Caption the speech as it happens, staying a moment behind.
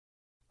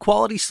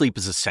Quality sleep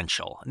is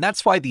essential, and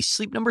that's why the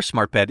Sleep Number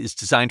Smart Bed is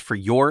designed for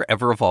your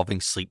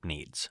ever-evolving sleep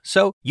needs.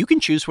 So you can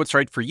choose what's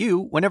right for you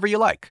whenever you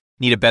like.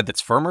 Need a bed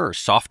that's firmer or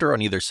softer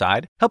on either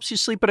side? Helps you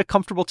sleep at a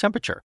comfortable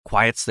temperature,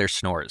 quiets their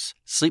snores.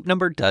 Sleep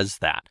Number does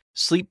that.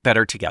 Sleep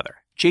better together.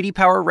 J.D.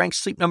 Power ranks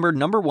Sleep Number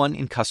 #1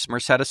 in customer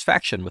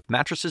satisfaction with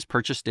mattresses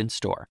purchased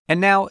in-store.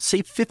 And now,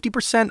 save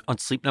 50% on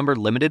Sleep Number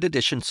limited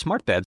edition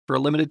smart beds for a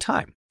limited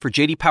time. For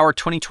J.D. Power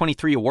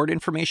 2023 award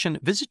information,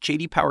 visit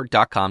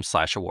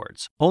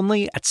jdpower.com/awards.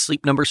 Only at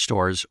Sleep Number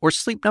stores or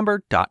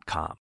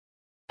sleepnumber.com.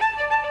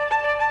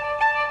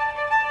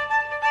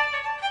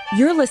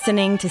 You're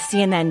listening to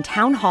CNN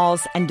Town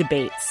Halls and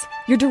Debates,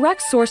 your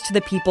direct source to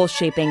the people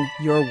shaping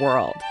your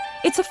world.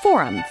 It's a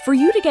forum for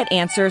you to get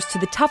answers to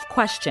the tough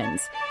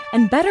questions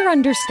and better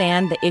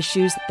understand the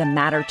issues that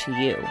matter to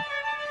you.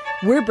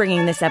 We're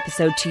bringing this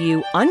episode to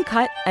you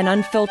uncut and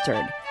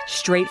unfiltered,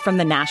 straight from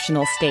the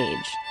national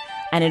stage.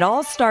 And it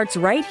all starts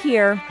right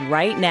here,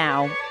 right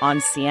now,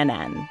 on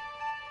CNN.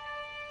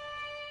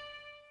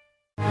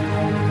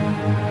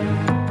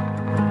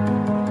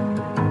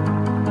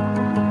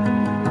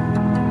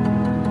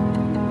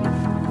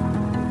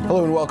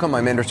 Hello and welcome.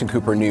 I'm Anderson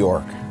Cooper in New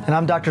York. And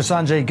I'm Dr.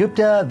 Sanjay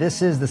Gupta.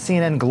 This is the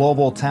CNN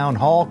Global Town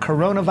Hall,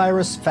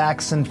 Coronavirus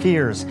Facts and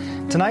Fears.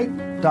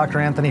 Tonight,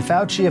 Dr. Anthony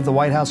Fauci of the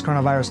White House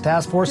Coronavirus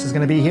Task Force is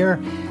going to be here.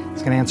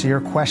 He's going to answer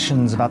your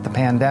questions about the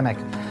pandemic.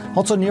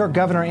 Also, New York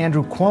Governor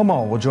Andrew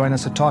Cuomo will join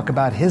us to talk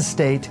about his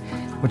state,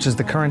 which is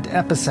the current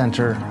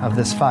epicenter of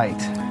this fight.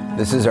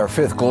 This is our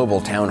fifth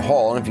Global Town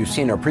Hall, and if you've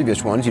seen our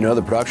previous ones, you know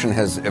the production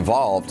has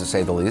evolved, to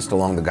say the least,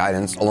 along with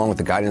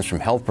the guidance from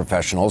health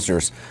professionals.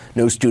 There's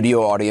no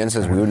studio audience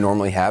as we would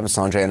normally have.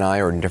 Sanjay and I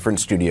are in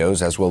different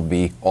studios, as will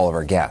be all of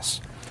our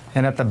guests.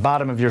 And at the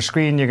bottom of your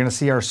screen, you're going to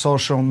see our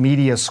social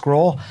media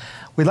scroll.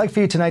 We'd like for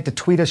you tonight to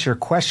tweet us your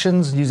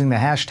questions using the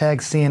hashtag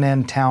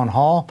CNN Town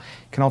Hall.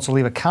 You can also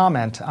leave a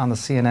comment on the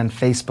CNN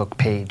Facebook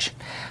page.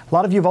 A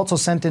lot of you have also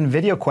sent in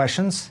video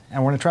questions,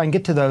 and we're going to try and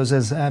get to those,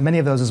 as many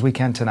of those as we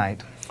can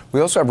tonight. We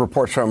also have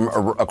reports from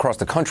across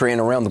the country and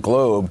around the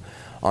globe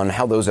on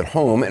how those at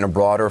home and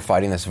abroad are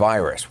fighting this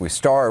virus. We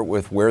start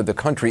with where the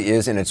country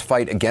is in its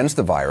fight against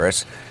the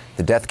virus.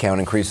 The death count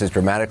increases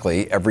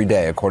dramatically every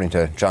day. According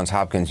to Johns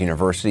Hopkins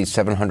University,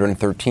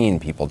 713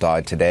 people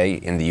died today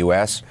in the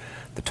U.S.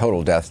 The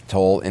total death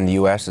toll in the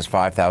U.S. is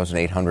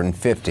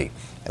 5,850.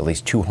 At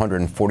least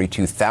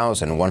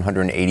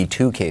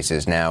 242,182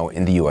 cases now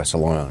in the U.S.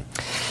 alone.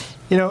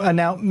 You know,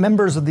 now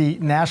members of the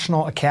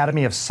National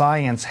Academy of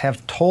Science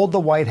have told the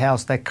White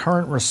House that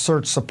current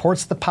research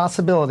supports the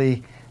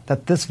possibility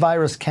that this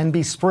virus can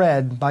be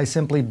spread by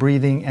simply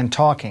breathing and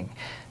talking.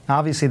 Now,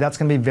 obviously, that's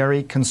going to be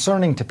very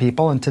concerning to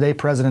people. And today,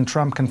 President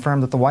Trump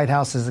confirmed that the White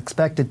House is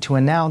expected to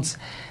announce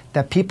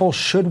that people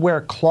should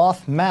wear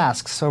cloth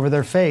masks over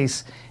their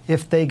face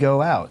if they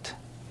go out.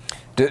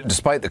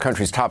 Despite the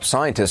country's top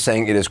scientists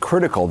saying it is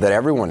critical that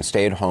everyone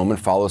stay at home and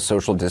follow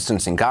social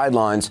distancing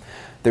guidelines,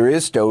 there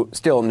is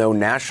still no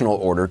national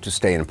order to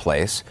stay in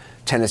place.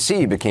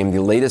 Tennessee became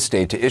the latest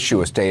state to issue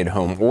a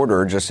stay-at-home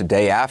order just a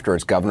day after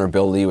its governor,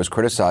 Bill Lee, was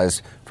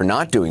criticized for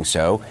not doing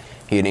so.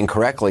 He had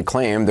incorrectly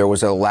claimed there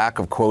was a lack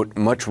of, quote,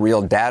 much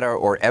real data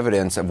or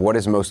evidence of what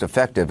is most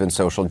effective in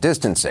social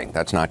distancing.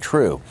 That's not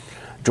true.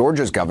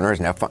 Georgia's governor has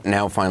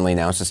now finally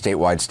announced a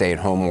statewide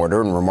stay-at-home order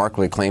and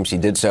remarkably claims he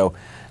did so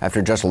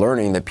after just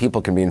learning that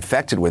people can be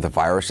infected with the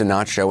virus and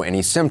not show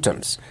any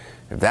symptoms.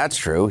 If that's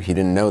true, he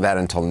didn't know that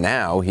until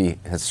now. He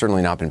has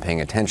certainly not been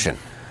paying attention.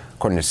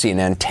 According to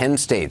CNN, 10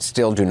 states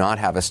still do not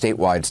have a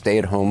statewide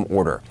stay-at-home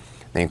order.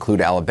 They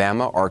include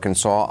Alabama,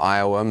 Arkansas,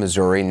 Iowa,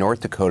 Missouri,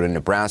 North Dakota,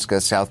 Nebraska,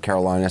 South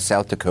Carolina,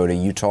 South Dakota,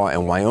 Utah,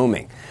 and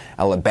Wyoming.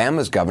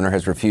 Alabama's governor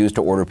has refused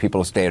to order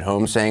people to stay at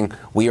home, saying,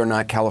 "We are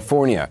not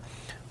California."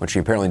 What she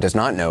apparently does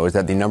not know is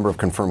that the number of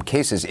confirmed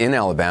cases in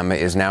Alabama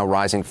is now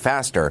rising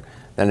faster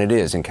than it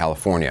is in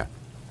California.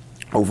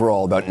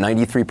 Overall, about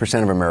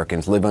 93% of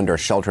Americans live under a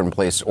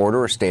shelter-in-place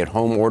order or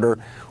stay-at-home order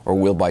or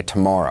will by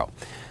tomorrow.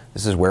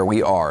 This is where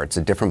we are. It's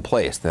a different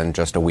place than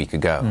just a week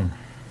ago.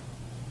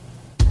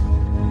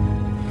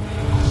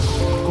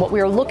 What we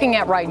are looking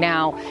at right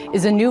now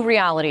is a new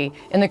reality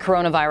in the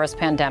coronavirus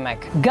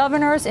pandemic.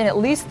 Governors in at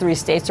least 3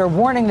 states are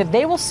warning that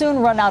they will soon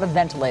run out of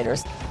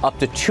ventilators. Up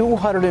to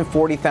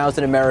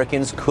 240,000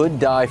 Americans could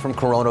die from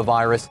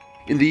coronavirus.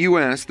 In the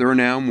U.S., there are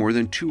now more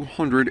than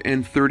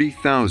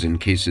 230,000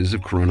 cases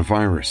of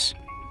coronavirus.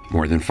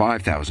 More than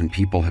 5,000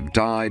 people have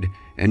died,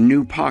 and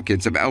new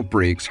pockets of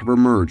outbreaks have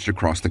emerged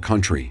across the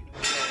country.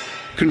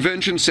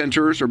 Convention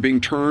centers are being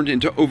turned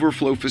into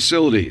overflow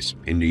facilities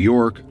in New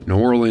York, New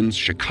Orleans,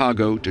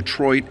 Chicago,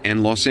 Detroit,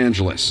 and Los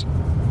Angeles.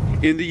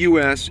 In the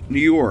U.S., New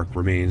York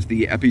remains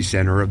the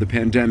epicenter of the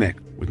pandemic,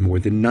 with more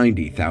than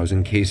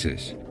 90,000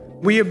 cases.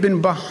 We have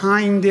been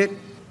behind it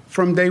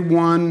from day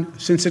one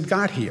since it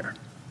got here.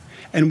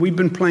 And we've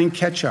been playing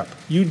catch-up.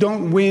 You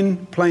don't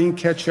win playing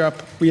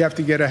catch-up. We have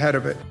to get ahead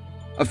of it.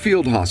 A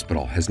field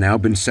hospital has now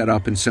been set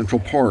up in Central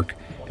Park,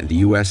 and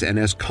the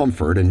USNS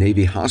Comfort, a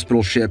Navy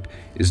hospital ship,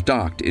 is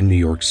docked in New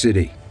York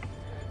City.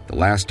 The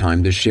last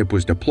time the ship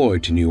was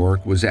deployed to New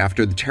York was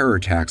after the terror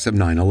attacks of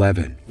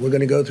 9/11. We're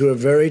going to go through a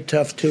very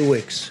tough 2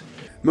 weeks.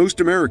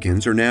 Most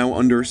Americans are now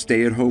under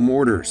stay-at-home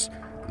orders,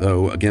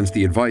 though against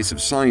the advice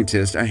of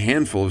scientists, a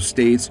handful of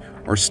states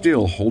are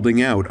still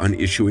holding out on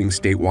issuing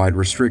statewide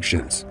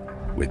restrictions,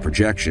 with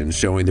projections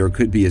showing there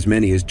could be as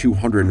many as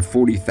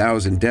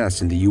 240,000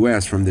 deaths in the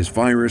U.S. from this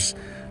virus.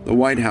 The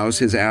White House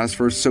has asked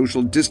for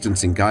social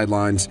distancing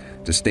guidelines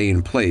to stay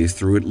in place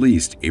through at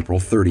least April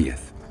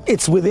 30th.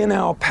 It's within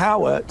our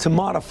power to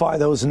modify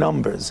those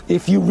numbers.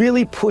 If you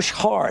really push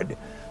hard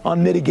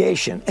on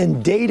mitigation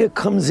and data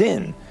comes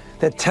in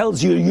that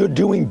tells you you're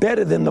doing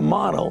better than the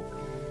model,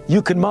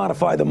 you can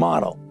modify the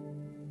model.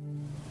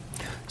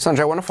 Sanjay,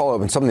 I want to follow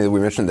up on something that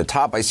we mentioned at the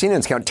top. By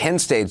CNN's count, 10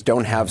 states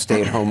don't have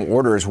stay-at-home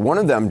orders. One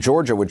of them,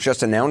 Georgia, which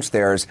just announced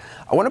theirs.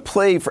 I want to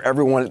play for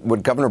everyone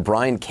what Governor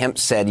Brian Kemp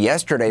said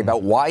yesterday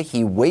about why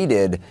he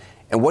waited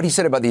and what he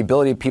said about the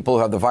ability of people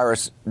who have the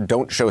virus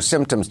don't show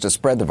symptoms to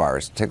spread the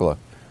virus. Take a look.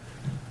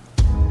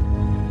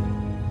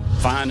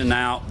 Finding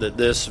out that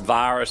this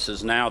virus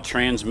is now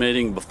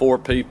transmitting before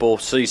people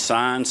see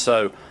signs.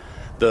 So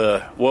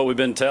what we've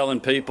been telling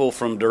people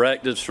from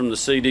directives from the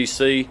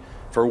CDC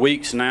for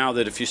weeks now,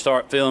 that if you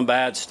start feeling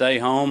bad, stay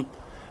home.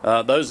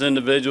 Those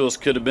individuals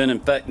could have been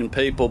infecting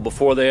people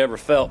before they ever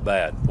felt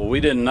bad. Well, we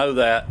didn't know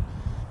that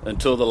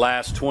until the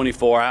last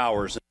 24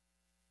 hours.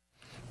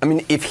 I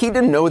mean, if he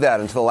didn't know that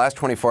until the last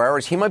 24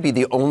 hours, he might be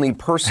the only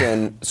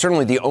person,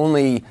 certainly the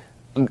only,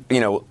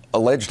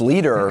 alleged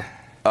leader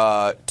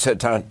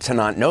to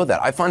not know that.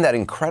 I find that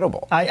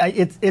incredible.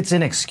 It's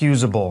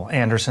inexcusable,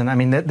 Anderson. I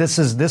mean, this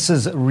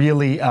is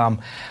really.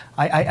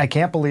 I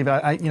can't believe it.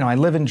 I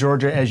live in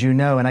Georgia, as you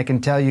know, and I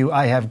can tell you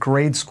I have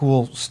grade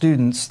school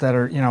students that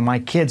are, my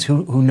kids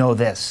who know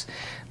this.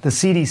 The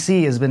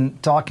CDC has been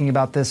talking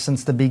about this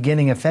since the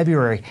beginning of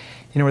February.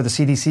 You know where the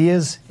CDC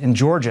is? In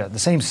Georgia, the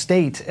same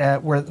state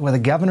where the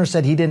governor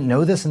said he didn't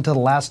know this until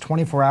the last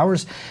 24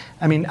 hours.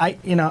 I mean,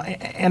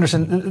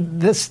 Anderson,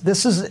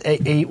 this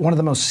is one of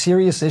the most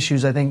serious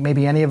issues I think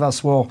maybe any of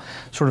us will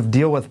sort of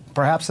deal with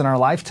perhaps in our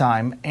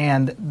lifetime.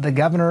 And the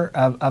governor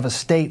of a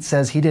state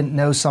says he didn't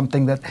know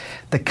something that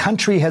the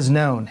country has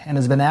known and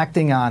has been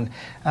acting on,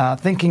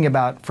 thinking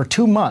about for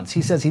 2 months.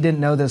 He says he didn't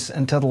know this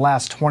until the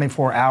last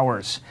 24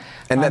 hours.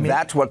 And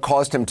that's what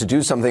caused him to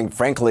do something,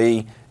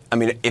 frankly. I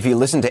mean, if you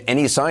listen to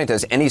any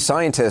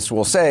scientist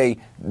will say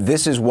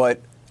this is what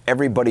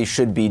everybody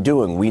should be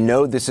doing. We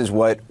know this is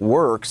what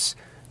works.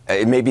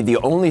 It may be the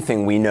only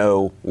thing we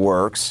know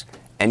works,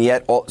 and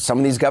yet some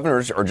of these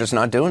governors are just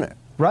not doing it.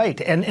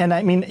 Right. And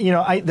I mean,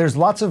 there's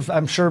lots of,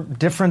 I'm sure,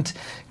 different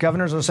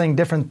governors are saying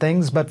different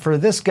things. But for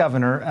this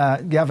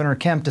governor, Governor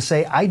Kemp, to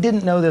say, I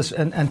didn't know this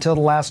until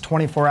the last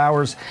 24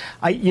 hours,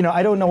 I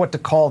don't know what to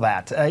call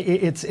that.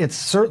 It's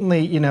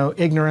certainly,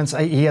 ignorance.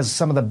 He has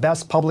some of the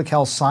best public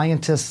health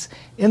scientists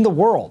in the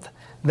world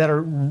that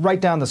are right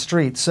down the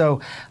street.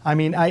 So, I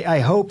mean, I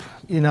hope,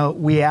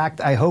 we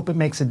act. I hope it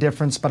makes a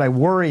difference. But I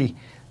worry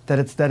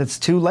that it's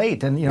too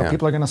late, and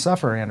people are going to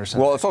suffer, Anderson.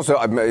 Well, it's also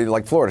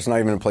like Florida. It's not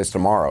even in place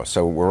tomorrow,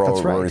 so we're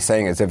already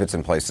saying as if it's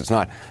in place. It's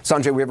not.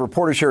 Sanjay, we have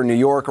reporters here in New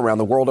York, around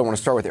the world. I want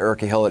to start with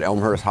Erica Hill at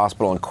Elmhurst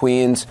Hospital in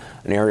Queens,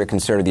 an area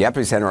considered the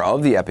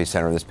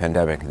epicenter of this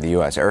pandemic in the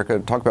U.S. Erica,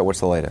 talk about what's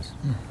the latest.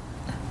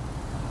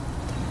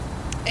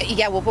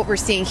 Yeah, well, what we're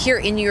seeing here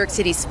in New York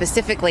City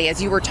specifically,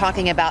 as you were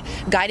talking about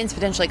guidance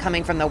potentially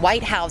coming from the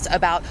White House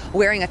about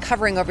wearing a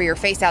covering over your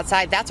face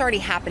outside, that's already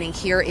happening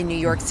here in New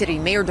York City.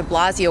 Mayor de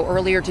Blasio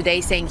earlier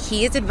today saying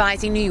he is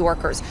advising New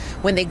Yorkers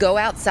when they go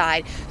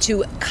outside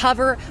to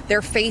cover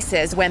their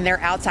faces when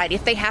they're outside,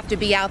 if they have to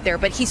be out there.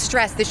 But he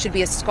stressed this should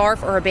be a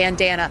scarf or a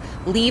bandana.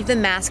 Leave the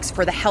masks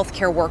for the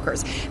healthcare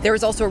workers. There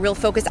is also a real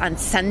focus on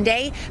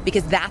Sunday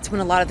because that's when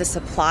a lot of the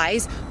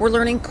supplies we're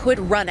learning could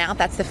run out.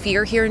 That's the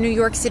fear here in New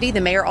York City. The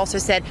mayor also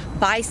said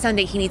by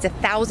Sunday he needs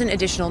 1,000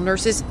 additional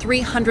nurses,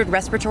 300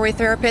 respiratory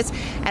therapists,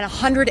 and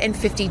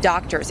 150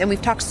 doctors. And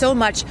we've talked so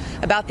much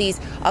about these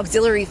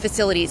auxiliary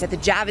facilities at the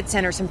Javits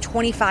Center, some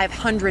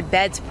 2,500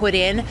 beds put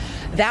in.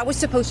 That was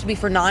supposed to be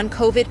for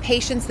non-COVID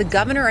patients. The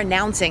governor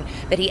announcing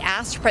that he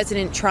asked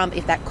President Trump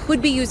if that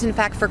could be used, in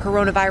fact, for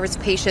coronavirus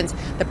patients.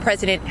 The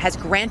president has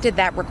granted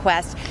that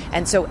request,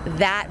 and so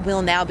that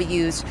will now be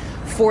used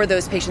for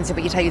those patients. And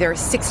we can tell you there are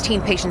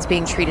 16 patients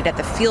being treated at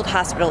the Field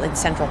Hospital in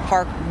Central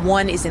Park.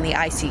 One is in the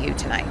ICU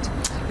tonight.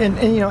 And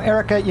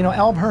Erica,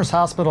 Elmhurst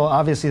Hospital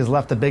obviously has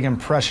left a big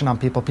impression on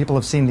people. People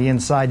have seen the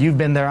inside. You've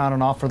been there on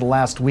and off for the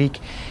last week.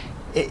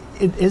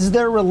 Is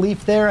there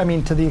relief there? I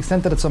mean, to the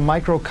extent that it's a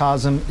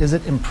microcosm, is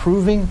it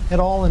improving at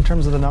all in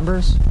terms of the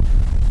numbers?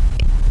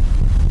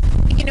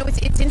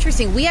 It's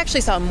interesting. We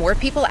actually saw more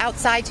people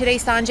outside today,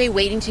 Sanjay,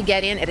 waiting to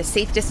get in at a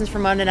safe distance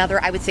from one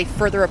another. I would say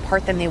further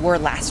apart than they were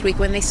last week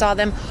when they saw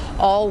them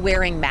all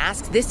wearing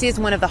masks. This is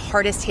one of the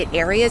hardest hit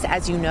areas,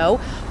 as you know.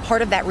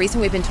 Part of that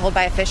reason we've been told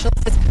by officials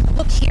is,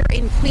 look, here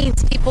in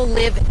Queens, people people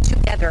live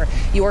together.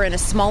 You are in a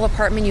small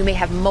apartment. You may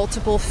have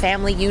multiple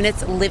family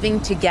units living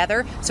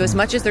together. So as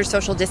much as there's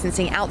social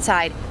distancing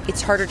outside,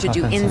 it's harder to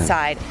do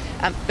inside.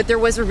 But there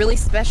was a really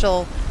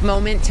special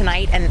moment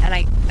tonight, and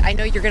I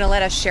know you're going to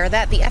let us share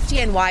that. The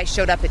FDNY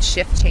showed up at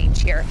shift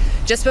change here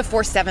just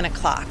before 7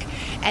 o'clock,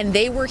 and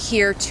they were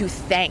here to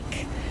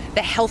thank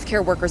the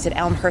healthcare workers at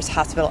Elmhurst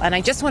Hospital. And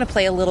I just want to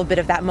play a little bit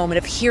of that moment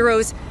of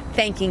heroes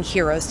thanking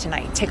heroes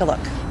tonight. Take a look.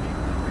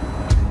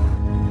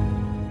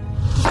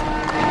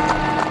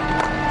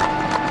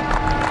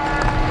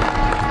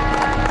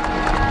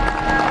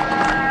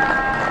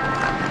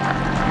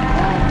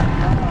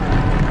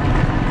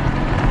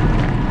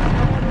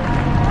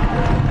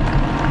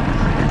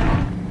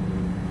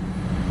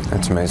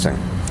 That's amazing.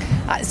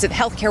 So the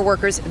healthcare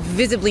workers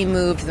visibly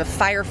moved, the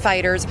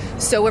firefighters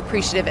so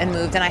appreciative and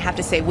moved, and I have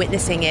to say,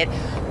 witnessing it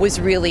was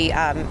really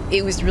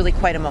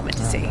quite a moment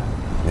to see.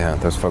 Yeah,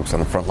 those folks on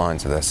the front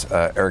lines of this.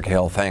 Erica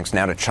Hill, thanks.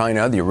 Now to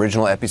China, the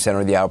original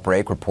epicenter of the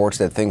outbreak, reports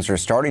that things are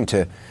starting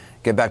to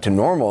get back to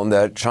normal and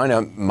that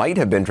China might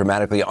have been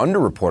dramatically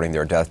underreporting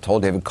their death toll.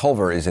 David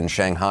Culver is in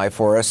Shanghai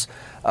for us.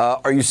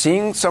 Are you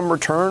seeing some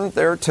return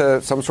there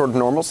to some sort of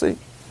normalcy?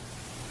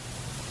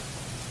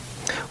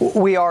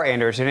 We are,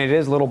 Anders, and it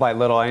is little by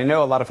little. I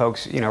know a lot of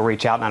folks,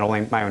 reach out, not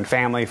only my own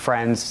family,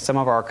 friends, some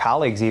of our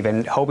colleagues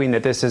even, hoping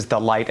that this is the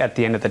light at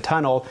the end of the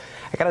tunnel.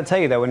 I got to tell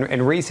you, though,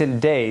 in recent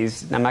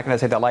days, I'm not going to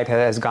say the light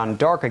has gone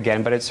dark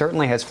again, but it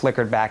certainly has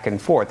flickered back and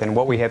forth. And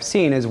what we have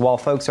seen is while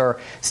folks are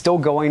still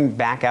going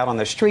back out on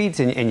the streets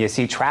and you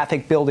see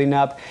traffic building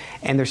up,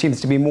 and there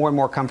seems to be more and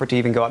more comfort to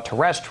even go out to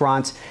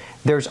restaurants,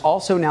 there's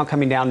also now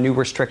coming down new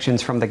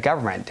restrictions from the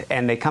government,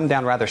 and they come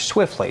down rather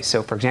swiftly.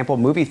 So, for example,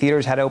 movie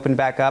theaters had opened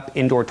back up.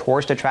 Indoor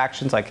tourist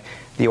attractions like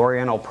the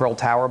Oriental Pearl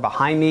Tower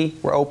behind me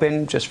were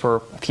open just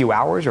for a few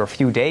hours or a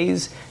few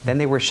days. Then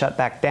they were shut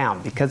back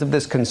down because of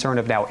this concern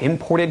of now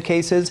imported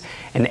cases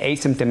and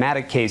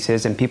asymptomatic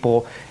cases, and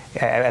people,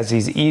 as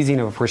these easing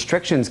of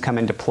restrictions come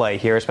into play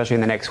here, especially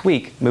in the next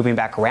week, moving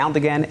back around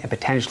again and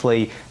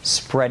potentially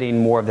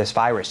spreading more of this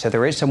virus. So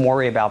there is some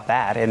worry about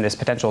that and this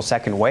potential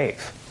second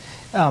wave.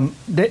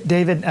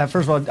 David,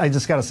 first of all, I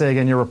just got to say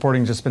again, your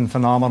reporting has just been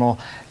phenomenal.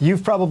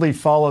 You've probably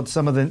followed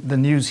some of the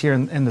news here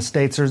in the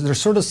States. There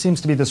sort of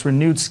seems to be this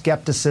renewed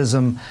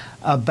skepticism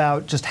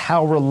about just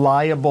how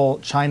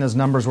reliable China's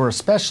numbers were,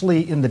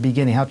 especially in the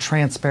beginning, how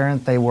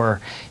transparent they were.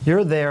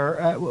 You're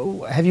there.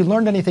 Have you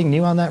learned anything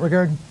new on that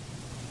regard?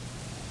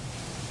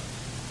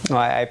 Well,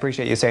 I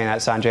appreciate you saying that,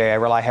 Sanjay. I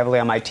rely heavily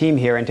on my team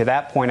here, and to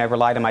that point, I've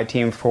relied on my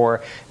team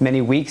for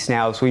many weeks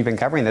now. So we've been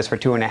covering this for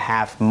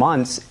 2.5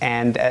 months,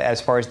 and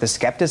as far as the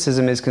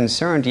skepticism is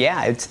concerned,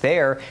 yeah, it's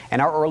there,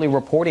 and our early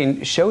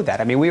reporting showed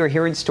that. I mean, we were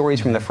hearing stories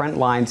from the front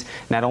lines,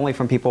 not only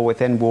from people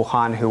within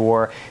Wuhan who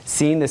were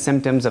seeing the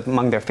symptoms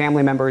among their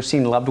family members,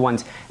 seeing loved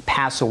ones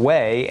pass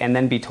away, and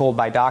then be told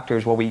by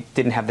doctors, well, we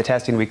didn't have the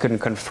testing, we couldn't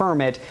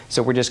confirm it,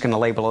 so we're just going to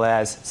label it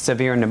as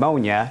severe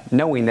pneumonia,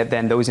 knowing that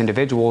then those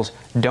individuals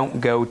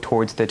don't go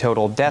towards the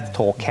total death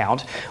toll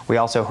count. We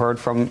also heard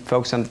from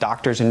folks and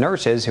doctors and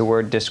nurses who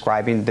were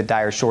describing the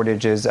dire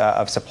shortages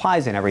of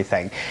supplies and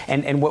everything.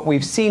 And what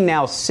we've seen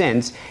now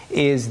since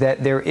is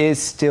that there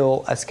is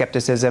still a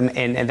skepticism,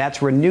 and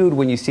that's renewed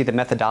when you see the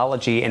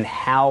methodology and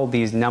how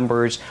these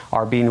numbers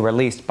are being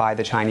released by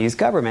the Chinese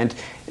government,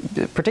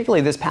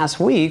 particularly this past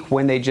week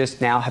when they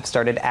just now have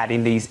started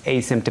adding these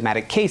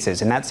asymptomatic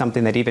cases. And that's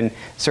something that even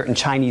certain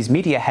Chinese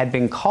media had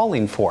been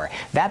calling for.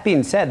 That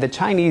being said, the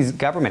Chinese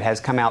government has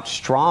come out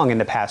strong in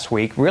the past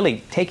week,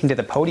 really taking to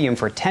the podium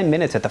for 10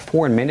 minutes at the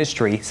Foreign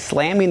Ministry,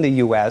 slamming the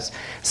U.S.,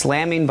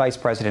 slamming Vice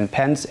President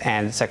Pence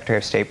and Secretary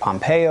of State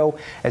Pompeo,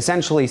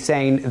 essentially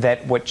saying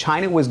that what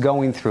China was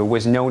going through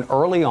was known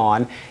early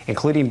on,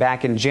 including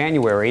back in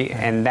January,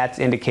 and that's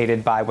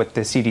indicated by what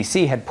the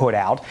CDC had put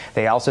out.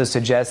 They also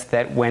suggest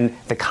that when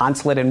the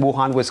consulate in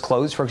Wuhan was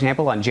closed, for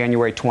example, on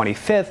January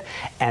 25th,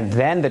 and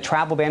then the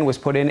travel ban was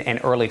put in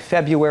early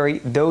February,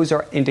 those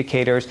are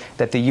indicators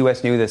that the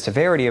U.S. knew the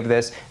severity of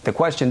this. The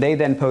question they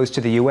then posed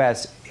to the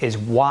U.S. is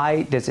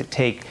why does it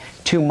take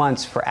 2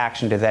 months for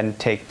action to then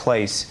take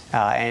place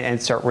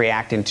and start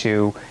reacting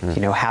to,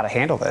 how to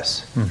handle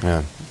this?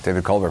 Yeah.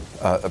 David Culver,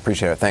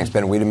 appreciate it. Thanks.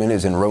 Ben Wiedemann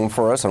is in Rome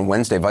for us. On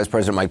Wednesday, Vice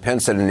President Mike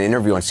Pence said in an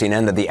interview on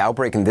CNN that the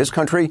outbreak in this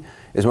country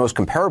is most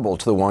comparable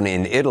to the one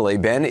in Italy.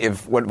 Ben,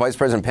 if what Vice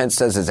President Pence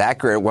says is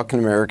accurate, what can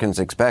Americans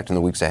expect in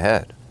the weeks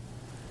ahead?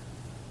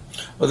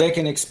 Well, they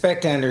can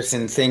expect,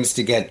 Anderson, things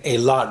to get a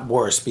lot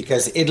worse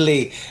because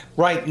Italy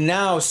right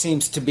now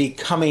seems to be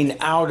coming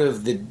out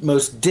of the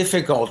most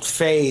difficult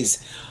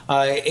phase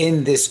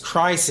in this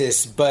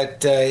crisis.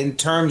 But in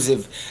terms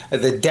of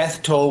the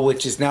death toll,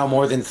 which is now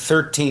more than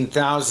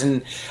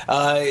 13,000,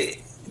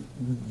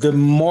 the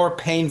more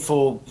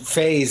painful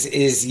phase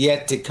is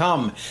yet to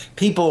come.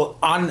 People,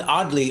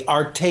 oddly,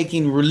 are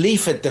taking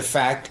relief at the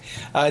fact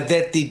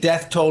that the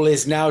death toll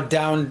is now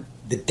down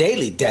the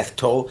daily death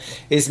toll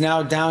is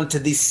now down to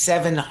the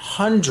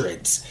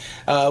 700s.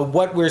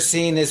 What we're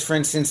seeing is, for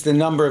instance, the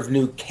number of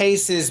new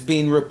cases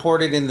being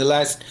reported in the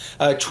last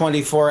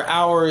 24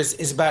 hours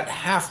is about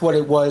half what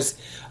it was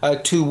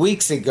 2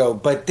 weeks ago.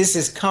 But this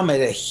has come at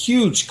a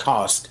huge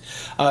cost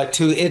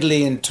to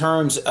Italy in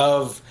terms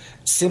of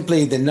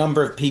simply the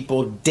number of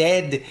people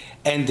dead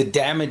and the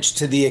damage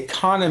to the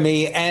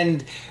economy.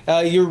 And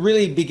you're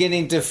really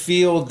beginning to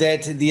feel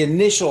that the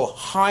initial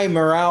high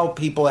morale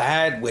people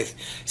had with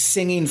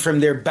singing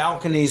from their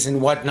balconies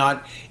and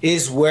whatnot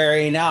is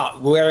wearing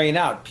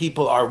out.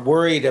 People are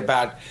worried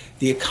about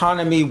the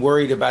economy,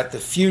 worried about the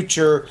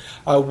future,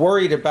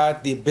 worried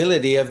about the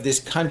ability of this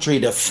country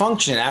to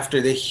function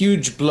after the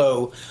huge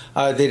blow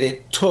that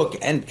it took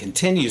and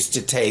continues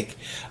to take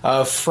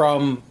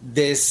from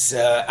this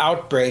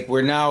outbreak.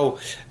 We're now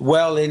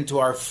well into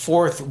our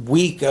fourth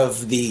week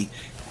of the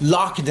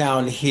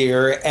lockdown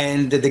here,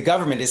 and the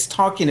government is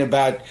talking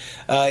about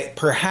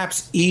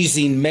perhaps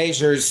easing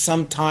measures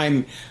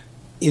sometime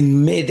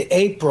in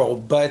mid-April.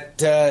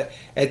 But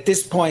at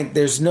this point,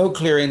 there's no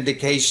clear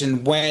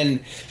indication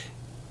when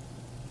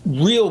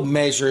real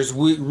measures,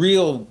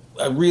 real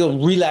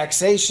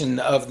relaxation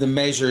of the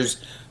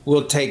measures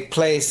will take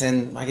place.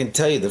 And I can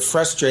tell you the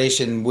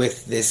frustration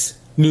with this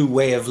new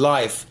way of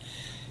life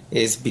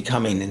is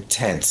becoming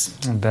intense.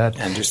 I bet.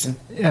 Anderson?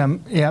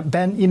 Yeah,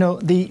 Ben, you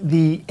know,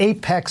 the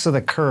apex of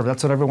the curve,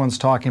 that's what everyone's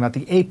talking about.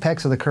 The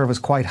apex of the curve is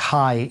quite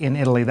high in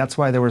Italy. That's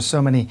why there were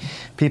so many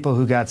people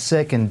who got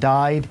sick and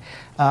died.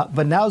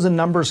 But now as the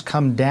numbers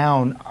come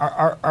down,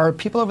 are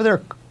people over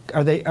there,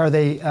 are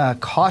they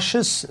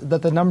cautious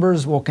that the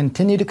numbers will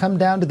continue to come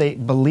down? Do they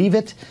believe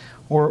it?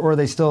 Or are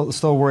they still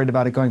worried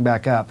about it going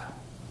back up?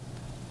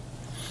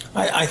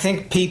 I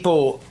think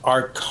people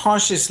are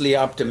cautiously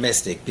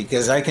optimistic,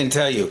 because I can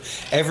tell you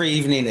every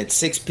evening at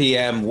 6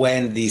 p.m.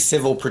 when the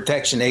Civil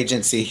Protection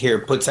Agency here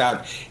puts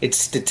out its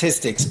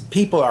statistics,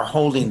 people are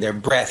holding their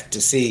breath to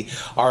see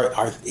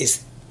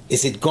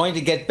is it going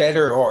to get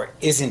better or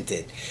isn't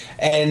it?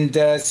 And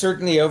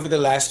certainly over the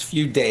last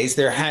few days,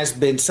 there has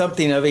been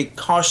something of a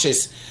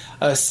cautious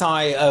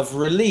sigh of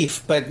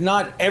relief, but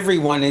not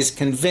everyone is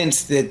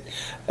convinced that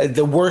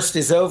the worst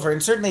is over.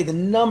 And certainly the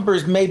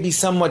numbers may be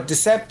somewhat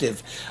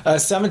deceptive.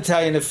 Some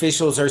Italian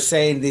officials are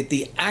saying that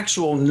the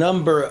actual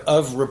number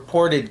of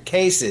reported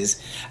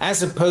cases,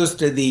 as opposed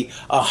to the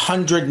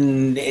 100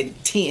 in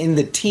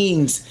the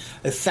teens,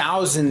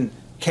 1,000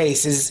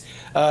 cases,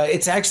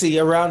 it's actually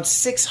around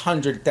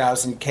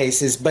 600,000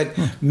 cases. But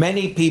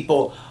many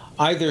people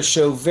either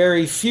show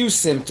very few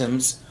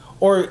symptoms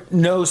or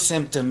no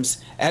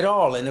symptoms at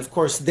all. And of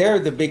course, they're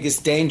the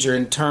biggest danger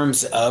in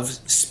terms of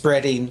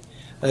spreading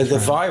the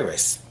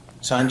virus.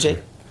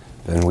 Sanjay?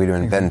 Ben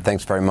Wedeman. Ben,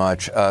 thanks very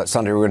much.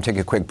 Sunday, we're going to take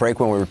a quick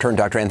break. When we return,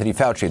 Dr. Anthony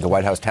Fauci, the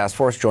White House Task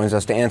Force, joins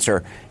us to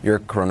answer your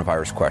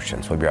coronavirus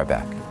questions. We'll be right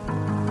back.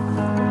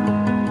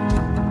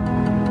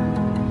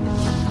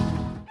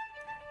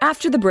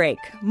 After the break,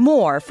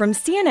 more from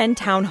CNN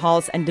Town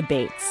Halls and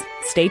Debates.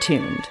 Stay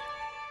tuned.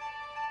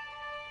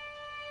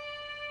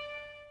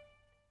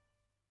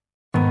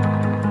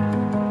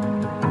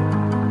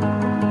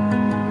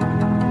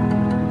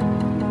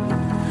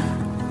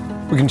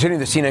 We continue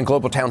the CNN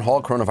Global Town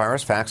Hall,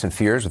 Coronavirus, Facts and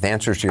Fears, with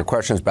answers to your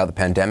questions about the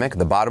pandemic. At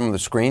the bottom of the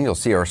screen, you'll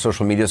see our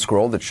social media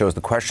scroll that shows the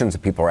questions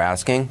that people are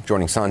asking.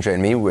 Joining Sanjay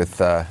and me with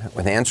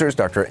answers,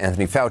 Dr.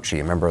 Anthony Fauci,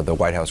 a member of the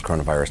White House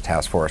Coronavirus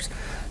Task Force.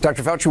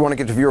 Dr. Fauci, we want to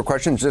get to viewer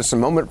questions in just a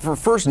moment. For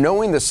first,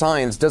 knowing the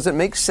science, does it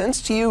make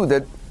sense to you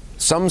that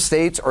some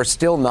states are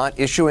still not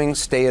issuing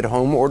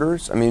stay-at-home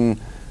orders? I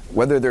mean,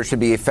 whether there should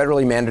be a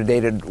federally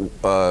mandated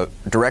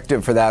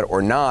directive for that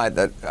or not,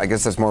 that I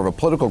guess that's more of a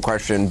political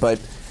question, but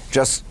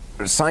just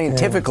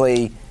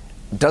scientifically,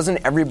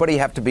 doesn't everybody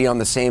have to be on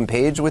the same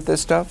page with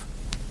this stuff?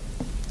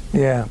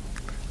 Yeah,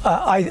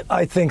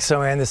 I think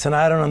so, Anderson.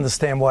 I don't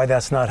understand why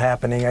that's not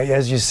happening.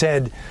 As you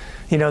said,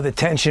 you know, the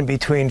tension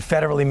between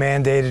federally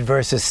mandated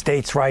versus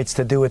states' rights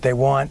to do what they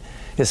want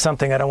is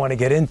something I don't want to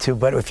get into.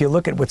 But if you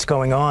look at what's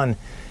going on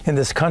in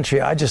this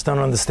country, I just don't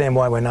understand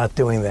why we're not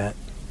doing that.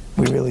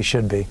 We really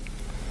should be.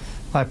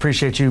 I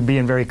appreciate you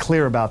being very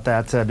clear about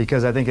that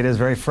because I think it is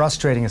very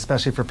frustrating,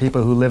 especially for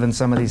people who live in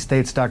some of these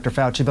states, Dr.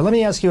 Fauci. But let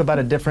me ask you about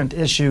a different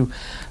issue.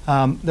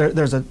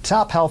 There's a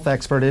top health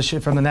expert issue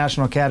from the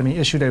National Academy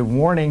issued a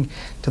warning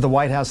to the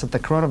White House that the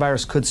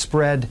coronavirus could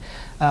spread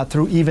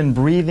through even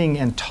breathing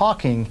and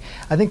talking.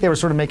 I think they were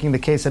sort of making the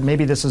case that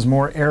maybe this is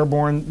more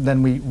airborne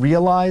than we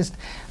realized.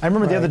 I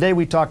remember the other day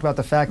we talked about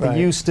the fact that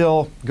you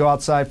still go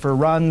outside for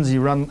runs,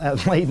 you run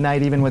at late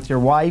night even with your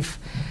wife.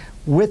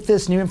 With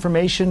this new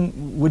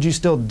information, would you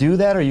still do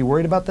that? Are you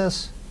worried about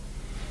this?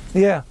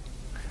 Yeah.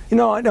 You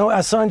know,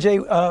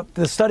 Sanjay,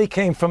 the study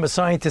came from a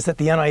scientist at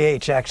the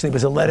NIH, actually. It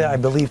was a letter, I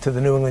believe, to the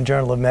New England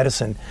Journal of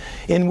Medicine,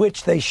 in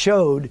which they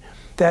showed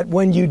that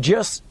when you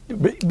just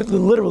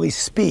literally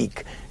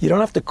speak, you don't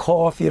have to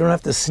cough, you don't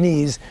have to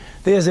sneeze,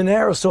 there's an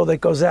aerosol that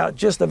goes out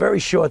just a very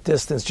short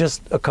distance,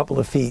 just a couple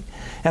of feet.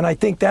 And I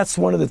think that's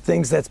one of the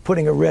things that's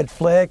putting a red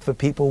flag for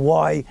people,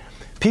 why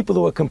people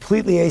who are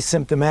completely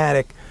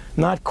asymptomatic,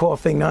 not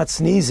coughing, not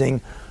sneezing,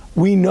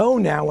 we know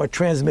now are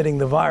transmitting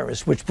the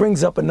virus, which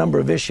brings up a number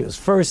of issues.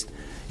 First,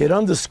 it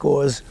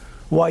underscores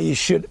why you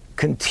should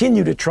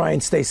continue to try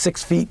and stay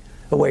 6 feet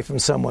away from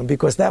someone,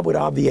 because that would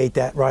obviate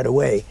that right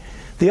away.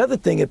 The other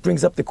thing, it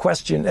brings up the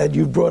question that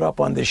you brought up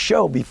on this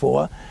show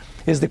before,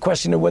 is the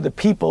question of whether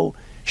people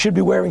should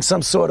be wearing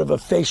some sort of a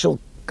facial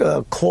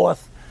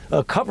cloth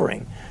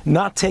covering,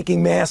 not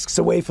taking masks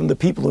away from the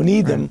people who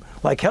need them,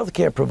 like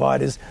healthcare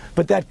providers,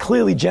 but that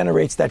clearly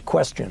generates that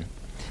question.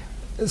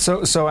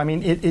 So I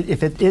mean,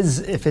 if it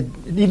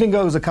even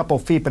goes a couple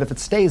feet, but if it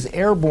stays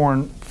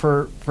airborne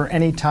for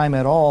any time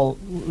at all,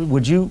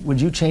 would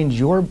you change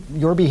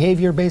your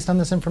behavior based on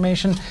this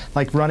information,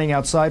 like running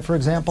outside, for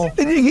example?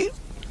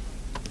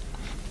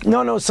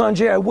 No,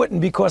 Sanjay, I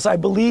wouldn't, because I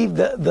believe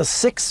the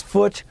 6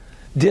 foot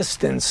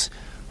distance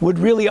would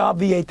really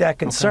obviate that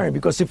concern. Okay.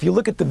 Because if you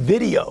look at the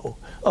video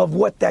of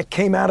what that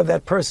came out of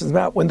that person's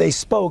mouth when they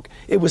spoke,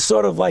 it was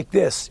sort of like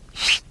this,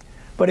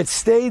 but it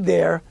stayed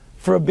there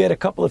for a bit, a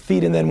couple of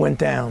feet, and then went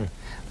down.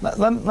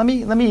 Let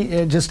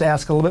me just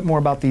ask a little bit more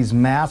about these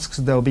masks,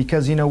 though,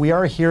 because we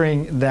are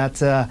hearing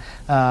that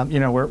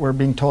we're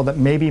being told that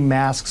maybe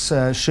masks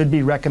should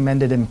be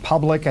recommended in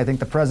public. I think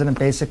the president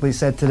basically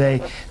said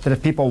today that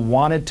if people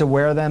wanted to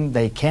wear them,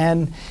 they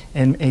can,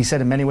 and he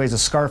said in many ways a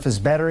scarf is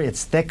better.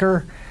 It's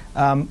thicker.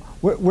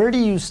 Where do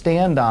you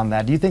stand on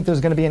that? Do you think there's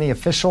going to be any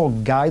official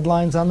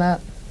guidelines on that?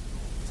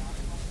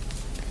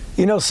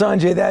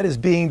 Sanjay, that is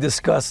being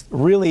discussed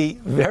really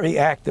very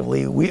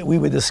actively. We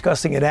were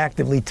discussing it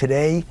actively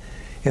today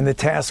in the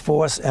task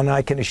force, and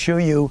I can assure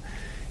you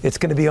it's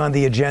going to be on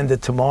the agenda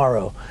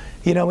tomorrow.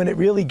 And it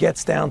really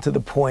gets down to the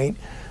point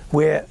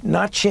where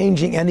not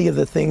changing any of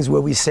the things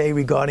where we say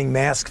regarding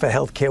masks for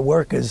healthcare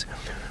workers,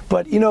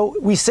 but,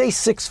 we say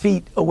 6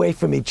 feet away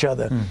from each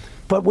other.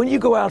 But when you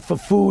go out for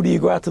food or you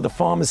go out to the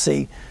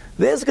pharmacy,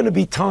 there's going to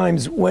be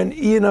times when,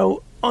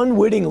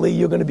 unwittingly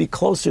you're going to be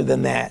closer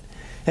than that.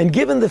 And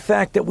given the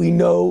fact that we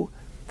know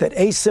that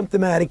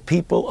asymptomatic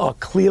people are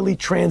clearly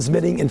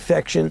transmitting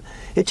infection,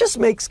 it just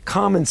makes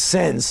common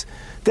sense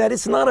that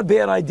it's not a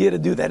bad idea to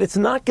do that. It's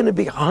not going to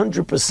be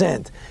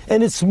 100%.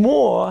 And it's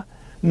more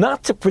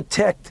not to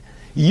protect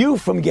you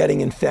from getting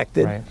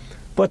infected, right,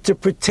 but to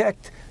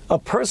protect a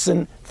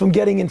person from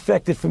getting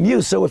infected from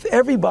you. So if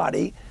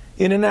everybody,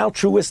 in an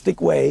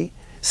altruistic way,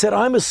 said,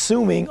 I'm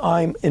assuming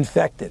I'm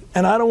infected,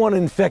 and I don't want to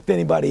infect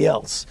anybody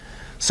else.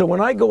 So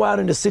when I go out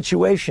in a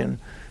situation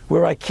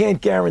where I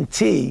can't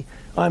guarantee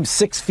I'm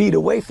 6 feet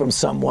away from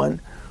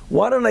someone,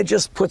 why don't I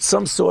just put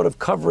some sort of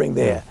covering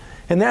there?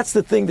 And that's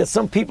the thing that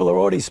some people are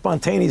already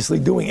spontaneously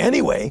doing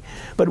anyway,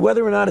 but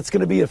whether or not it's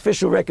going to be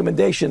official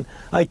recommendation,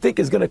 I think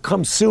is going to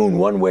come soon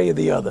one way or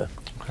the other.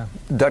 Okay.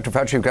 Dr.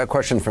 Fauci, we've got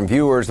questions from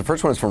viewers. The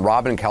first one is from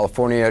Robin in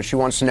California. She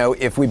wants to know,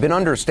 if we've been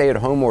under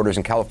stay-at-home orders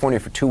in California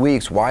for 2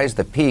 weeks, why is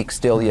the peak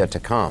still yet to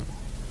come?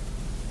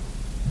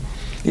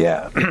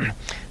 Yeah.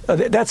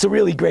 That's a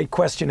really great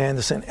question,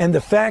 Anderson. And the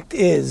fact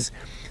is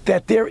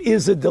that there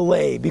is a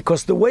delay,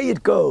 because the way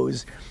it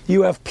goes,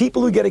 you have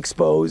people who get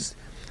exposed,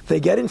 they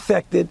get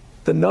infected,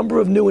 the number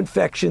of new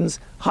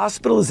infections,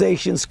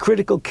 hospitalizations,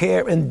 critical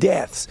care, and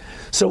deaths.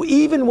 So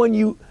even when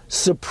you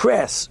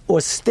suppress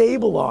or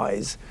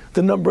stabilize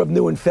the number of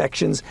new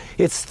infections,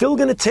 it's still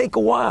going to take a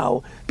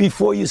while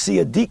before you see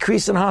a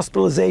decrease in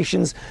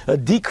hospitalizations, a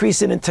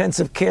decrease in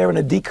intensive care, and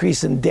a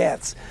decrease in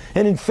deaths.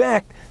 And in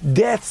fact,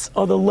 deaths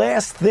are the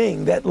last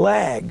thing that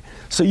lag.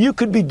 So you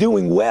could be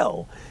doing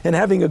well and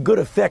having a good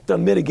effect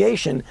on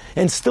mitigation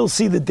and still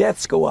see the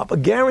deaths go up. A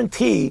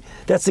guarantee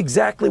that's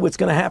exactly what's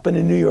going to happen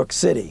in New York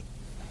City.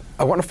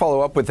 I want to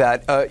follow up with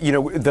that.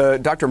 The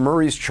Dr.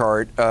 Murray's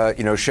chart,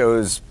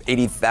 shows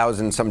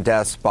 80,000 some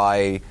deaths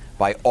by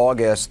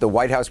August. The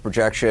White House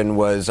projection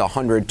was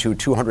 100 to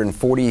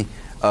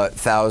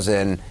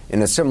 240,000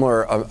 in a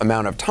similar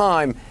amount of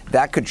time.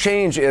 That could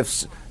change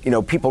if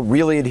people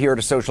really adhere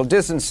to social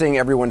distancing,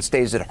 everyone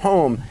stays at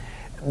home.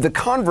 The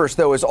converse,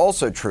 though, is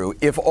also true.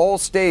 If all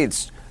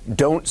states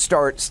don't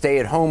start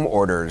stay-at-home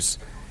orders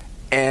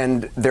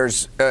and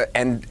there's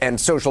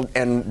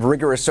and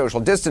rigorous social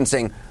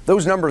distancing,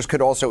 those numbers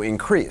could also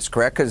increase,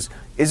 correct? Because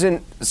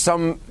isn't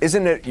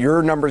it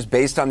your numbers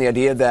based on the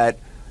idea that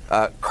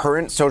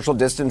current social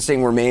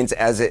distancing remains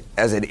as it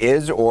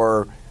is,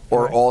 or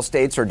right, all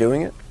states are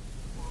doing it?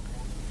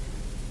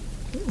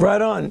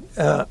 Right on,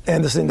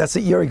 Anderson.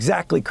 You're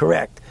exactly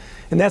correct,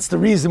 and that's the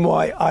reason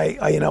why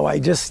I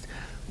just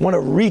want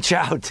to reach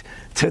out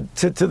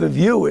to the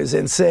viewers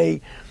and say,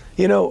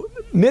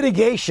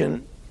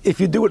 mitigation, if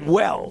you do it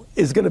well,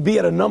 is going to be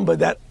at a number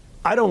that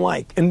I don't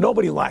like and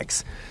nobody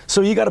likes.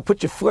 So you got to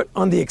put your foot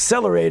on the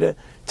accelerator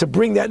to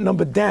bring that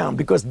number down,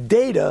 because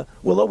data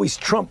will always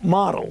trump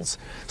models.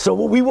 So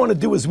what we want to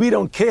do is, we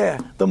don't care.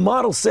 The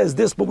model says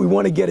this, but we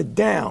want to get it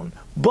down.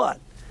 But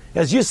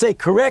as you say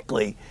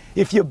correctly,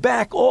 if you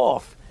back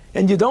off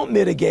and you don't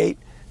mitigate,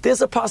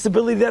 there's a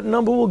possibility that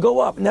number will go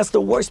up. And that's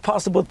the worst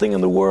possible thing in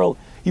the world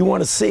you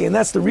want to see. And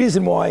that's the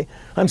reason why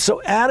I'm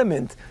so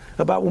adamant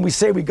about when we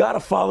say we got to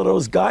follow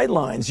those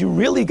guidelines. You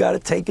really got to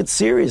take it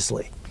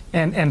seriously.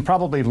 And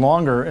probably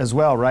longer as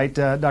well, right,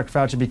 Dr.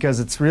 Fauci,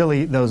 because it's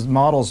really, those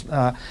models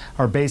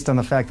are based on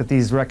the fact that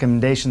these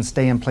recommendations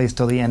stay in place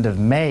till the end of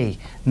May,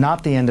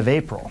 not the end of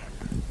April.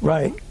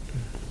 Right.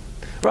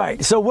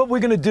 Right. So what we're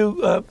going to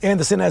do,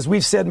 Anderson, as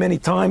we've said many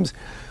times,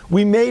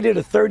 we made it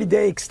a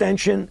 30-day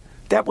extension.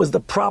 That was the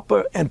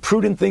proper and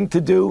prudent thing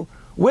to do.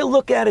 We'll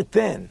look at it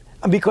then.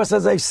 Because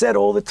as I've said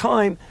all the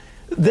time,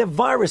 the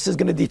virus is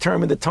going to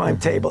determine the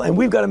timetable, and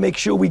we've got to make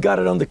sure we got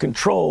it under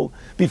control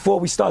before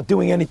we start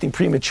doing anything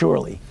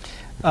prematurely.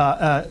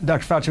 Dr.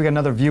 Fauci, we got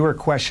another viewer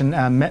question.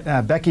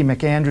 Becky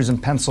McAndrews in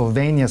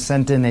Pennsylvania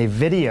sent in a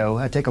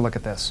video. Take a look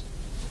at this.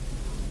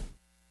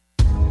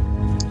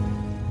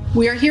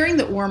 We are hearing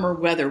that warmer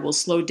weather will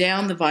slow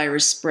down the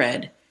virus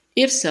spread.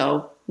 If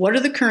so, what are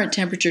the current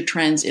temperature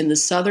trends in the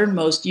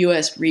southernmost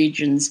U.S.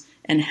 regions,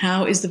 and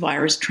how is the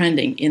virus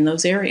trending in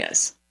those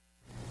areas?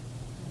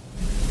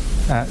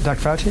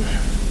 Dr. Fauci?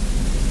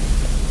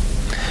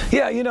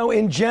 Yeah,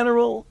 in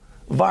general,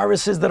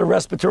 viruses that are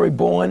respiratory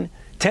borne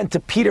tend to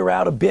peter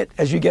out a bit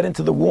as you get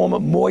into the warmer,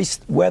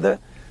 moist weather,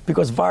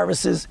 because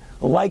viruses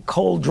like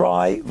cold,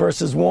 dry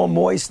versus warm,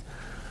 moist.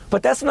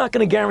 But that's not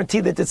going to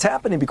guarantee that it's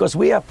happening, because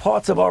we have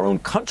parts of our own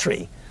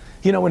country,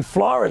 in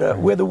Florida,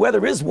 where the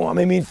weather is warm.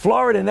 I mean,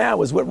 Florida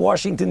now is what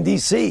Washington,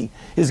 D.C.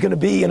 is going to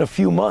be in a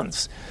few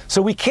months.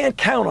 So we can't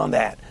count on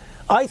that.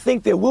 I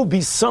think there will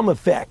be some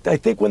effect. I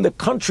think when the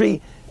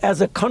country as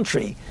a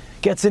country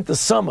gets into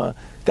summer,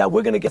 that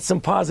we're going to get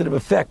some positive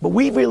effect. But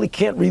we really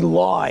can't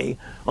rely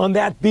on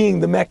that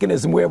being the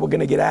mechanism where we're going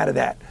to get out of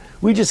that.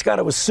 We just got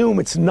to assume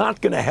it's not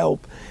going to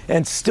help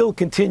and still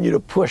continue to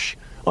push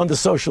on the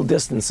social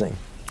distancing.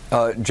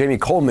 Jamie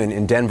Coleman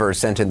in Denver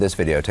sent in this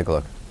video. Take a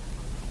look.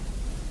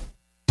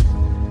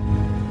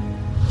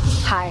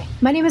 Hi,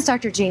 my name is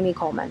Dr. Jamie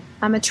Coleman.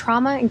 I'm a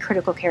trauma and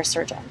critical care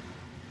surgeon.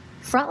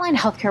 Frontline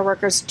healthcare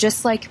workers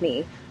just like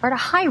me are at a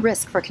high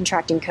risk for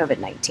contracting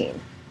COVID-19.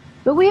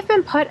 But we have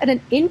been put at an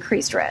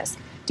increased risk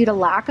due to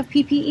lack of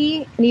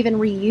PPE and even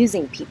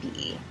reusing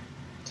PPE.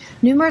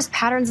 Numerous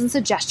patterns and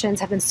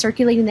suggestions have been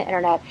circulating the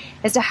internet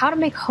as to how to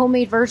make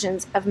homemade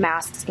versions of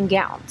masks and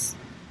gowns.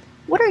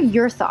 What are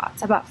your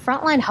thoughts about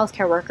frontline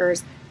healthcare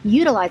workers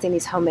utilizing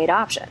these homemade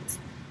options?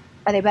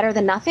 Are they better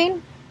than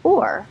nothing,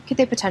 or could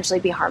they potentially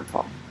be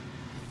harmful?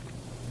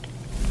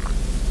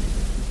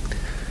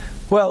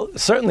 Well,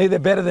 certainly they're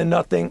better than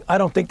nothing. I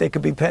don't think they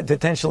could be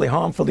potentially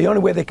harmful. The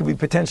only way they could be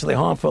potentially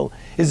harmful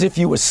is if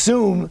you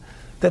assume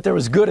that they're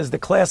as good as the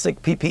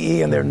classic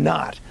PPE, and they're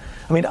not.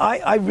 I mean,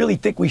 I really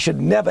think we should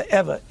never,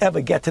 ever,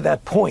 ever get to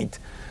that point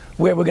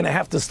where we're going to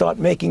have to start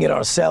making it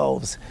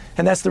ourselves.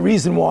 And that's the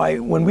reason why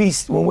when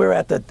we're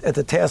at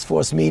the task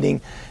force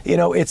meeting,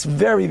 it's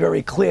very,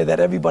 very clear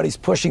that everybody's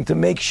pushing to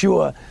make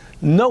sure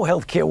no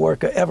healthcare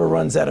worker ever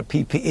runs out of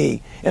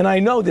PPE. And I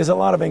know there's a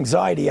lot of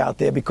anxiety out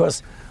there,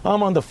 because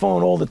I'm on the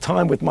phone all the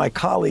time with my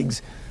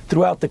colleagues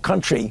throughout the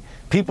country,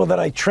 people that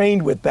I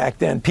trained with back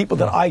then, people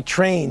that I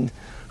trained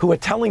who are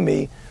telling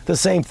me the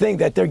same thing,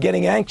 that they're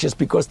getting anxious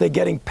because they're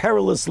getting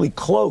perilously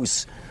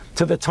close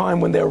to the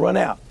time when they'll run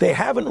out. They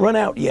haven't run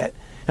out yet,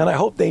 and I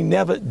hope they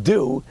never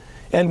do.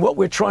 And what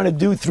we're trying to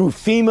do through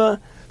FEMA,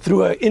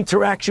 through an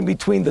interaction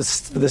between the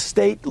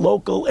state,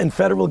 local, and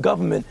federal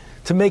government,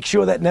 to make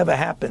sure that never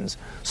happens.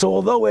 So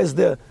although as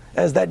the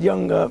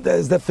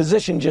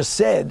physician just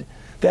said,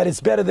 that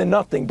it's better than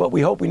nothing, but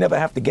we hope we never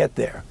have to get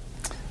there.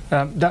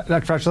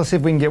 Dr. Fauci, let's see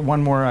if we can get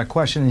one more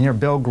question in here.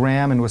 Bill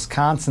Graham in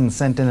Wisconsin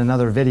sent in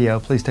another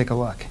video. Please take a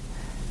look.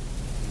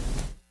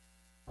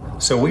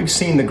 So we've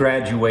seen the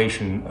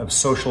graduation of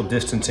social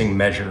distancing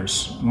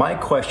measures. My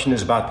question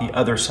is about the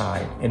other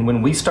side. And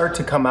when we start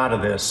to come out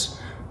of this,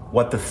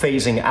 what the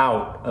phasing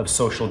out of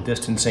social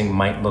distancing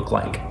might look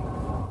like.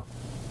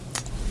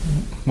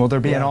 Will there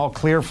be an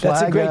all-clear flag?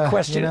 That's a great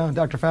question.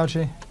 Dr.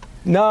 Fauci?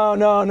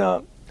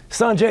 No.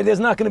 Sanjay, there's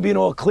not going to be an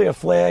all-clear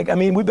flag. I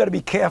mean, we better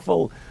be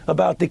careful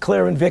about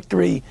declaring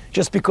victory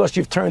just because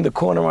you've turned the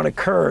corner on a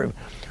curve.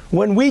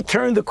 When we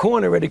turn the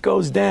corner and it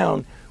goes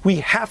down, we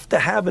have to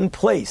have in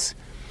place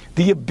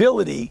the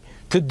ability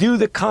to do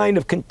the kind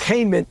of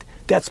containment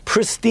that's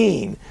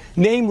pristine.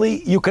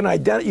 Namely, you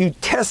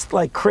test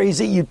like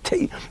crazy,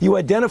 you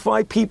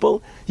identify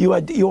people,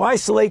 you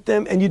isolate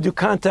them, and you do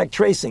contact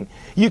tracing.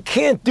 You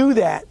can't do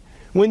that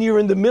when you're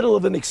in the middle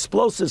of an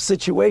explosive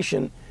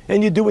situation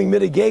and you're doing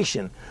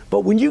mitigation. But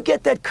when you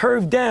get that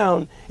curve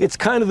down, it's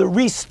kind of the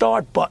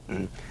restart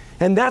button.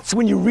 And that's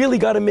when you really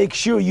got to make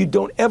sure you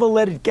don't ever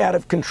let it get out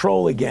of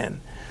control again.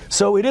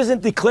 So it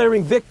isn't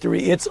declaring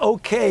victory. It's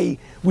okay,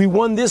 we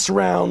won this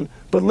round,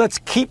 but let's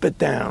keep it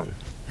down.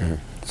 Mm-hmm.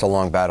 It's a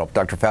long battle.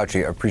 Dr.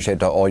 Fauci, I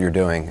appreciate all you're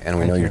doing, and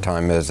we know your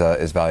time is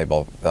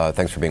valuable.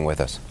 Thanks for being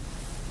with us.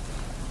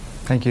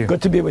 Thank you.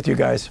 Good to be with you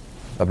guys.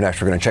 Up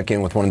next, we're going to check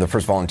in with one of the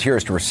first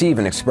volunteers to receive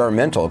an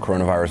experimental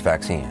coronavirus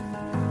vaccine.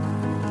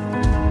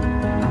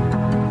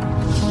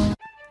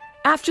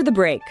 After the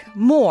break,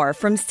 more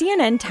from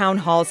CNN Town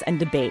Halls and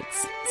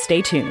Debates.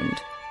 Stay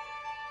tuned.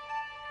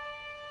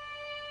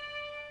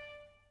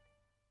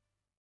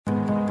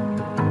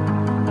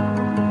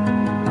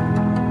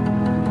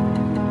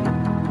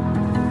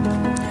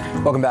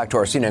 Welcome back to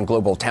our CNN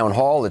Global Town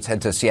Hall. Let's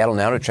head to Seattle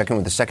now to check in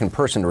with the second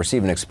person to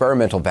receive an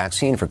experimental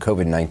vaccine for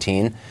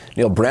COVID-19.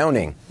 Neil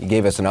Browning, he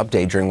gave us an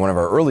update during one of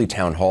our early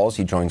town halls.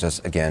 He joins us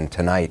again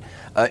tonight.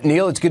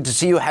 Neil, it's good to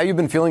see you. How have you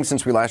been feeling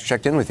since we last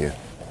checked in with you?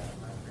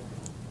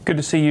 Good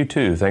to see you,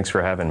 too. Thanks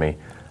for having me.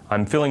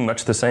 I'm feeling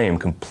much the same,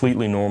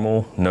 completely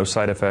normal, no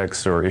side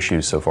effects or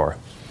issues so far.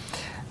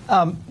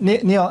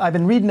 Neil, I've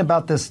been reading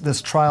about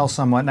this trial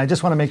somewhat, and I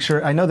just want to make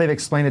sure, I know they've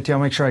explained it to you,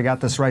 I'll make sure I got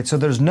this right. So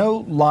there's no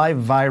live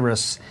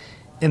virus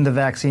in the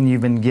vaccine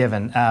you've been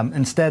given.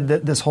 Instead,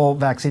 this whole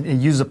vaccine, it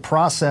uses a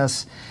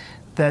process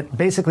that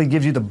basically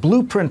gives you the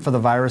blueprint for the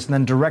virus and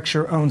then directs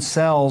your own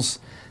cells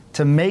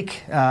to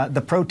make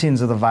the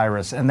proteins of the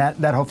virus, and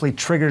that hopefully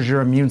triggers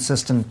your immune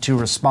system to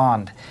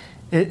respond.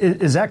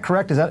 Is that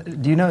correct? Is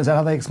that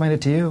how they explained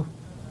it to you?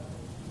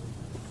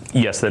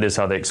 Yes, that is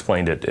how they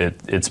explained it.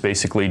 It's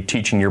basically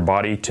teaching your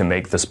body to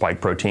make the spike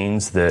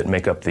proteins that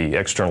make up the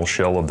external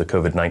shell of the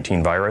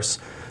COVID-19 virus,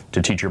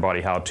 to teach your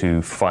body how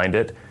to find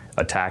it,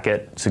 attack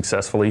it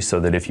successfully, so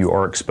that if you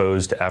are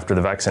exposed after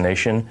the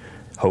vaccination,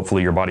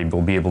 hopefully your body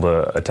will be able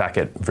to attack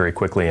it very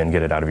quickly and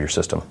get it out of your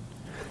system.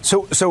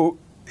 So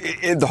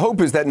the hope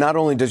is that not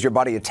only does your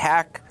body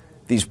attack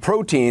these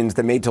proteins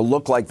that are made to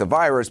look like the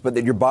virus, but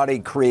that your body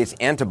creates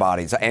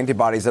antibodies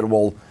that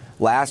will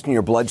last in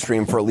your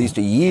bloodstream for at least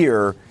a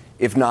year,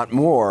 if not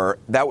more.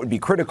 That would be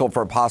critical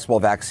for a possible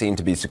vaccine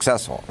to be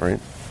successful, right?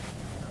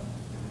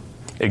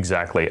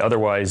 Exactly.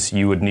 Otherwise,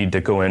 you would need to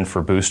go in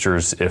for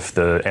boosters. If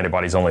the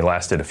antibodies only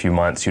lasted a few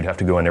months, you'd have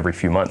to go in every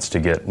few months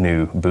to get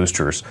new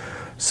boosters.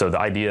 So the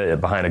idea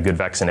behind a good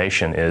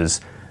vaccination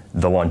is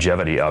the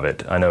longevity of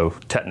it. I know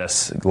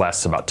tetanus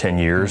lasts about 10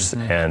 years,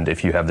 and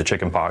if you have the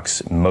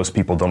chickenpox, most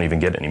people don't even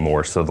get it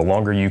anymore. So the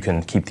longer you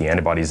can keep the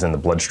antibodies in the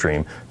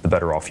bloodstream, the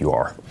better off you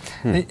are.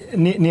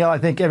 Neil, I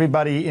think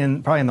everybody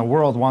probably in the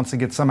world wants to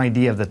get some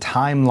idea of the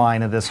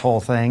timeline of this whole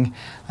thing.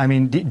 I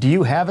mean, do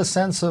you have a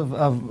sense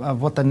of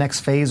what the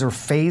next phase or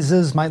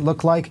phases might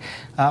look like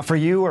for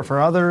you or for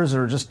others,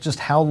 or just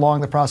how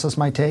long the process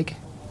might take?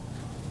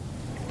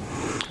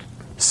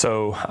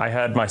 So I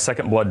had my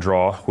second blood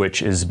draw,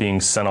 which is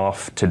being sent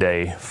off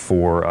today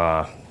for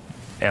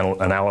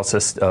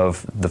analysis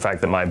of the fact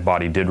that my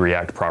body did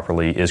react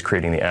properly, is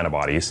creating the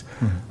antibodies.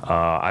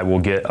 I will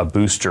get a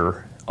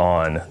booster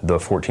on the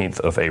 14th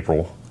of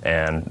April,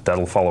 and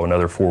that'll follow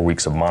another 4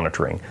 weeks of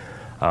monitoring.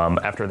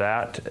 After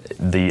that,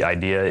 the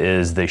idea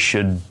is they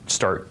should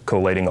start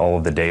collating all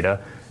of the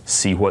data,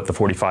 see what the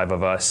 45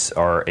 of us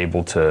are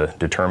able to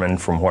determine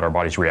from what our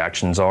body's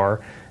reactions are,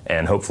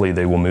 and hopefully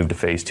they will move to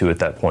phase 2 at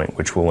that point,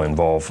 which will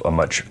involve a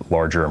much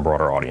larger and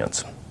broader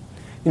audience.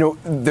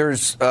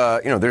 There's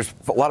a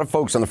lot of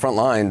folks on the front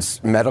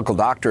lines, medical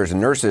doctors and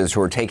nurses,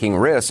 who are taking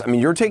risks. I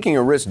mean, you're taking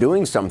a risk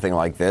doing something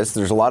like this.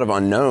 There's a lot of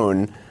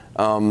unknown.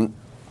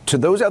 To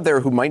those out there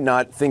who might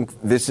not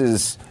think this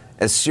is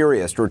as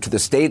serious, or to the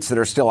states that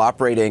are still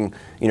operating,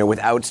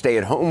 without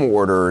stay-at-home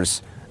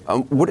orders,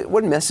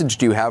 what message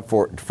do you have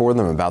for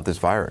them about this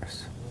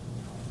virus?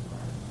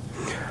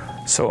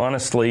 So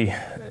honestly,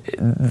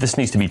 this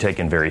needs to be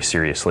taken very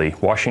seriously.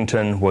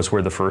 Washington was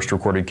where the first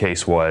recorded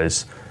case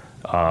was.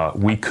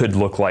 We could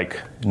look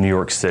like New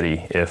York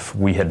City if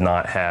we had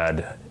not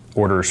had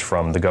orders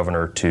from the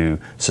governor to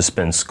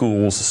suspend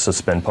schools,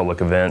 suspend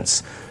public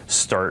events,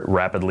 start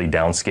rapidly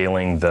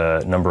downscaling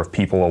the number of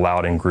people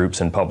allowed in groups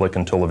in public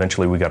until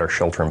eventually we got our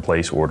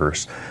shelter-in-place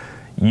orders.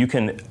 You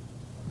can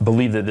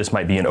believe that this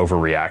might be an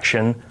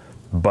overreaction,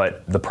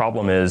 but the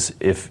problem is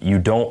if you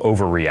don't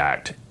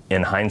overreact,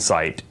 in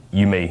hindsight,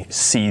 you may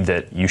see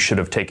that you should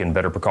have taken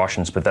better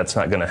precautions, but that's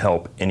not going to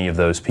help any of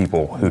those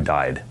people who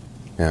died.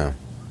 Yeah.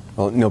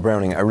 Well, Neil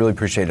Browning, I really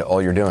appreciate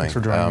all you're doing. Thanks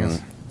for joining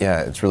us.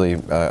 Yeah, it's really,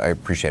 I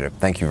appreciate it.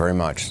 Thank you very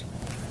much.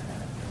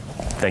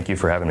 Thank you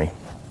for having me.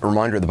 A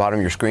reminder at the bottom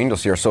of your screen, you'll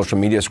see our social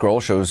media scroll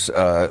shows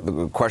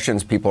the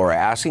questions people are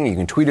asking. You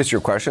can tweet us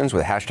your questions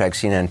with hashtag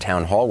CNN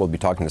Town Hall. We'll be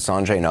talking to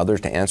Sanjay and others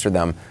to answer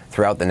them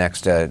throughout the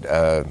next,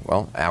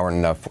 hour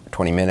and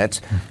 20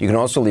 minutes. You can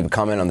also leave a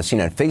comment on the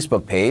CNN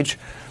Facebook page.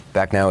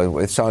 Back now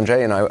with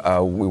Sanjay,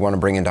 and we want to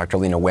bring in Dr.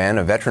 Leana Wen,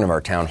 a veteran of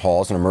our town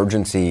halls, an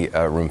emergency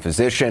room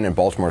physician and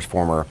Baltimore's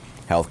former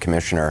health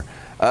commissioner.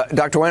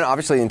 Dr. Wen,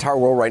 obviously the entire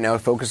world right now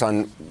is focused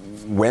on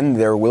when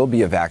there will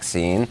be a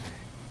vaccine.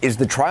 Is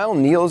the trial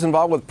Neil is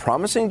involved with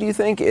promising, do you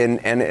think? And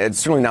it's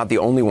certainly not the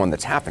only one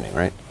that's happening,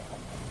 right?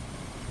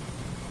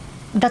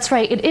 That's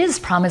right. It is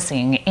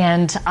promising.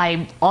 And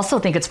I also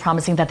think it's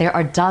promising that there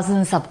are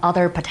dozens of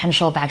other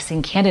potential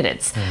vaccine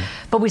candidates.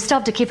 But we still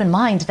have to keep in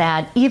mind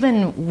that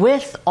even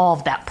with all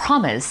of that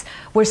promise,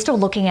 we're still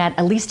looking at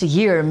least a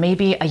year,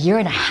 maybe a year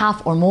and a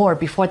half or more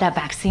before that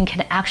vaccine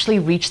can actually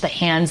reach the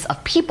hands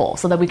of people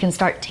so that we can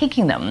start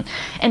taking them.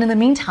 And in the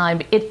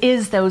meantime, it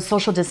is those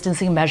social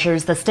distancing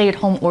measures, the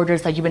stay-at-home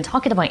orders that you've been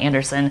talking about,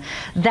 Anderson.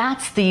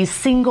 That's the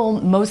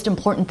single most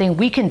important thing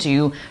we can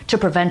do to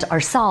prevent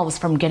ourselves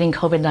from getting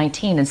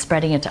COVID-19 and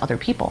spreading it to other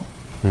people.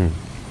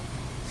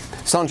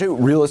 Sanjay,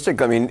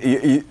 realistic, I mean,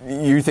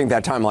 you think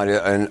that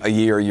timeline, a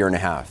year and a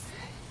half?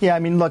 Yeah, I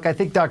mean, look, I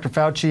think Dr.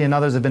 Fauci and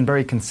others have been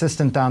very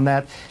consistent on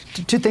that.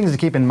 Two things to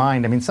keep in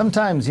mind. I mean,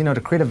 sometimes,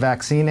 to create a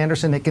vaccine,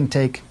 Anderson, it can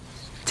take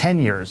 10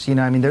 years.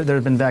 I mean, there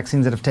have been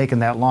vaccines that have taken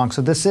that long.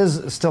 So this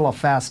is still a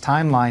fast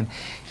timeline.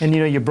 And,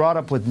 you brought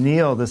up with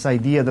Neil this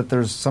idea that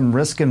there's some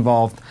risk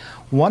involved.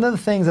 One of the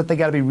things that they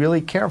got to be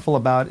really careful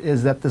about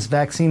is that this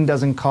vaccine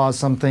doesn't cause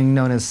something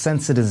known as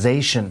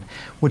sensitization,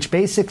 which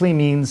basically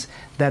means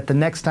that the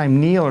next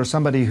time Neil or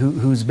somebody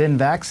who's been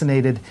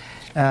vaccinated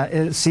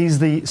sees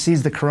the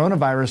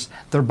coronavirus,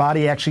 their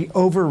body actually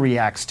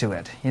overreacts to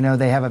it.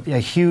 They have a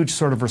huge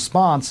sort of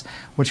response,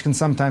 which can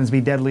sometimes be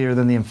deadlier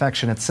than the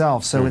infection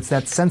itself. So it's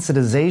that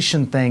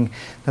sensitization thing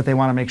that they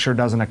want to make sure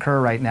doesn't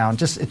occur right now.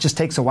 And it just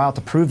takes a while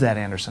to prove that,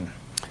 Anderson.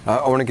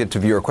 I want to get to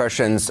viewer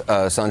questions.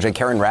 Sanjay,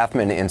 Karen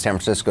Rathman in San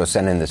Francisco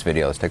sent in this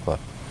video. Let's take a look.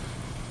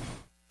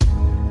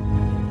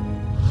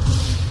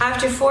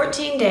 After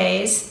 14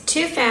 days,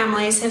 2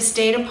 families have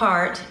stayed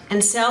apart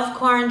and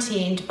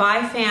self-quarantined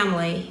by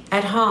family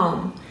at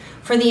home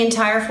for the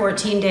entire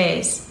 14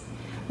 days.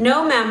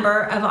 No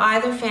member of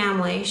either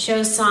family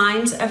shows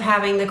signs of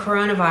having the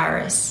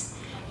coronavirus.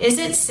 Is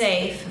it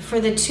safe for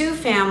the 2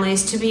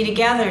 families to be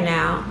together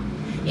now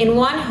in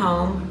one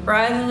home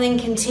rather than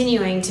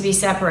continuing to be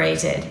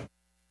separated?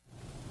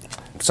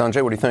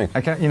 Sanjay, what do you think?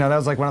 That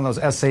was like one of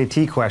those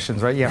SAT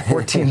questions, right? Yeah,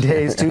 14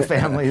 days, 2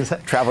 families.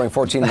 Traveling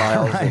 14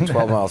 miles at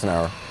 12 miles an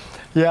hour.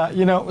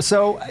 Yeah,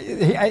 so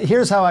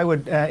here's how I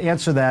would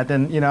answer that.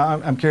 And,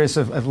 I'm curious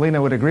if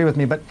Lena would agree with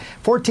me. But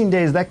 14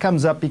 days, that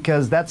comes up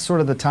because that's sort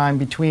of the time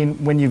between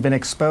when you've been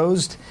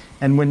exposed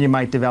and when you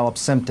might develop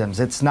symptoms.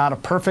 It's not a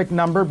perfect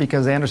number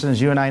because, Anderson,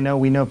 as you and I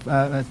know,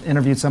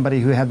 interviewed somebody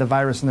who had the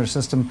virus in their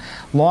system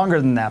longer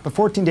than that. But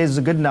 14 days is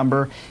a good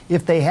number.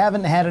 If they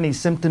haven't had any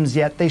symptoms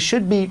yet, they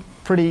should be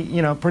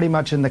pretty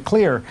much in the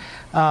clear.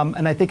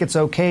 And I think it's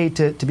okay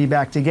to be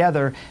back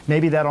together.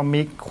 Maybe that'll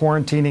make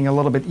quarantining a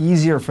little bit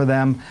easier for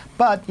them.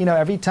 But,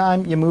 every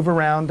time you move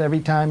around,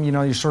 every time,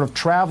 you're sort of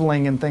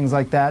traveling and things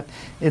like that,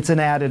 it's an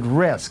added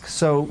risk.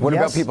 So what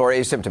about people who are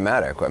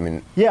asymptomatic? I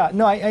mean... Yeah,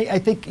 no, I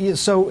think,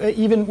 so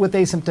even with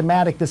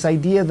asymptomatic, this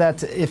idea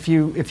that if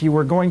you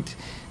were going to...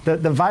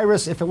 The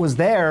virus, if it was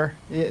there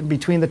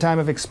between the time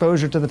of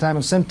exposure to the time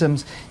of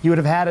symptoms, you would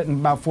have had it in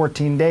about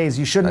 14 days.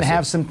 You shouldn't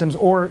have symptoms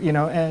or,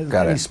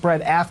 any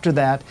spread after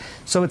that.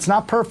 So it's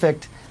not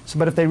perfect.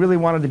 But if they really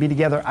wanted to be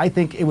together, I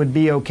think it would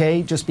be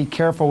okay. Just be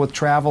careful with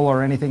travel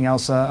or anything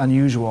else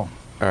unusual.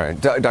 All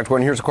right. Dr.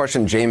 Gordon, here's a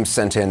question James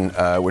sent in,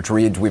 which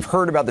reads, we've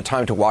heard about the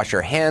time to wash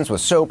your hands with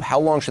soap. How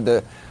long should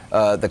the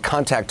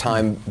contact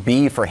time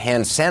be for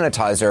hand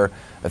sanitizer?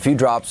 A few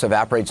drops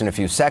evaporates in a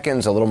few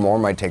seconds. A little more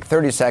might take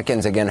 30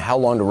 seconds. Again, how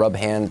long to rub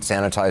hand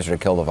sanitizer to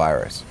kill the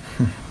virus?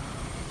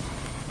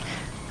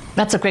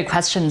 That's a great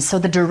question. So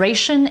the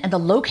duration and the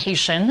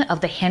location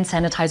of the hand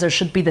sanitizer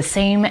should be the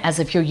same as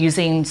if you're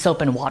using soap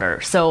and water.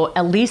 So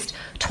at least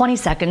 20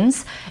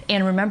 seconds.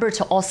 And remember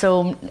to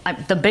also,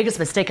 the biggest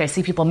mistake I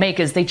see people make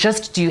is they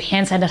just do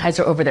hand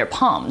sanitizer over their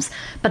palms.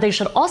 But they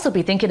should also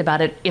be thinking about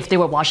it if they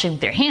were washing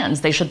their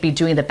hands. They should be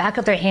doing the back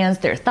of their hands,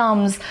 their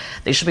thumbs.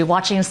 They should be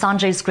watching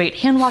Sanjay's great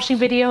hand washing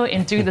video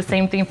and do the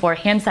same thing for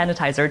hand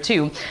sanitizer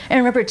too. And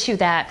remember too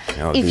that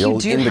if you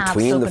do have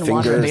soap and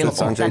water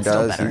available, that's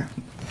still better.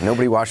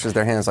 Nobody washes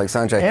their hands like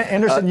Sanjay.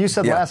 Anderson, you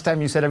said last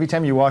time, every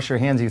time you wash your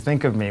hands, you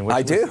think of me.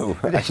 I do.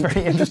 It's a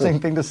very interesting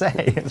thing to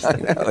say. I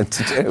know,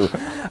 to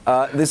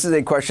do. This is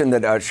a question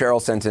that Cheryl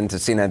sent in to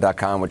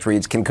CNN.com, which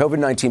reads, can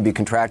COVID-19 be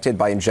contracted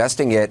by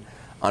ingesting it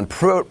on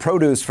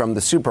produce from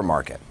the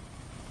supermarket?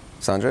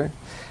 Sanjay?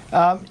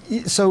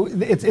 So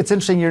it's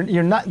interesting.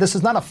 You're not. This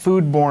is not a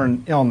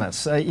foodborne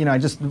illness. I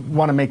just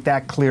want to make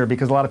that clear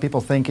because a lot of people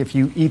think if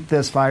you eat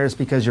this virus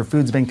because your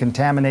food's been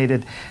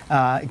contaminated,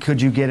 could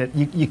you get it?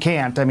 You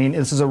can't. I mean,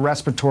 this is a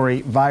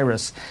respiratory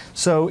virus.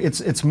 So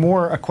it's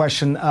more a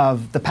question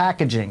of the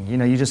packaging.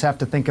 You just have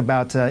to think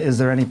about is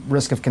there any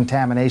risk of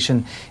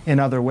contamination in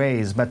other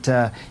ways? But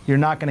you're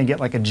not going to get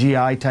like a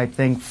GI type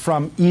thing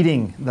from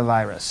eating the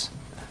virus.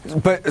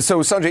 But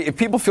so Sanjay, if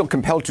people feel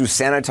compelled to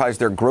sanitize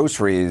their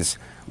groceries,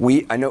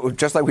 I know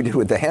just like we did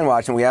with the hand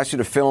washing, we asked you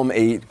to film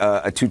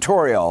a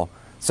tutorial.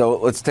 So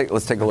let's take a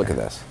look at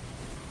this.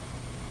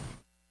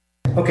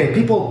 Okay,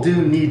 people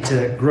do need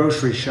to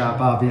grocery shop,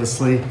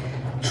 obviously.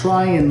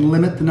 Try and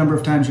limit the number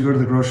of times you go to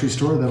the grocery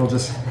store. That'll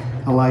just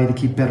allow you to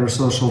keep better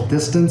social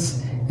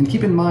distance. And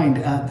keep in mind,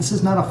 this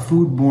is not a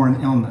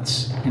foodborne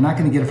illness. You're not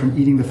going to get it from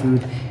eating the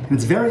food, and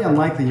it's very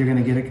unlikely you're going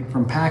to get it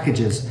from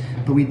packages.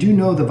 But we do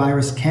know the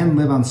virus can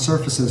live on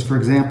surfaces, for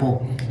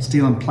example,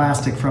 steel and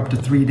plastic for up to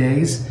 3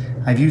 days.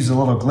 I've used a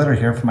little glitter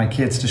here for my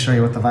kids to show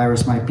you what the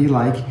virus might be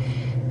like.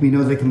 We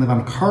know they can live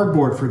on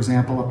cardboard, for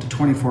example, up to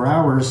 24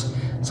 hours.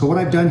 So what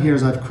I've done here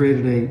is I've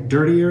created a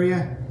dirty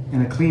area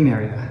and a clean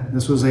area.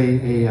 This was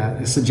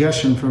a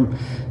suggestion from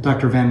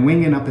Dr. Van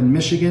Wingen up in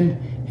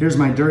Michigan. Here's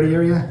my dirty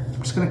area.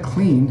 I'm just going to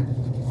clean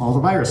all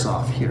the virus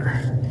off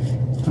here.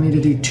 Don't need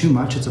to do too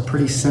much. It's a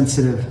pretty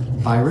sensitive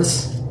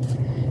virus.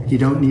 You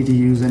don't need to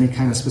use any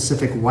kind of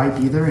specific wipe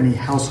either. Any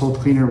household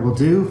cleaner will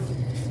do.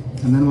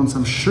 And then once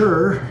I'm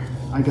sure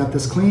I got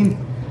this clean,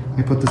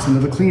 I put this into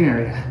the clean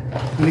area.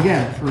 And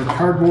again, for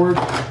cardboard,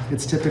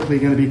 it's typically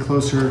going to be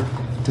closer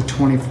to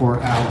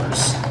 24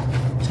 hours.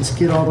 Just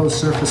get all those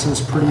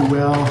surfaces pretty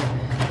well.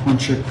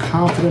 Once you're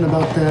confident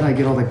about that, I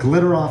get all the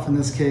glitter off in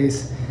this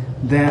case,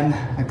 then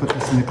I put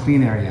this in the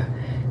clean area.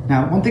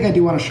 Now, one thing I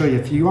do want to show you,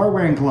 if you are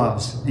wearing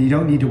gloves, and you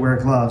don't need to wear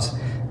gloves,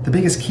 the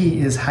biggest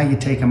key is how you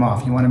take them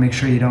off. You want to make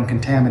sure you don't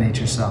contaminate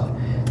yourself.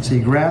 So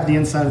you grab the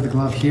inside of the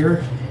glove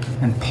here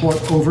and pull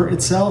it over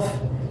itself,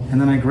 and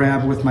then I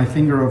grab with my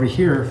finger over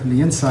here from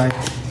the inside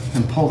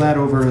and pull that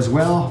over as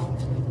well,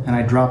 and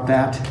I drop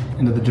that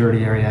into the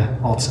dirty area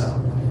also.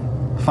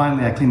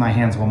 Finally, I clean my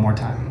hands one more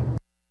time.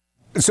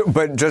 So,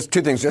 but just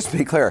two things, just to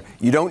be clear,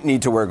 you don't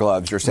need to wear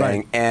gloves, you're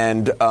saying,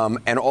 right.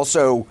 And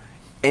also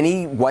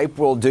any wipe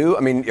will do. I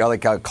mean,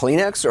 like a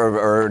Kleenex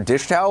or a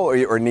dish towel,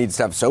 or needs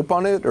to have soap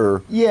on it,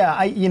 or yeah,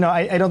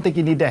 I don't think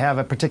you need to have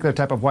a particular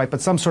type of wipe,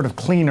 but some sort of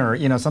cleaner,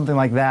 something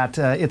like that.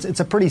 It's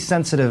a pretty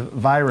sensitive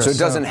virus. So it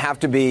doesn't have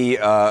to be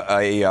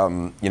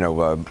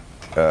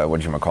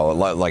what do you call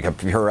it, like a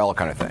Purell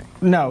kind of thing?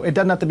 No, it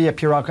doesn't have to be a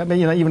Purell.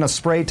 Even a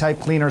spray type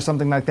cleaner or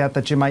something like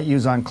that you might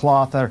use on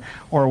cloth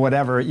or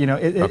whatever.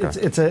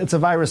 It's a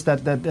virus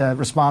that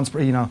responds.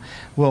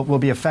 Will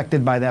be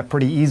affected by that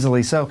pretty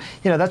easily. So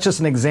that's just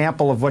an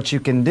example of what you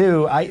can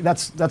do.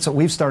 That's what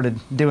we've started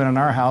doing in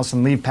our house,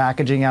 and leave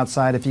packaging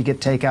outside if you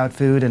get takeout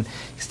food, and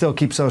still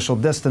keep social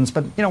distance.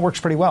 But works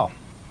pretty well.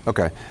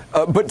 Okay,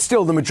 but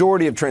still, the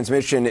majority of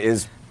transmission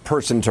is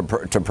person to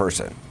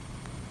person.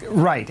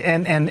 Right,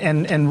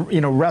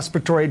 and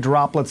respiratory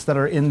droplets that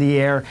are in the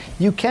air.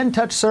 You can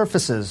touch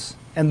surfaces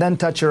and then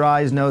touch your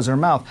eyes, nose, or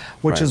mouth,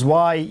 which is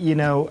why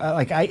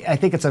I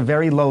think it's a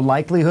very low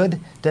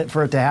likelihood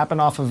for it to happen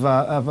off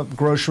of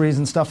groceries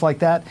and stuff like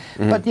that.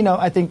 Mm-hmm. But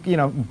I think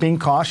being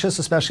cautious,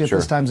 especially at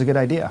this time, is a good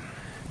idea.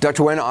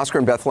 Dr. Wen, Oscar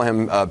in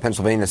Bethlehem,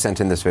 Pennsylvania,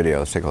 sent in this video.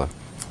 Let's take a look.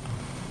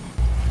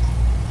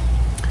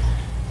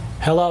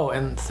 Hello,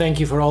 and thank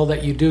you for all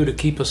that you do to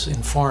keep us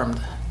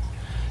informed.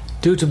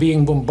 Due to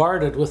being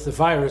bombarded with the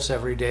virus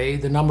every day,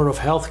 the number of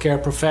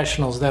healthcare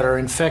professionals that are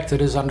infected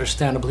is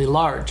understandably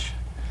large.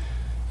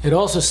 It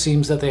also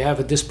seems that they have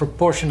a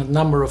disproportionate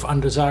number of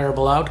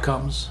undesirable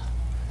outcomes.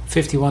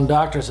 51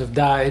 doctors have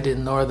died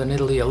in northern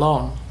Italy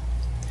alone.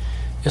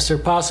 Is there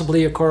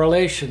possibly a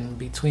correlation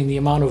between the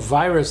amount of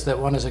virus that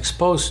one is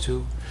exposed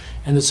to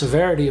and the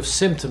severity of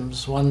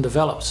symptoms one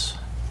develops?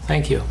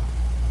 Thank you.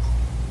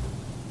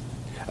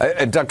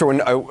 Dr.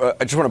 Wen, I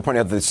just want to point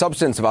out the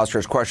substance of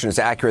Oscar's question is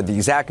accurate. The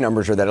exact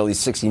numbers are that at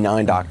least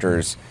 69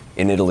 doctors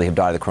in Italy have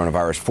died of the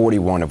coronavirus,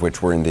 41 of which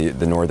were in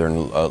the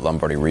northern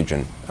Lombardy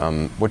region.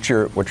 What's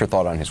your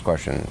thought on his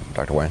question,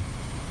 Dr. Wen?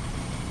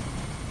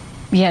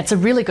 Yeah, it's a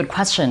really good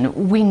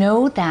question. We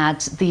know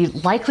that the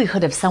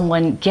likelihood of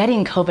someone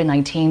getting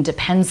COVID-19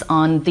 depends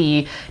on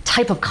the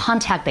type of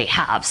contact they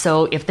have.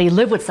 So if they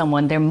live with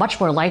someone, they're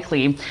much more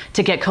likely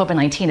to get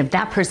COVID-19 if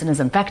that person is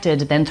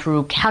infected than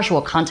through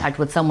casual contact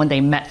with someone they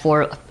met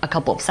for a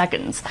couple of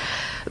seconds.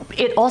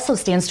 It also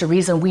stands to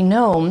reason we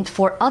know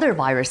for other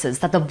viruses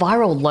that the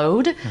viral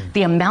load,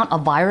 the amount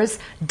of virus,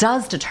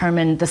 does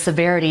determine the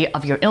severity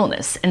of your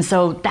illness. And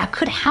so that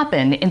could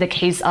happen in the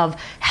case of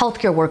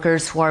healthcare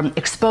workers who are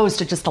exposed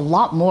to just a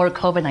lot more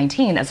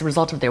COVID-19 as a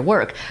result of their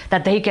work,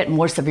 that they get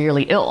more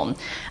severely ill.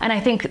 And I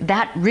think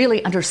that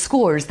really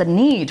underscores the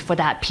need for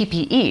that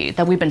PPE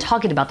that we've been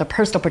talking about, the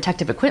personal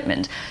protective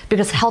equipment,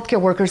 because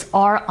healthcare workers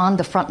are on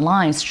the front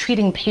lines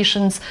treating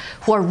patients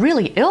who are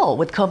really ill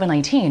with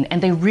COVID-19,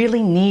 and they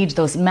really need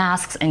those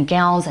masks and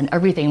gowns and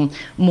everything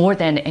more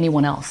than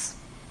anyone else.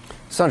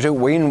 Sanjay,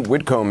 Wayne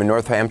Whitcomb in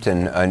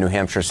Northampton, New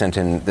Hampshire, sent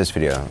in this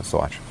video. Let's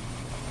watch.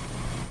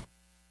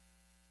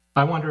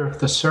 I wonder if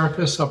the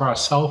surface of our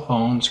cell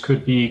phones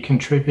could be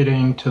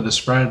contributing to the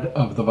spread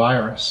of the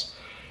virus,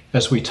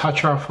 as we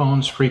touch our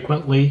phones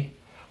frequently,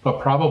 but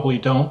probably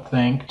don't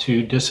think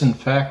to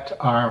disinfect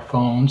our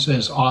phones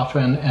as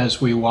often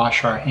as we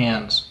wash our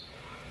hands.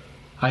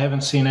 I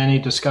haven't seen any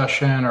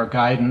discussion or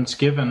guidance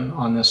given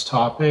on this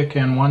topic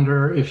and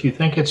wonder if you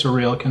think it's a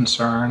real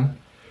concern.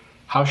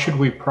 How should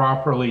we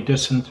properly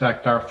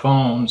disinfect our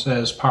phones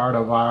as part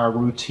of our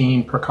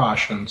routine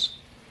precautions?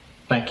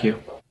 Thank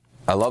you.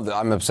 I love that.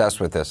 I'm obsessed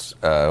with this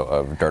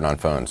dirt on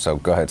phones. So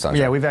go ahead, Sanjay.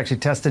 Yeah, we've actually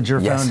tested your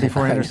phone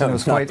before, Anderson. It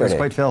was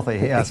quite filthy.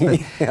 Yes,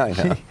 yeah, I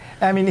know.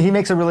 I mean, he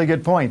makes a really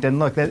good point. And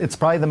look, it's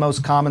probably the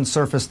most common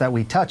surface that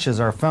we touch is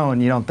our phone.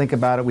 You don't think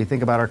about it. We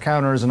think about our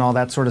counters and all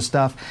that sort of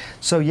stuff.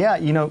 So yeah,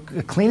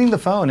 cleaning the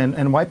phone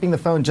and wiping the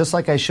phone, just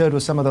like I showed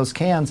with some of those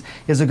cans,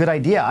 is a good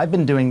idea. I've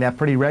been doing that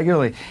pretty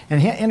regularly.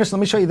 And Anderson,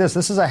 let me show you this.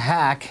 This is a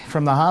hack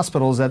from the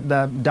hospitals that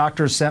the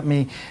doctors sent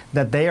me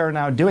that they are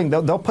now doing.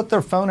 They'll put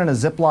their phone in a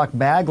Ziploc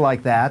bag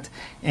like that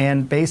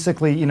and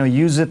basically,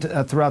 use it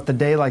throughout the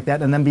day like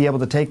that, and then be able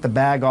to take the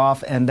bag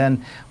off, and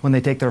then when they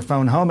take their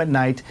phone home at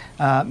night,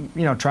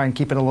 try and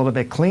keep it a little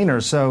bit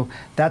cleaner. So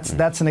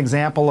that's an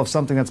example of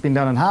something that's being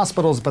done in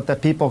hospitals, but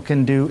that people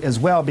can do as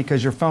well,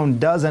 because your phone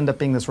does end up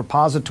being this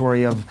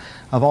repository of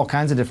all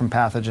kinds of different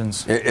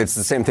pathogens. It's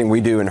the same thing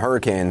we do in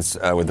hurricanes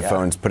with the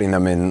phones, putting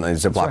them in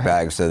Ziploc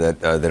bags so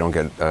that they don't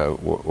get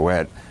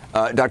wet.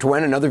 Dr.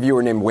 Wen, another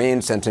viewer named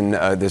Wayne sent in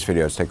this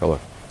video. Let's take a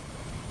look.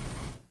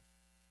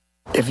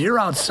 If you're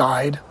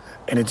outside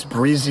and it's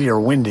breezy or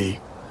windy,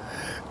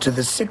 do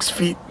the 6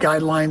 feet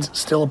guidelines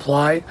still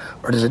apply,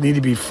 or does it need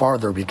to be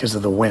farther because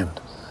of the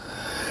wind?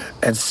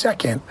 And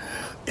second,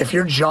 if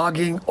you're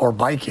jogging or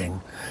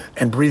biking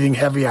and breathing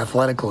heavy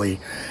athletically,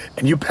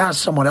 and you pass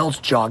someone else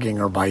jogging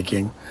or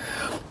biking,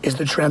 is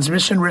the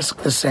transmission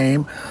risk the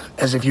same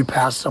as if you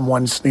pass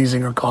someone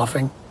sneezing or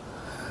coughing?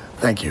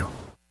 Thank you.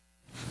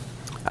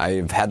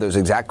 I've had those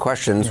exact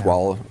questions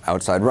while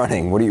outside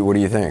running. What do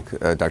you think,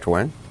 Dr.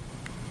 Wen?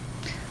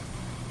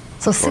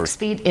 So 6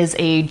 feet is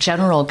a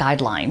general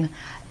guideline.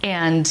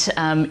 And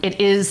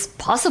it is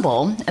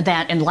possible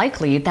that, and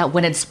likely, that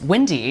when it's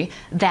windy,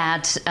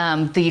 that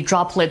the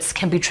droplets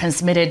can be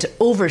transmitted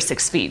over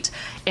 6 feet.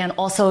 And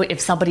also, if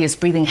somebody is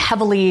breathing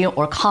heavily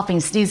or coughing,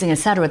 sneezing,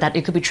 etc., that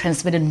it could be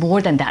transmitted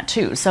more than that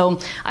too. So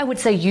I would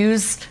say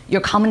use your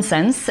common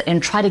sense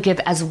and try to give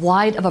as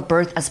wide of a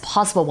berth as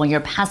possible when you're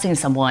passing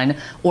someone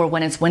or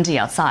when it's windy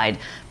outside.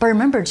 But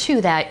remember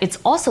too that it's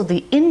also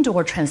the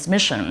indoor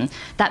transmission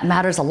that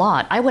matters a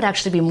lot. I would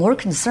actually be more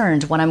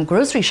concerned when I'm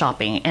grocery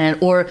shopping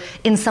or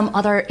in some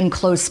other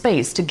enclosed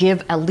space to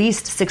give at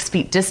least 6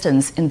 feet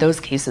distance in those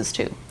cases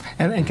too.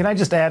 And can I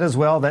just add as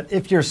well that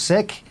if you're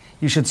sick,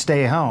 you should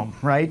stay home,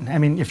 right? I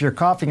mean, if you're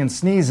coughing and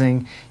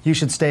sneezing, you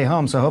should stay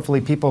home. So hopefully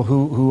people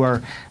who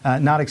are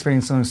not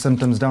experiencing those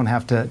symptoms don't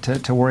have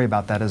to worry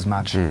about that as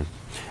much.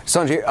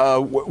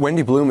 Sanjay,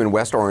 Wendy Bloom in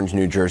West Orange,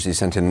 New Jersey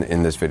sent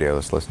in this video.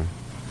 Let's listen.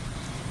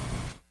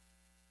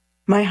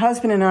 My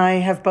husband and I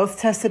have both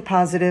tested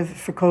positive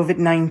for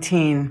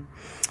COVID-19.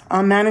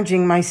 I'm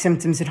managing my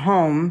symptoms at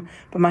home,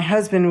 but my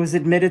husband was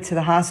admitted to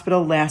the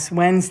hospital last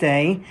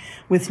Wednesday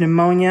with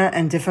pneumonia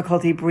and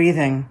difficulty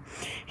breathing.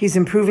 He's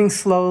improving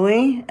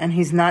slowly, and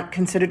he's not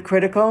considered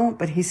critical,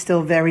 but he's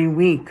still very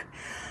weak.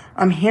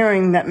 I'm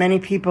hearing that many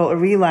people are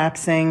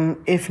relapsing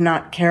if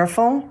not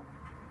careful.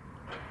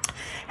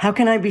 How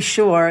can I be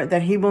sure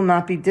that he will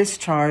not be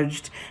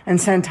discharged and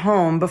sent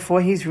home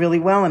before he's really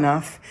well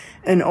enough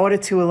in order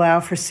to allow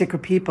for sicker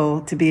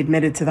people to be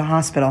admitted to the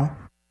hospital?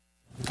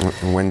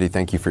 Wendy,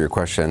 thank you for your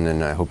question,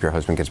 and I hope your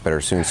husband gets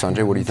better soon.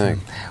 Sanjay, what do you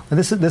think? Well,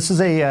 this is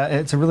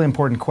it's a really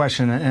important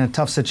question and a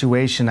tough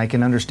situation. I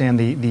can understand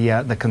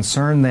the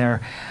concern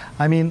there.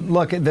 I mean,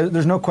 look,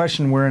 there's no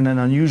question we're in an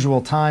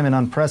unusual time and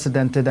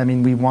unprecedented. I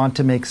mean, we want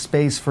to make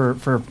space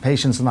for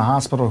patients in the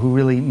hospital who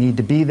really need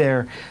to be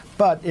there.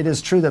 But it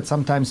is true that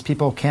sometimes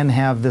people can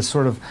have this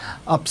sort of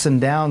ups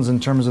and downs in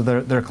terms of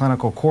their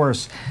clinical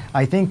course.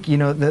 I think,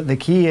 the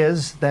key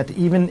is that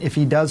even if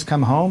he does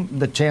come home,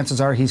 the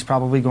chances are he's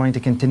probably going to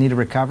continue to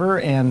recover,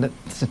 and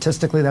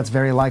statistically that's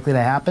very likely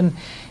to happen.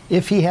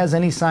 If he has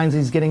any signs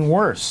he's getting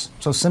worse,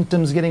 so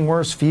symptoms getting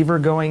worse, fever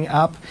going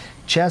up,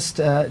 chest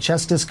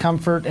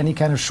discomfort, any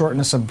kind of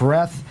shortness of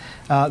breath,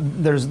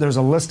 there's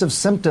a list of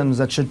symptoms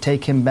that should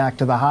take him back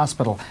to the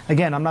hospital.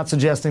 Again, I'm not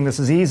suggesting this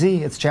is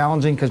easy. It's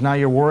challenging because now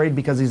you're worried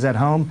because he's at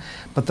home,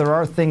 but there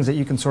are things that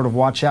you can sort of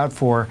watch out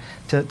for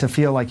to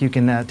feel like you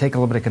can take a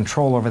little bit of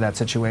control over that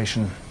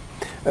situation.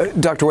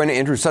 Dr. Wen,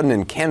 Andrew Sutton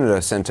in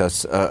Canada sent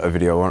us a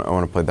video. I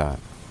want to play that.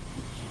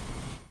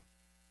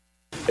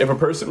 If a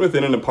person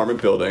within an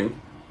apartment building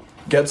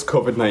gets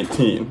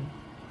COVID-19,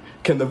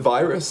 can the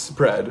virus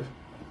spread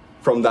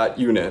from that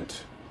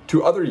unit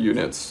to other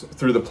units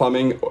through the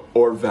plumbing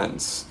or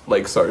vents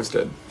like SARS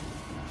did?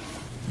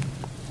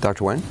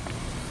 Dr. Wen?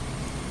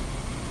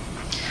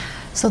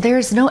 So there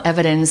is no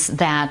evidence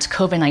that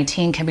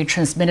COVID-19 can be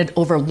transmitted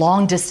over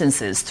long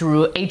distances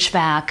through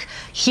HVAC,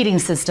 heating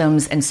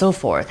systems, and so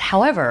forth.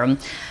 However,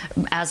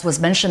 as was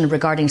mentioned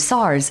regarding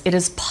SARS, it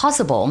is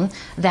possible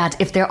that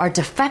if there are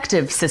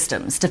defective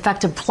systems,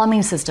 defective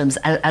plumbing systems,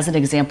 as an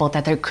example,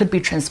 that there could be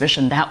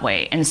transmission that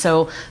way. And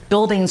so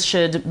buildings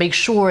should make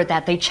sure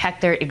that they check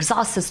their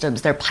exhaust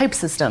systems, their pipe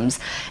systems.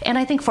 And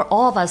I think for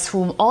all of us,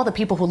 all the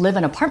people who live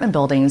in apartment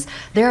buildings,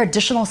 there are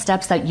additional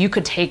steps that you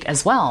could take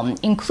as well,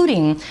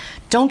 including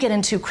don't get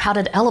into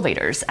crowded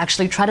elevators.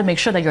 Actually try to make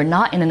sure that you're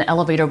not in an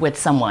elevator with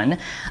someone.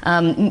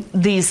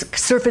 These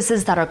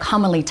surfaces that are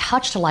commonly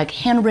touched, like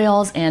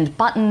handrails and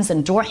buttons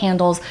and door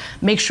handles,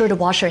 make sure to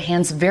wash your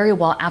hands very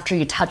well after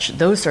you touch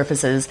those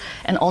surfaces.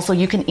 And also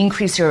you can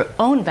increase your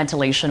own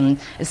ventilation,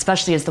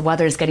 especially as the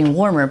weather is getting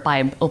warmer,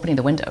 by opening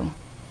the window.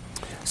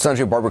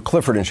 Sanjay, Barbara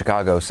Clifford in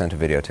Chicago sent a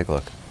video. Take a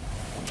look.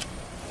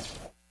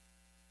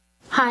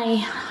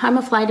 Hi, I'm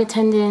a flight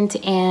attendant,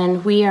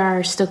 and we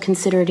are still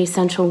considered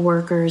essential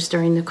workers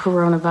during the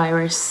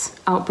coronavirus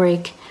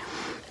outbreak.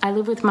 I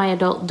live with my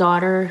adult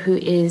daughter, who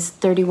is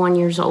 31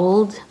 years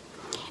old,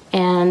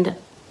 and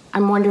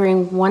I'm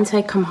wondering, once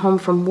I come home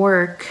from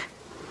work,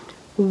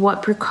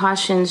 what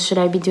precautions should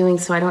I be doing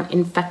so I don't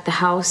infect the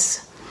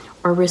house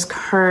or risk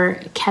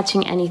her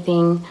catching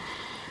anything?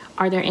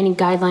 Are there any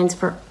guidelines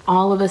for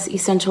all of us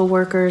essential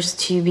workers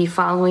to be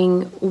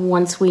following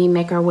once we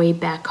make our way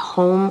back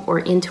home or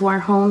into our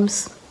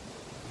homes?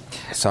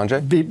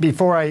 Sanjay?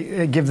 Before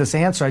I give this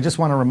answer, I just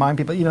want to remind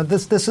people,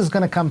 this is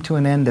going to come to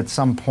an end at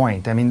some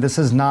point. I mean, this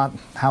is not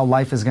how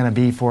life is going to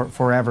be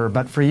forever.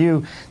 But for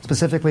you,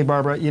 specifically,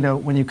 Barbara,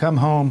 when you come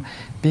home,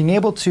 being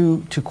able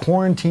to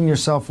quarantine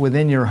yourself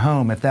within your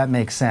home, if that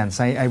makes sense.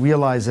 I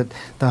realize that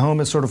the home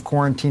is sort of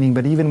quarantining,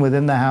 but even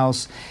within the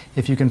house,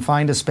 if you can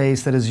find a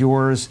space that is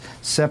yours,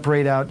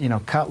 separate out,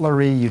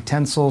 cutlery,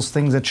 utensils,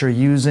 things that you're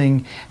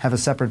using, have a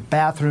separate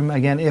bathroom,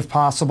 again, if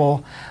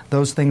possible,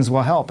 those things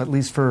will help, at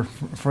least for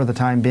the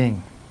time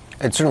being.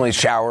 And certainly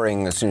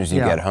showering as soon as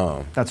you get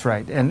home. That's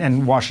right.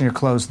 And washing your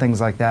clothes, things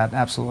like that.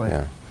 Absolutely.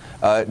 Yeah.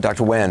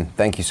 Dr. Wen,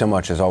 thank you so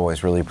much, as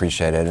always. Really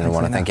appreciate it. And I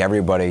want to thank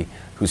everybody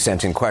who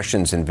sent in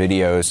questions and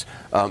videos.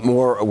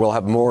 We'll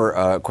have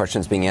more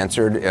questions being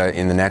answered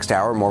in the next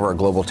hour. More of our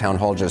global town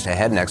hall just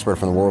ahead. An expert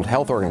from the World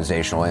Health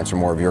Organization will answer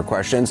more of your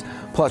questions.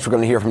 Plus, we're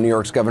going to hear from New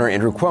York's Governor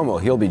Andrew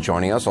Cuomo. He'll be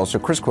joining us. Also,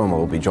 Chris Cuomo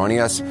will be joining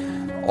us.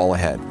 All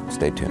ahead.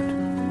 Stay tuned.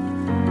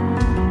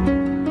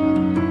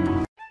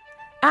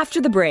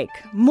 After the break,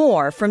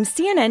 more from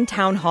CNN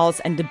Town Halls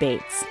and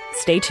Debates.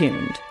 Stay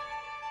tuned.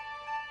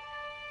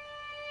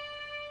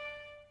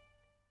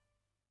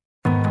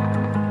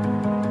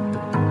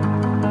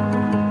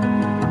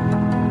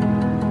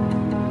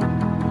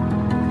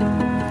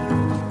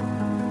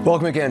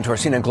 Welcome again to our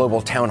CNN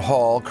Global Town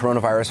Hall.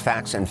 Coronavirus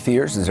Facts and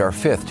Fears. This is our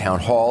fifth town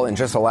hall. In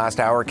just the last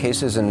hour,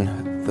 cases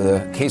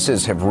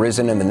have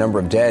risen, and the number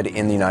of dead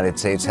in the United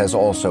States has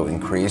also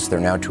increased. There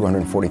are now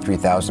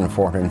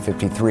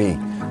 243,453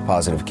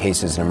 positive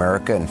cases in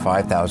America, and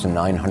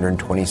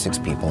 5,926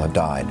 people have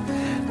died.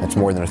 That's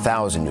more than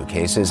 1,000 new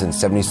cases and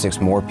 76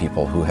 more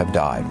people who have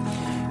died.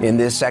 In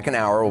this second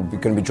hour, we're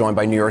going to be joined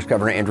by New York's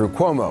Governor Andrew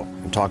Cuomo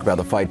and talk about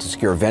the fight to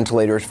secure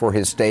ventilators for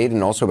his state,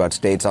 and also about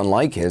states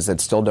unlike his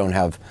that still don't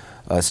have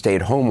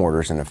stay-at-home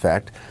orders in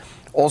effect.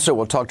 Also,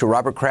 we'll talk to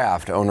Robert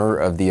Kraft, owner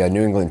of the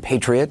New England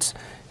Patriots.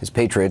 His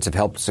Patriots have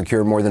helped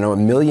secure more than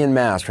 1 million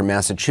masks for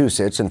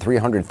Massachusetts and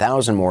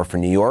 300,000 more for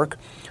New York.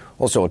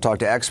 Also, we'll talk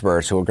to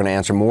experts who are going to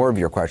answer more of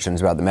your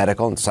questions about the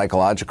medical and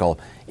psychological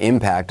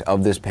impact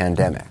of this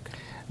pandemic.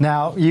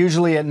 Now,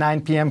 usually at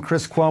 9 p.m.,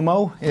 Chris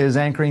Cuomo is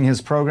anchoring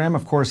his program.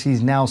 Of course,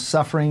 he's now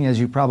suffering, as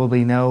you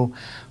probably know,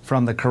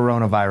 from the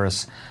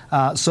coronavirus.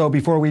 So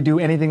before we do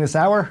anything this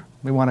hour,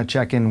 we want to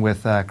check in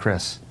with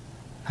Chris.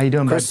 How you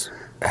doing, Chris?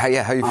 How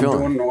you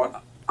feeling?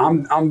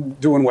 I'm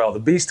doing well. The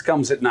beast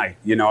comes at night.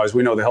 As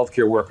we know, the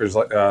healthcare workers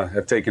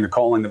have taken to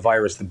calling the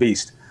virus the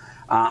beast.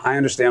 I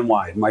understand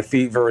why. My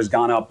fever has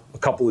gone up a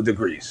couple of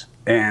degrees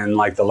in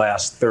the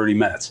last 30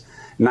 minutes.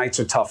 Nights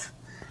are tough.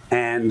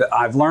 And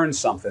I've learned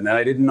something that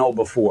I didn't know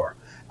before.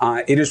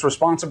 It is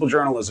responsible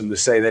journalism to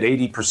say that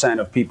 80%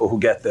 of people who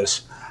get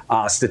this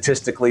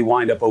statistically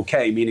wind up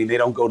okay, meaning they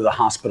don't go to the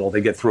hospital, they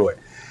get through it.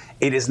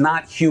 It is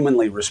not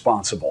humanly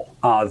responsible,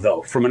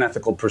 though, from an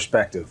ethical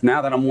perspective.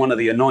 Now that I'm one of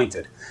the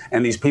anointed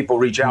and these people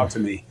reach out to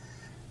me,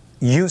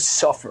 you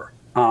suffer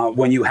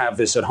when you have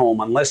this at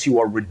home unless you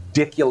are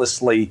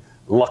ridiculously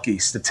lucky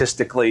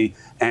statistically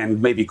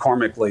and maybe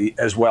karmically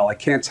as well. I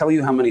can't tell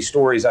you how many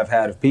stories I've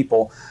had of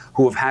people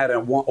who have had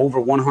over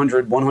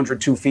 100,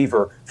 102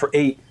 fever for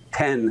 8,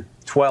 10,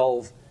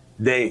 12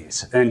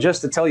 days. And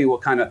just to tell you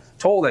what kind of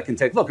toll that can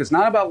take, look, it's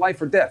not about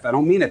life or death. I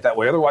don't mean it that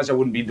way. Otherwise, I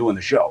wouldn't be doing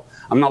the show.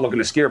 I'm not looking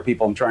to scare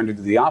people. I'm trying to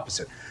do the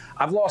opposite.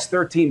 I've lost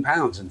 13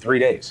 pounds in 3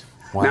 days.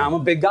 Wow. Now, I'm a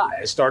big guy.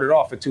 I started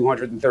off at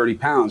 230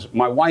 pounds.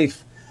 My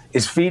wife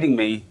is feeding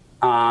me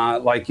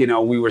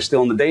we were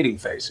still in the dating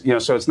phase.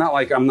 So it's not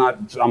like I'm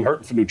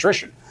hurting for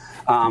nutrition.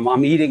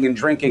 I'm eating and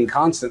drinking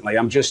constantly.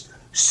 I'm just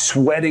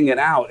sweating it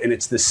out, and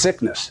it's the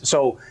sickness.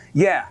 So,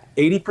 yeah,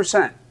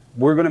 80%,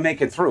 we're going to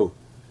make it through.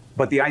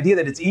 But the idea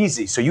that it's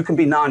easy, so you can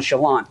be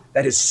nonchalant,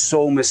 that is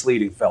so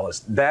misleading,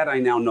 fellas. That I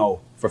now know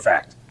for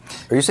fact.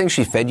 Are you saying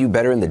she fed you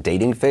better in the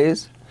dating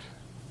phase?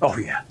 Oh,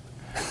 yeah.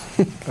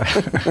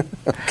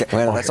 Okay,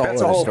 well, that's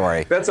a whole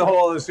story. That's a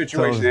whole other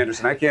situation,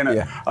 Anderson. I can't.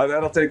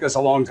 That'll take us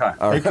a long time.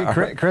 Hey,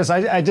 Chris,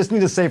 I just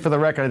need to say for the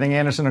record, I think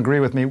Anderson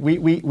agreed with me.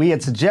 We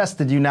had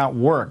suggested you not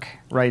work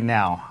right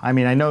now. I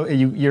mean, I know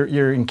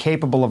you're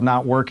incapable of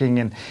not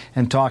working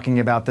and talking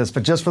about this,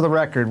 but just for the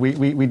record,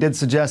 we did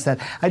suggest that.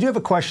 I do have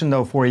a question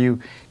though for you,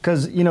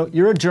 because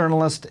you're a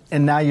journalist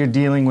and now you're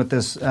dealing with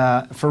this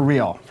for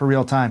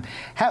real time.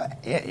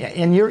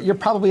 And you're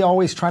probably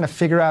always trying to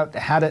figure out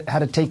how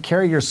to take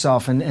care of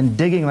yourself and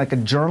digging like a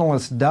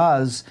journalist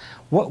does.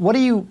 What are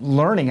you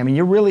learning? I mean,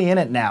 you're really in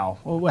it now.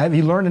 Have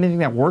you learned anything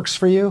that works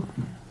for you?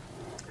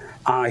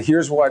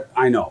 Here's what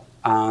I know,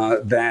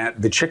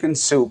 that the chicken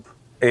soup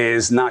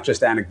is not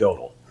just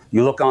anecdotal.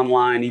 You look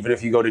online, even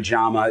if you go to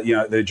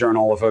JAMA, the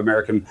Journal of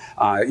American,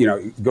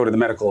 go to the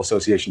Medical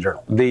Association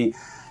Journal.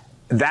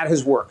 That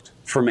has worked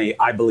for me,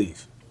 I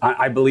believe.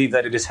 I believe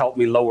that it has helped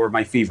me lower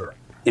my fever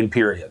in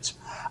periods.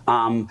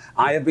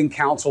 I have been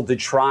counseled to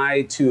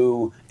try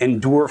to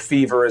endure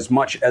fever as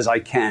much as I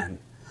can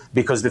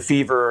because the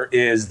fever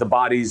is the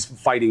body's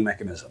fighting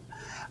mechanism.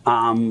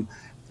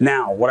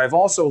 Now, what I've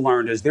also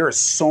learned is there is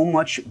so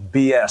much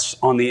BS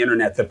on the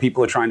internet that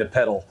people are trying to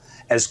peddle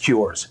as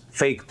cures,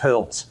 fake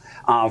pills,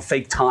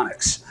 fake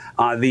tonics,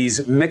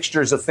 these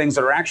mixtures of things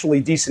that are actually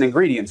decent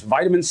ingredients.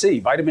 Vitamin C,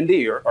 vitamin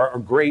D are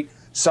great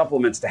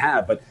supplements to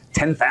have, but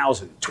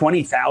 10,000,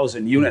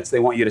 20,000 units they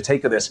want you to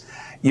take of this.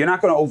 You're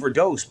not going to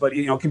overdose, but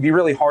it can be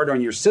really hard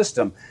on your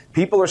system.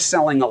 People are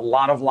selling a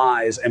lot of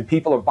lies, and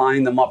people are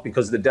buying them up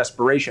because of the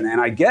desperation,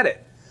 and I get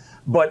it,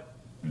 but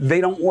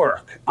they don't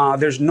work.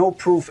 There's no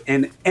proof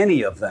in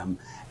any of them,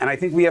 and I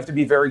think we have to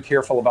be very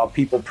careful about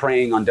people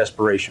preying on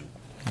desperation.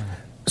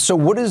 So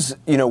what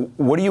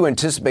do you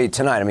anticipate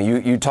tonight? I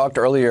mean, you talked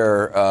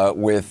earlier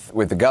with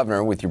the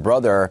governor, with your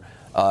brother,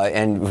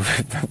 and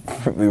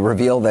we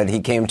revealed that he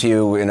came to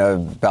you in a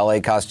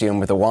ballet costume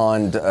with a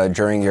wand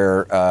during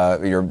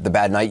the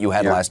bad night you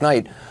had last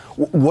night.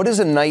 What does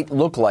a night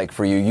look like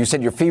for you? You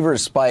said your fever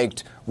is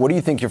spiked. What do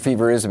you think your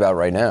fever is about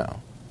right now?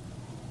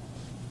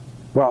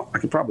 Well, I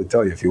could probably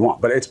tell you if you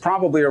want, but it's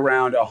probably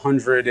around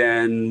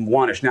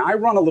 101-ish. Now, I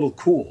run a little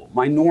cool.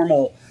 My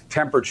normal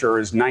temperature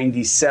is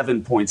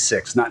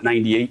 97.6, not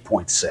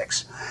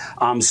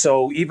 98.6.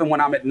 So even when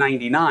I'm at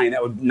 99,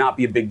 that would not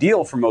be a big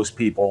deal for most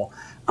people.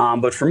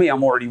 But for me,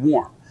 I'm already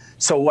warm.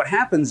 So what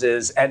happens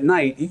is at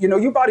night,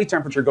 your body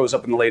temperature goes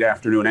up in the late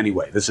afternoon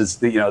anyway. This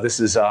is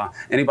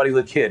anybody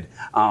with a kid,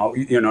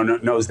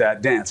 knows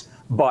that dance.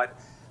 But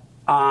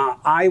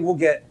I will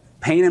get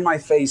pain in my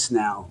face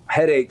now,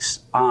 headaches,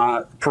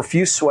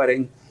 profuse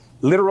sweating.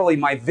 Literally,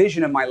 my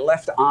vision in my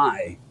left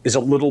eye is a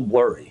little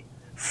blurry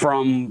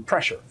from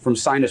pressure, from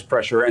sinus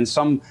pressure, and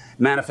some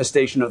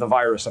manifestation of the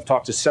virus. I've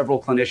talked to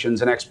several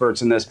clinicians and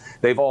experts in this.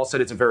 They've all said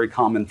it's a very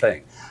common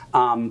thing.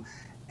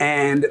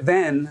 And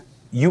then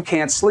you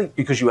can't sleep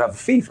because you have a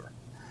fever.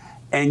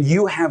 And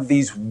you have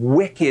these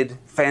wicked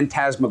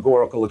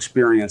phantasmagorical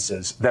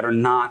experiences that are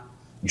not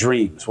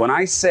dreams. When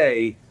I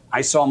say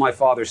I saw my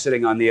father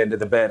sitting on the end of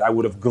the bed, I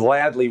would have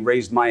gladly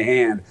raised my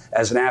hand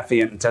as an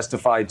affiant and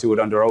testified to it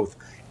under oath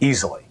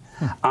easily.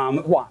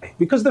 Why?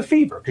 Because the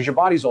fever, because your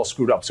body's all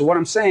screwed up. So what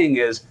I'm saying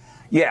is,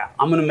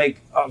 I'm going to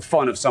make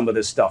fun of some of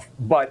this stuff,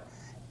 but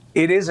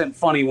it isn't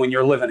funny when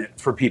you're living it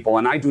for people.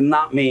 And I do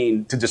not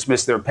mean to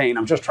dismiss their pain.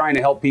 I'm just trying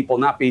to help people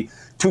not be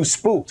too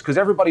spooked, because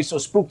everybody's so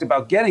spooked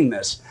about getting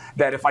this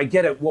that if I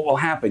get it, what will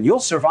happen? You'll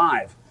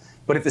survive.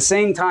 But at the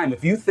same time,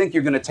 if you think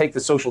you're going to take the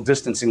social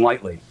distancing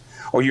lightly,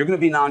 or you're going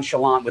to be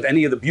nonchalant with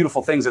any of the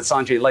beautiful things that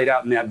Sanjay laid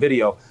out in that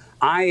video,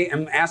 I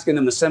am asking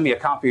them to send me a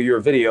copy of your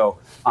video,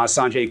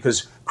 Sanjay,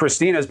 because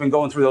Christina has been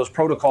going through those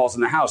protocols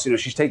in the house.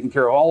 She's taking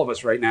care of all of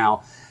us right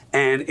now.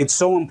 And it's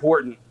so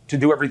important to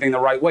do everything the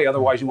right way.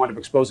 Otherwise, you wind up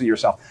exposing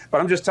yourself.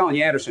 But I'm just telling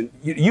you, Anderson,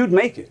 you'd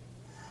make it.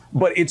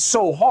 But it's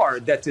so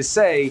hard that to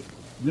say,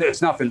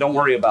 it's nothing, don't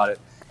worry about it,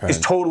 is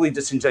totally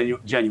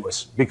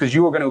disingenuous, because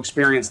you are going to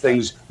experience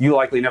things you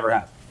likely never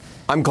have.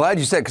 I'm glad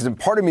you said, because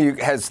part of me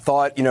has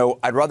thought,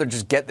 I'd rather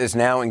just get this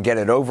now and get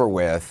it over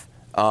with.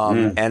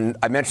 And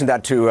I mentioned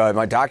that to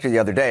my doctor the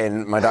other day,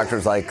 and my doctor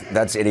was like,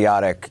 that's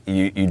idiotic.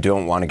 You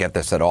don't want to get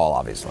this at all,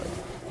 obviously.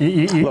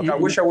 Look, I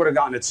wish I would have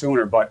gotten it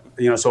sooner, but,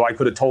 so I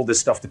could have told this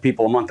stuff to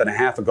people a month and a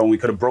half ago, and we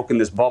could have broken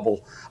this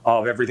bubble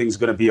of everything's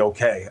going to be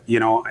okay,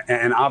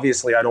 and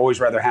obviously I'd always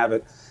rather have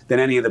it than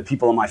any of the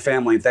people in my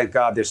family. And thank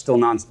God they're still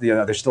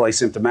they're still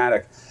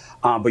asymptomatic.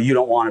 But you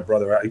don't want it,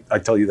 brother. I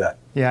tell you that.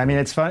 Yeah, I mean,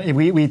 it's funny.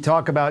 We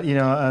talk about,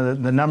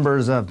 the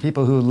numbers of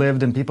people who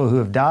lived and people who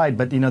have died.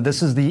 But,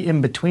 this is the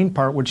in-between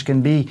part, which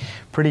can be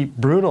pretty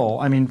brutal.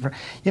 I mean,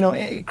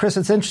 Chris,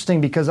 it's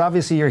interesting because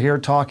obviously you're here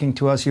talking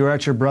to us. You were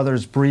at your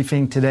brother's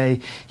briefing today.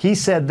 He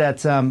said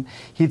that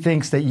he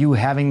thinks that you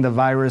having the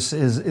virus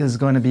is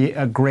going to be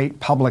a great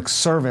public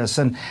service.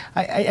 And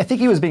I think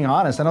he was being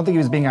honest. I don't think he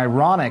was being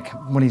ironic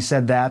when he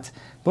said that.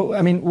 But,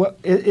 I mean, what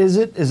is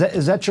it?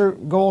 Is that your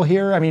goal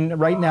here? I mean,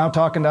 right now,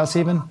 talking to us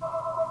even?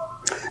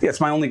 Yeah, it's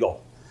my only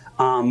goal.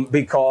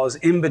 Because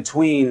in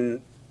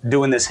between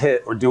doing this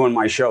hit or doing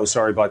my show,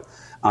 sorry about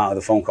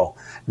the phone call,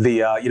 we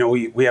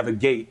have a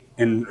gate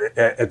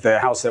at the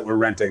house that we're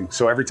renting.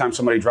 So every time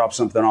somebody drops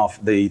something off,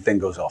 the thing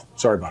goes off.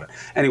 Sorry about it.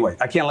 Anyway,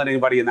 I can't let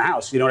anybody in the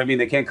house. You know what I mean?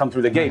 They can't come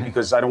through the gate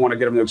because I don't want to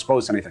get them to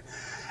expose anything.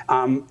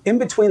 In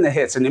between the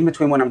hits and in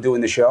between when I'm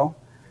doing the show,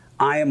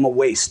 I am a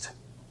waste.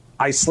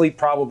 I sleep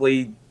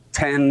probably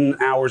 10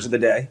 hours of the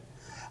day,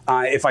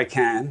 if I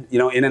can,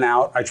 in and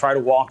out. I try to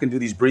walk and do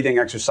these breathing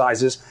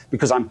exercises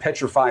because I'm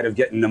petrified of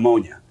getting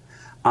pneumonia.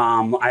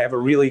 I have a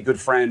really good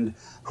friend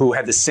who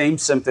had the same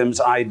symptoms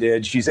I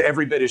did. She's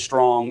every bit as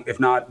strong, if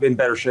not in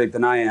better shape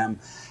than I am.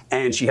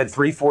 And she had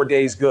 3-4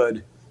 days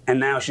good. And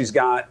now she's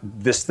got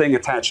this thing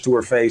attached to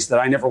her face that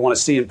I never want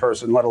to see in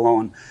person, let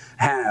alone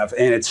have.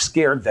 And it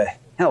scared the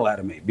hell out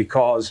of me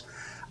because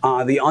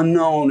the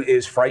unknown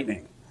is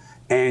frightening.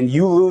 And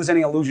you lose any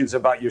illusions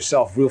about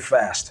yourself real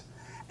fast.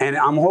 And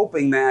I'm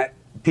hoping that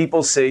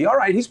people see, all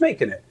right, he's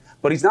making it,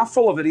 but he's not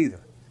full of it either.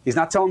 He's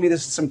not telling me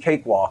this is some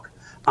cakewalk,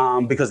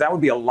 because that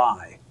would be a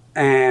lie.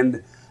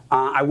 And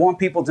I want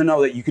people to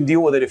know that you can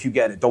deal with it if you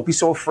get it. Don't be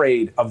so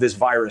afraid of this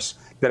virus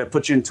that it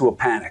puts you into a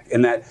panic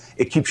and that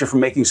it keeps you from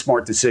making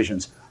smart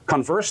decisions.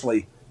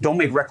 Conversely, don't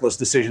make reckless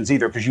decisions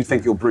either because you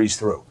think you'll breeze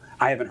through.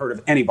 I haven't heard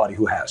of anybody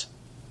who has.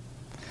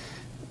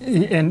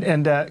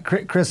 And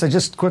Chris,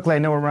 just quickly, I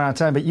know we're running out of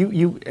time, but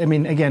I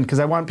mean, again, because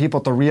I want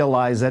people to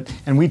realize that,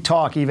 and we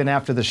talk even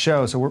after the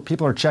show, so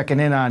people are checking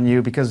in on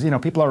you because,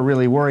 people are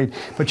really worried.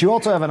 But you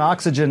also have an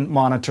oxygen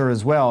monitor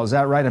as well. Is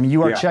that right? I mean,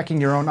 you are checking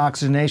your own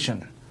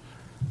oxygenation.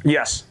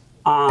 Yes.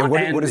 And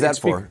what is that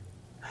for?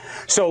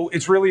 So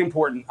it's really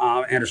important,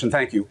 Anderson,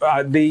 thank you.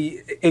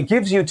 It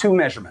gives you two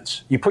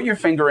measurements. You put your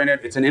finger in it.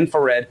 It's an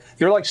infrared.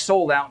 They're like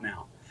sold out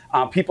now.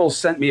 People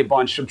sent me a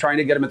bunch. I'm trying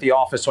to get them at the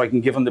office so I can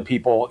give them to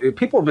people.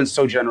 People have been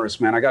so generous,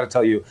 man. I got to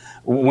tell you,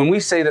 when we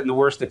say that in the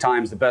worst of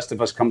times, the best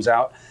of us comes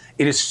out,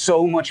 it is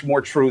so much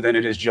more true than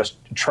it is just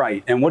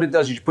trite. And what it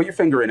does is you put your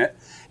finger in it,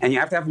 and you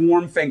have to have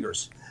warm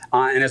fingers.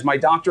 And as my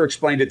doctor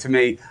explained it to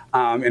me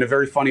in a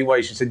very funny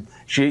way, she said,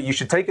 you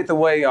should take it the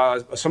way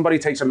somebody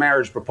takes a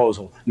marriage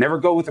proposal. Never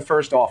go with the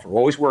first offer.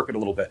 Always work it a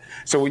little bit.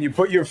 So when you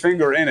put your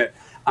finger in it,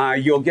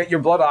 you'll get your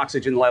blood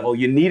oxygen level.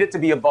 You need it to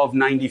be above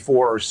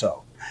 94 or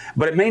so.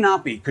 But it may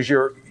not be because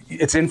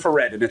it's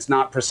infrared and it's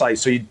not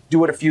precise. So you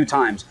do it a few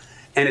times.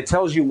 And it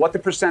tells you what the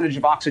percentage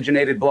of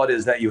oxygenated blood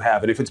is that you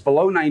have. And if it's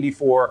below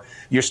 94,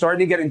 you're starting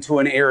to get into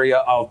an area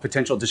of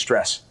potential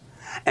distress.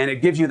 And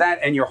it gives you that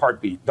and your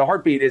heartbeat. The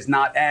heartbeat is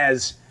not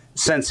as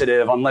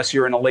sensitive unless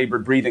you're in a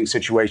labored breathing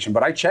situation.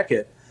 But I check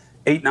it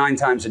 8-9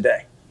 times a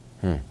day.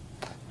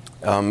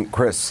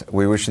 Chris,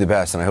 we wish you the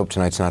best. And I hope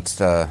tonight's not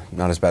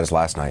as bad as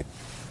last night.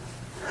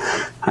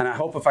 And I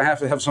hope if I have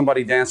to have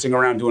somebody dancing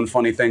around doing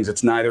funny things,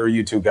 it's neither of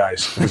you two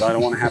guys, because I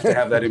don't want to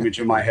have that image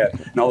in my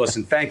head. No,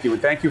 listen, thank you.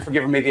 And thank you for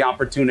giving me the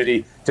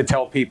opportunity to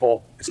tell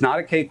people it's not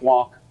a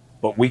cakewalk,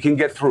 but we can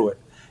get through it.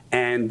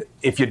 And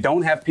if you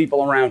don't have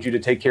people around you to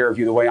take care of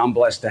you the way I'm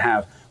blessed to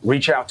have,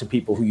 reach out to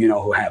people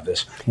who have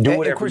this. Do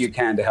whatever you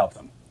can to help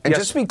them. And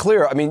just to be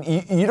clear, I mean,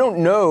 you don't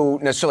know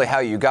necessarily how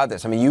you got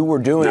this. I mean, you were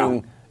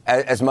doing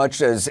as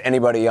much as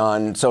anybody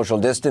on social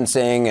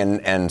distancing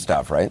and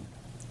stuff, right?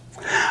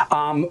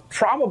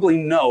 Probably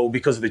no,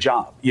 because of the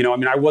job.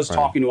 I was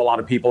talking to a lot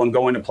of people and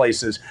going to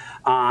places,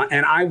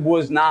 and I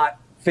was not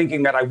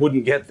thinking that I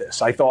wouldn't get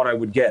this. I thought I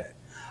would get it.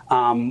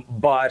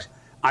 But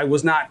I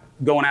was not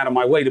going out of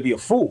my way to be a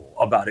fool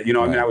about it.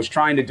 I was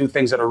trying to do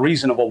things that are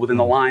reasonable within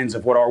the lines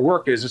of what our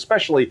work is,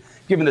 especially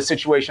given the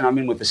situation I'm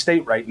in with the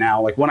state right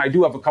now. Like when I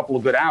do have a couple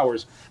of good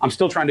hours, I'm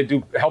still trying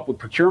to help with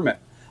procurement.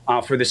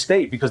 For the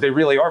state, because they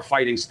really are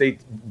fighting state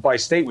by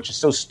state, which is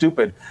so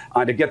stupid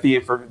to get the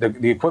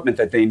equipment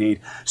that they need.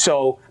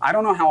 So I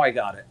don't know how I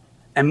got it.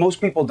 And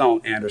most people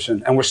don't,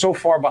 Anderson. And we're so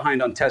far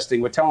behind on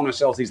testing. We're telling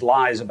ourselves these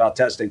lies about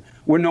testing.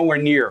 We're nowhere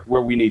near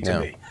where we need to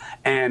be.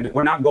 And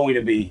we're not going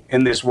to be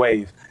in this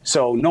wave.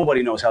 So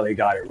nobody knows how they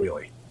got it,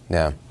 really.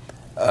 Yeah.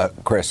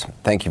 Chris,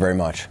 thank you very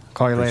much.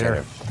 Call you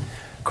later.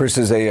 Chris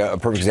is a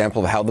perfect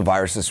example of how the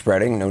virus is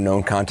spreading. No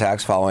known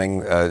contacts,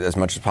 following as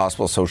much as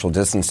possible social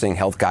distancing,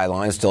 health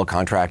guidelines, still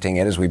contracting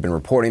it. As we've been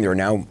reporting, there are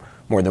now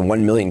more than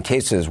 1 million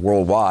cases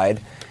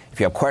worldwide. If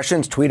you have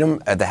questions, tweet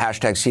them at the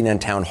hashtag CNN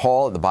Town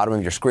Hall. At the bottom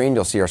of your screen,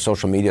 you'll see our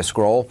social media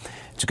scroll.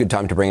 It's a good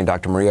time to bring in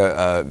Dr.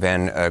 Maria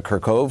Van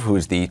Kerkhove, who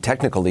is the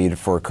technical lead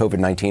for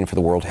COVID-19 for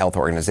the World Health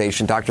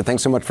Organization. Doctor,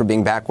 thanks so much for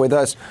being back with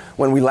us.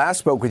 When we last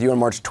spoke with you on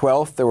March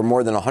 12th, there were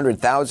more than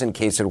 100,000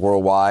 cases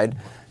worldwide.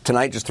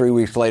 Tonight, just 3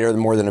 weeks later,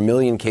 more than 1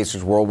 million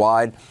cases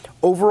worldwide.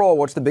 Overall,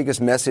 what's the biggest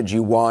message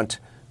you want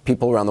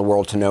people around the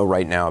world to know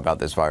right now about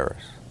this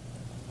virus?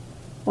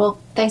 Well,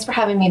 thanks for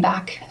having me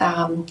back.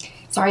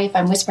 Sorry if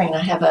I'm whispering.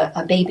 I have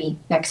a baby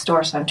next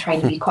door, so I'm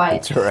trying to be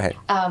quiet. That's all right.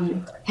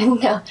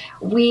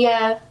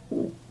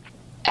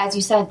 As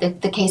you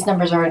said, the case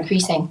numbers are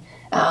increasing,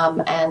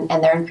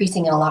 and they're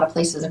increasing in a lot of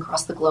places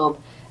across the globe.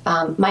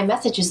 My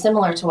message is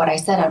similar to what I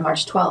said on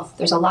March 12th.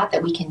 There's a lot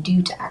that we can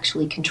do to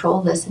actually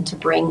control this and to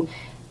bring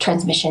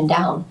transmission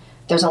down.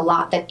 There's a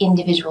lot that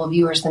individual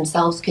viewers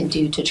themselves can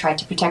do to try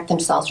to protect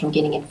themselves from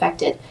getting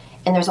infected.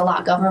 And there's a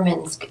lot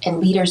governments and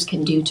leaders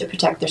can do to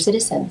protect their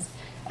citizens.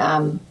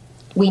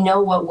 We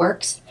know what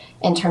works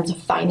in terms of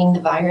finding the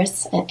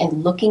virus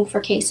and looking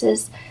for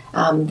cases.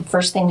 The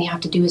first thing we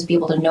have to do is be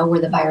able to know where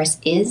the virus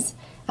is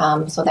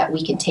so that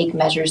we can take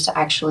measures to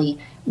actually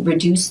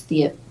reduce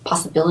the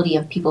possibility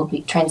of people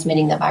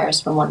transmitting the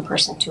virus from one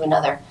person to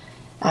another.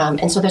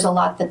 And so there's a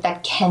lot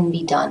that can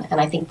be done.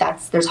 And I think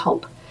there's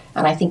hope.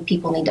 And I think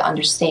people need to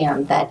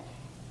understand that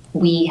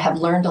we have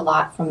learned a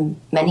lot from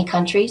many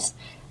countries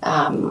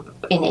in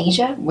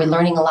Asia. We're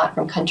learning a lot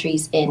from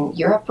countries in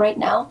Europe right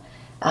now.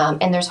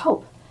 And there's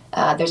hope.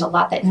 There's a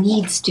lot that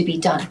needs to be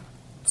done.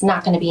 It's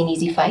not going to be an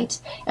easy fight.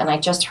 And I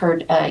just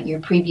heard your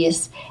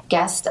previous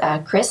guest,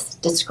 Chris,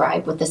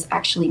 describe what this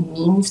actually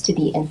means to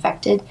be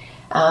infected.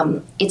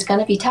 It's going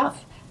to be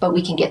tough, but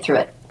we can get through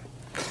it.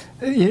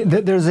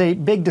 There's a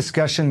big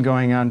discussion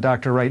going on,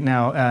 Doctor, right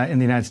now in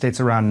the United States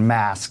around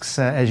masks.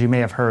 As you may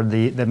have heard,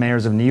 the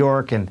mayors of New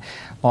York and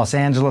Los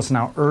Angeles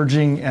now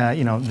urging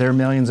their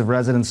millions of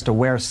residents to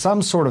wear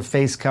some sort of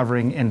face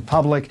covering in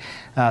public.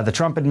 The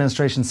Trump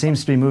administration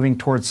seems to be moving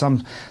towards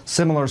some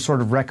similar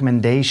sort of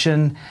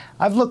recommendation.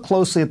 I've looked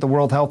closely at the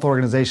World Health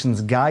Organization's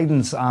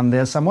guidance on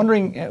this. I'm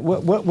wondering,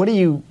 what do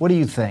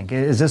you think?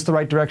 Is this the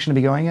right direction to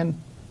be going in?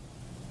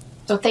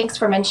 So thanks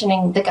for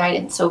mentioning the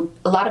guidance. So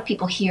a lot of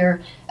people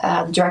hear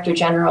the Director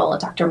General,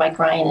 Dr. Mike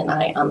Ryan, and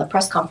I on the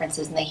press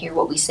conferences, and they hear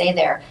what we say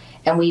there,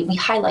 and we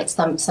highlight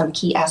some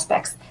key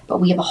aspects. But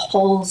we have a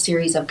whole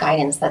series of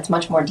guidance that's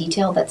much more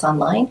detailed that's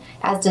online,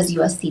 as does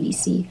US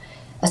CDC.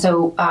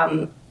 So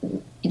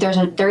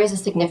there is a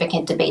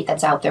significant debate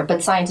that's out there,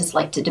 but scientists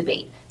like to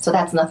debate, so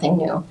that's nothing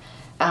new.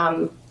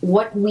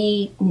 What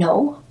we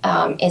know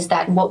is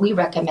that what we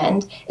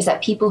recommend is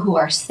that people who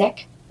are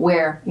sick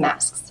wear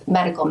masks,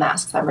 medical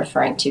masks I'm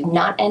referring to,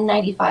 not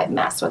N95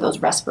 masks or those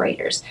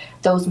respirators.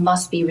 Those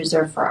must be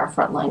reserved for our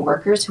frontline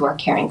workers who are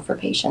caring for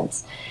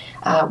patients.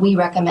 We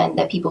recommend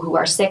that people who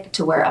are sick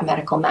to wear a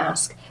medical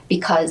mask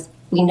because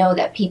we know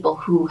that people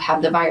who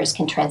have the virus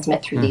can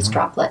transmit through these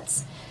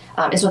droplets.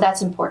 And so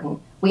that's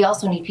important. We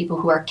also need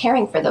people who are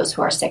caring for those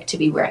who are sick to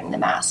be wearing the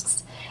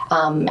masks.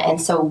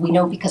 And so we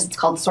know because it's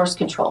called source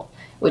control,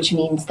 which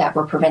means that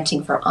we're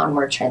preventing for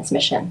onward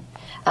transmission.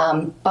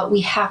 But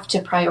we have to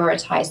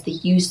prioritize the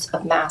use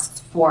of masks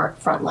for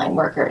frontline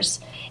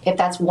workers. If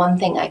that's one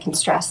thing I can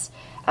stress,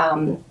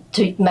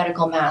 to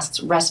medical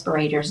masks,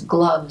 respirators,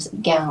 gloves,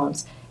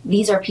 gowns,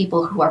 these are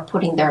people who are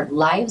putting their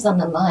lives on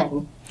the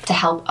line to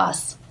help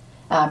us,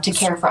 to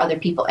care for other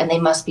people, and they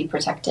must be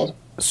protected.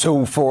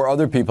 So for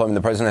other people, I mean,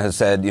 the president has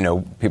said,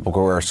 people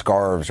who wear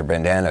scarves or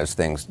bandanas,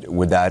 things,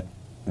 would that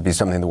be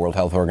something the World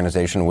Health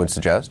Organization would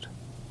suggest?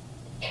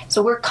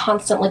 So we're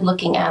constantly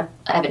looking at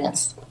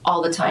evidence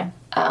all the time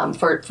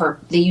for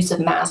the use of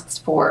masks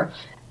for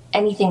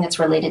anything that's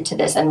related to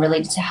this and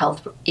related to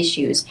health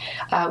issues.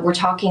 We're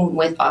talking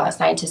with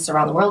scientists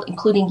around the world,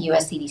 including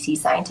US CDC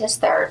scientists.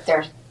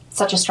 They're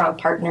such a strong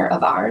partner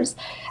of ours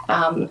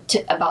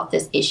about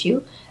this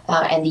issue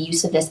and the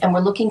use of this. And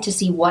we're looking to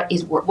see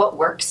what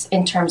works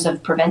in terms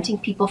of preventing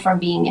people from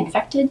being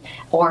infected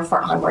or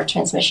for onward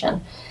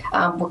transmission.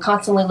 We're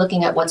constantly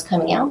looking at what's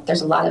coming out.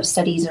 There's a lot of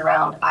studies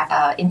around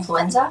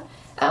influenza.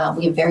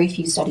 We have very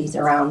few studies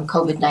around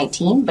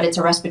COVID-19, but it's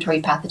a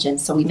respiratory pathogen,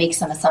 so we make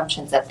some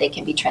assumptions that they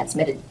can be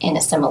transmitted in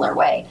a similar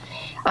way.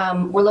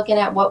 We're looking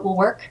at what will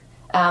work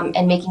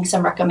and making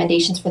some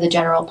recommendations for the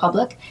general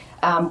public.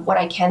 What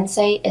I can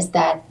say is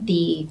that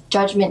the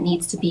judgment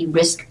needs to be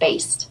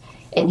risk-based.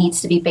 It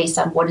needs to be based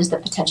on what is the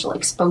potential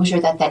exposure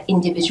that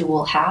individual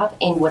will have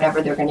in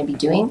whatever they're going to be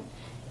doing.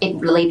 It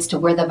relates to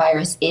where the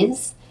virus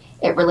is.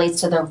 It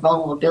relates to their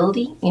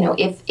vulnerability,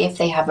 if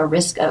they have a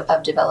risk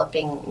of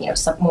developing,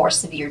 some more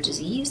severe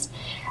disease.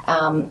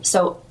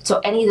 So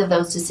any of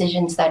those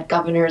decisions that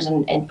governors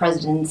and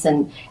presidents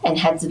and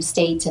heads of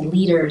states and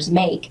leaders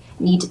make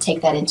need to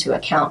take that into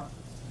account.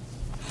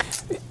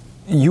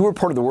 You were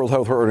part of the World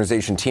Health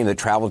Organization team that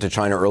traveled to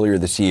China earlier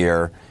this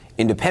year.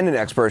 Independent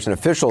experts and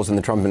officials in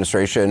the Trump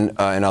administration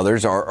and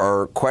others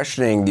are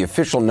questioning the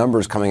official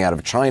numbers coming out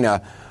of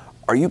China.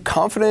 Are you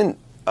confident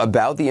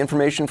about the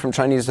information from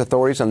Chinese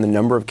authorities on the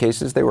number of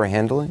cases they were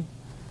handling?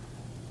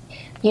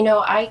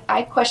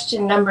 I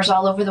question numbers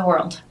all over the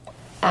world.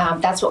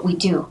 That's what we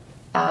do.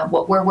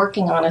 What we're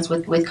working on is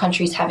with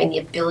countries having the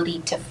ability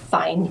to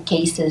find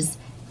cases,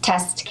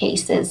 test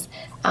cases,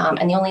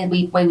 and the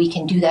only way we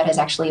can do that is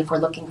actually if we're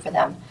looking for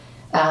them.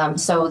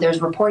 So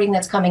there's reporting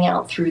that's coming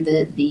out through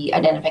the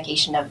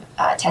identification of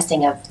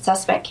testing of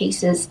suspect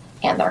cases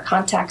and their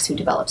contacts who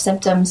develop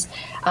symptoms,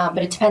 but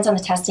it depends on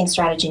the testing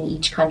strategy in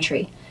each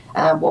country.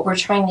 What we're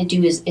trying to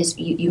do is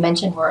you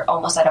mentioned we're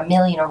almost at 1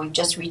 million, or we've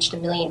just reached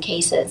 1 million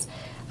cases.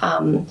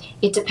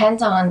 It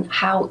depends on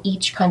how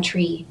each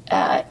country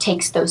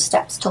takes those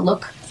steps to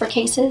look for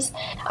cases.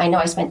 I know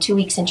I spent 2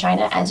 weeks in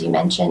China, as you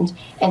mentioned,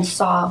 and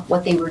saw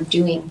what they were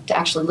doing to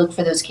actually look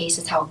for those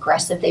cases, how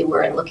aggressive they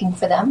were in looking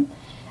for them.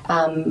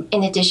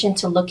 In addition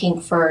to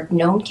looking for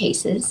known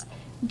cases,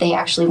 they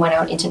actually went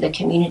out into the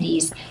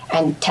communities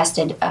and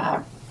tested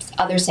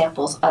other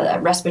samples,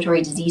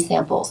 respiratory disease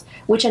samples,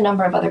 which a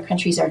number of other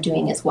countries are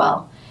doing as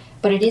well.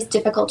 But it is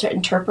difficult to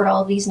interpret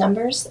all of these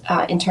numbers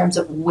in terms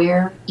of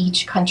where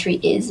each country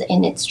is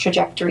in its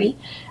trajectory.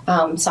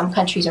 Some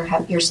countries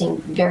you're seeing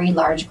very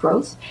large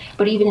growth,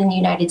 but even in the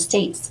United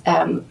States,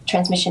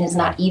 transmission is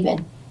not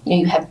even.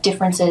 You have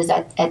differences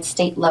at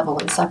state level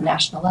and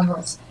subnational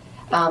levels.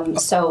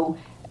 So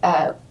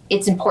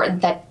it's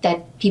important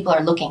that people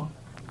are looking.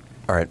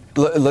 All right,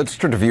 let's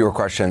turn to viewer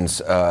questions.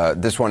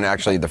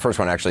 The first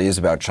one actually is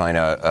about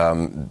China.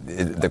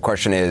 The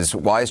question is,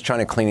 why is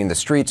China cleaning the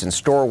streets and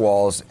store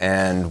walls,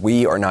 and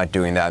we are not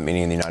doing that,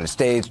 meaning in the United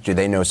States? Do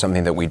they know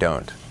something that we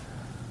don't?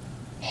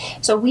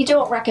 So we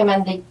don't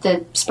recommend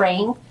the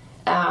spraying.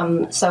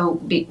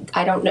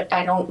 I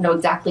don't know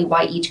exactly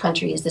why each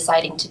country is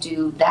deciding to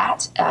do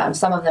that.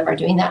 Some of them are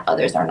doing that,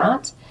 others are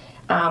not.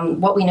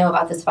 What we know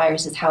about this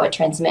virus is how it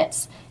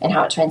transmits, and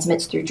how it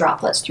transmits through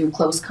droplets, through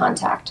close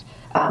contact,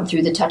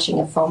 through the touching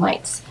of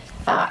fomites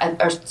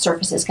or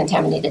surfaces,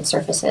 contaminated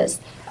surfaces,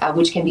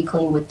 which can be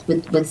cleaned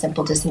with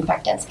simple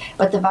disinfectants.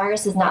 But the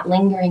virus is not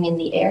lingering in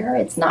the air.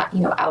 It's not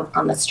out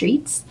on the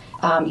streets.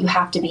 You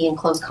have to be in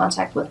close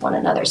contact with one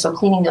another. So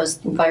cleaning those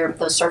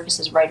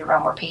surfaces right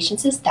around where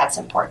patients is, that's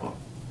important.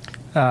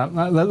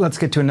 Let's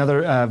get to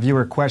another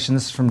viewer question.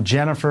 This is from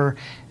Jennifer,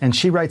 and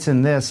she writes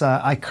in this,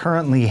 I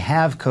currently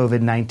have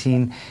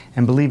COVID-19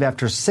 and believe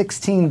after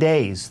 16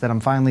 days that I'm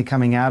finally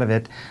coming out of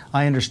it.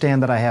 I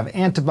understand that I have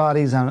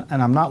antibodies and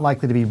I'm not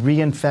likely to be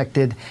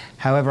reinfected.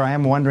 However, I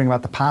am wondering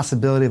about the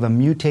possibility of a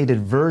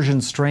mutated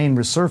version strain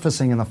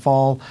resurfacing in the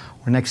fall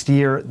or next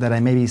year that I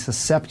may be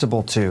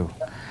susceptible to.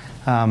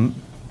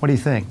 What do you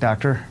think,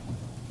 Doctor?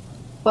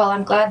 Well,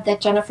 I'm glad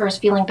that Jennifer is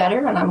feeling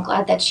better, and I'm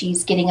glad that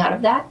she's getting out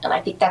of that. And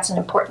I think that's an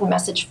important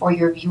message for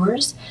your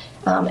viewers,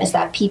 is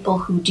that people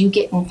who do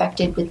get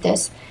infected with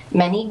this,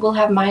 many will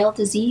have mild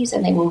disease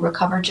and they will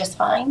recover just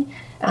fine.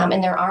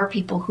 And there are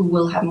people who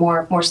will have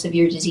more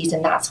severe disease,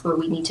 and that's where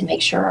we need to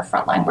make sure our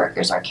frontline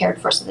workers are cared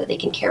for so that they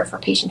can care for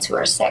patients who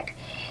are sick.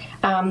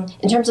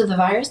 In terms of the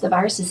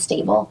virus is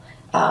stable.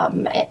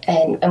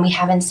 And we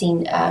haven't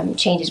seen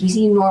changes. We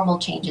see normal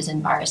changes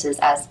in viruses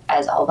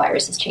as all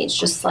viruses change,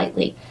 just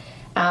slightly.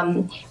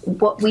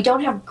 We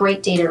don't have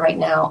great data right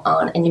now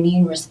on an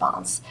immune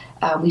response.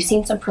 We've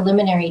seen some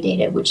preliminary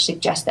data which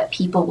suggests that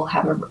people will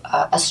have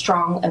a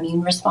strong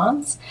immune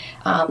response.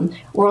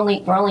 We're only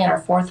in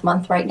our 4th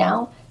month right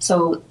now,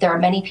 so there are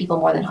many people,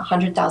 more than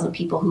 100,000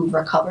 people who've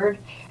recovered.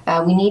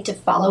 We need to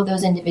follow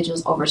those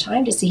individuals over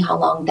time to see how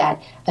long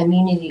that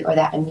immunity or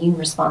that immune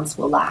response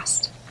will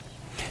last.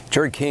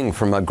 Jerry King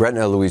from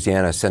Gretna,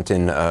 Louisiana, sent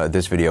in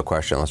this video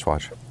question. Let's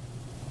watch.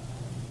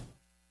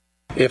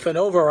 If an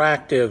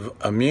overactive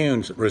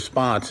immune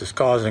response is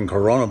causing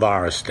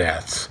coronavirus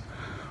deaths,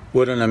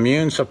 would an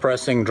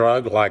immune-suppressing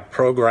drug like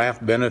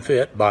Prograf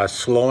benefit by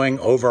slowing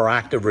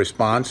overactive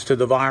response to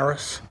the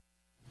virus?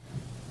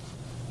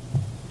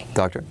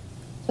 Doctor?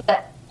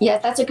 Yeah,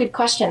 that's a good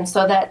question.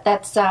 So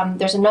that's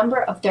there's a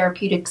number of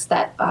therapeutics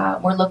that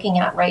we're looking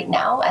at right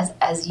now,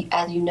 as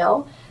you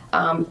know.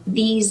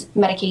 These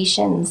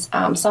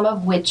medications, some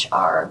of which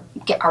are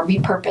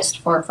repurposed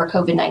for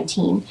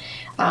COVID-19,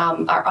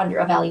 are under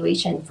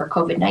evaluation for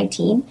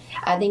COVID-19.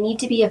 They need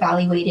to be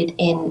evaluated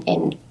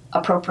in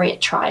appropriate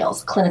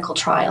trials, clinical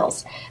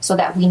trials, so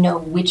that we know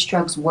which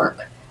drugs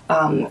work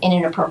in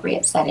an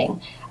appropriate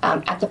setting.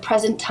 At the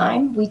present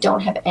time, we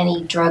don't have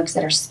any drugs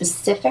that are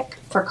specific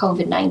for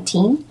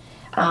COVID-19.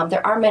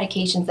 There are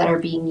medications that are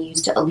being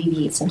used to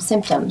alleviate some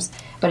symptoms,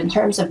 but in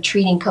terms of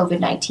treating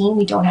COVID-19,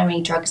 we don't have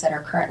any drugs that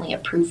are currently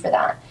approved for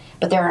that.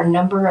 But there are a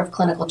number of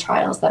clinical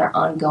trials that are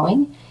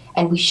ongoing,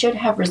 and we should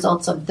have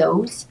results of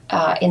those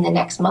in the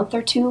next month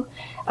or two,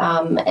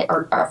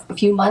 or a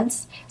few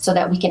months, so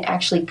that we can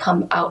actually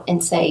come out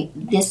and say,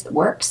 this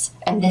works,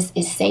 and this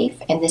is safe,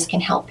 and this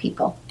can help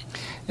people.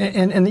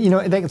 And you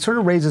know, that sort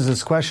of raises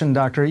this question,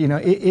 Doctor, you know,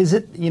 is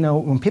it, you know,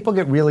 when people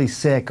get really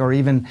sick or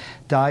even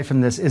die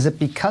from this, is it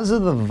because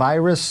of the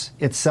virus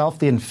itself,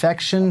 the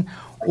infection,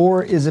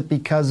 or is it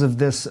because of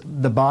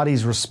the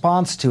body's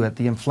response to it,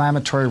 the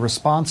inflammatory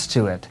response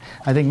to it?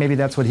 I think maybe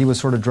that's what he was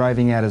sort of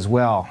driving at as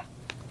well.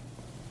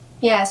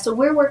 Yeah, so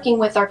we're working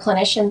with our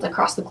clinicians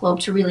across the globe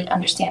to really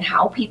understand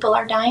how people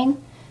are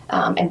dying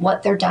and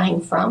what they're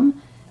dying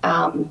from.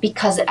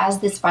 Because as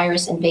this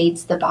virus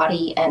invades the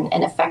body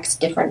and affects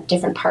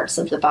different parts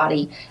of the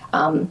body,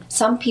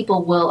 some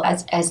people will,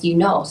 as you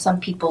know, some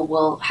people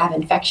will have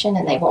infection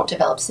and they won't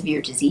develop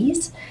severe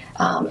disease,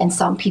 and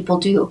some people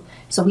do.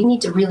 So we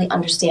need to really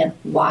understand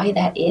why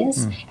that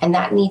is, and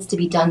that needs to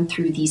be done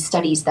through these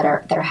studies that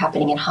are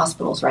happening in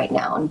hospitals right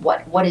now, and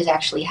what is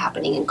actually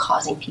happening and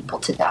causing people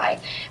to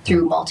die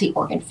through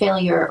multi-organ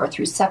failure or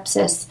through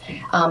sepsis.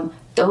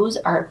 Those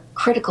are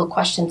critical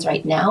questions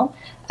right now,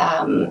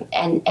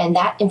 and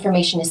that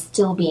information is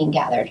still being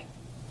gathered.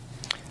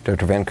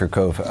 Dr. Van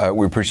Kerkhove,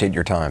 we appreciate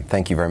your time.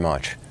 Thank you very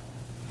much.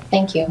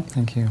 Thank you.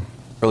 Thank you.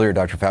 Earlier,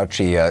 Dr.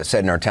 Fauci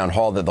said in our town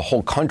hall that the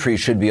whole country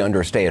should be under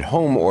a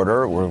stay-at-home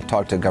order. We'll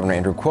talk to Governor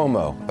Andrew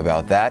Cuomo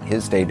about that.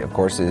 His state, of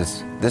course,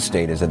 this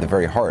state is at the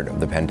very heart of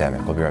the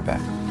pandemic. We'll be right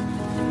back.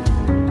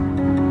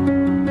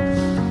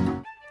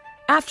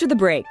 After the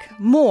break,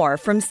 more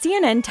from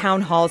CNN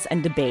Town Halls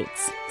and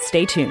Debates.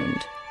 Stay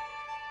tuned.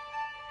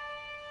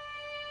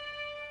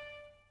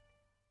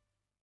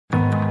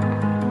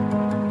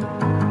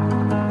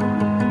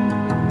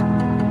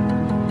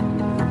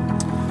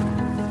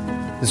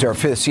 This is our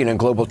 5th CNN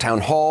Global Town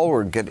Hall.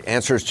 We'll get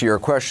answers to your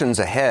questions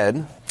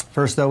ahead.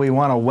 First, though, we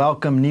want to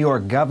welcome New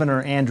York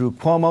Governor Andrew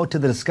Cuomo to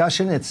the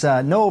discussion. It's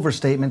no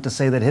overstatement to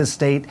say that his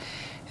state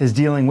is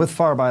dealing with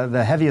far by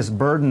the heaviest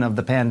burden of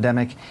the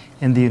pandemic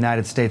in the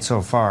United States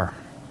so far.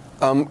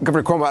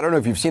 Governor Cuomo, I don't know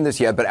if you've seen this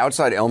yet, but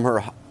outside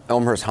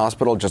Elmhurst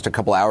Hospital just a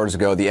couple hours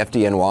ago, the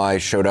FDNY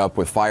showed up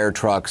with fire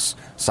trucks,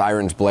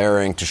 sirens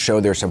blaring to show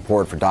their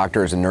support for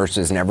doctors and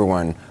nurses and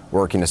everyone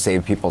working to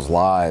save people's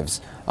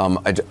lives.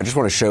 I just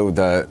want to show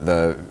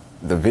the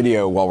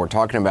video while we're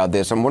talking about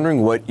this. I'm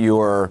wondering what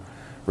your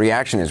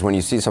reaction is when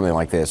you see something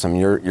like this. I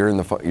mean, you're in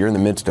the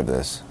midst of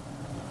this.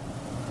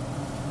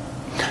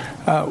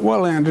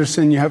 Well,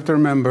 Anderson, you have to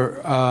remember,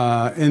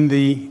 in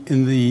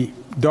the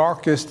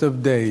darkest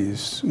of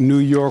days, New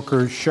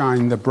Yorkers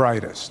shine the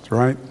brightest,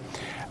 right?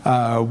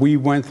 We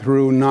went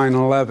through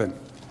 9/11.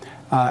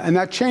 And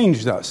that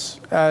changed us,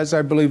 as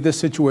I believe this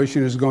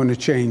situation is going to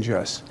change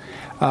us.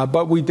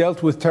 But we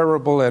dealt with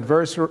terrible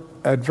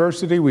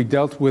adversity. We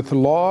dealt with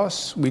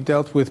loss. We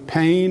dealt with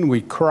pain.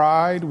 We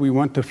cried. We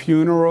went to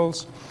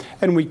funerals.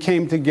 And we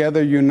came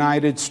together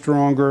united,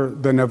 stronger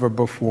than ever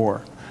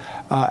before.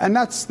 And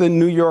that's the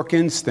New York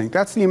instinct.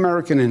 That's the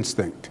American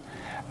instinct.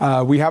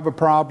 We have a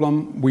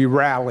problem, we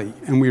rally,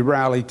 and we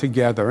rally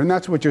together. And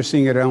that's what you're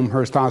seeing at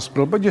Elmhurst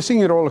Hospital, but you're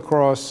seeing it all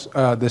across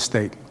the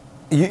state.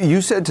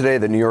 You said today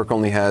that New York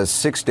only has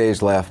 6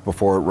 days left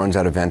before it runs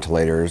out of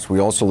ventilators. We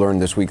also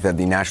learned this week that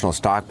the national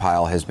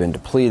stockpile has been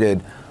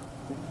depleted.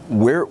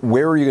 Where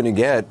are you going to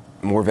get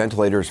more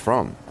ventilators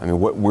from? I mean,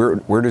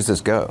 where does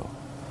this go?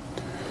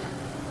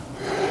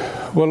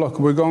 Well, look,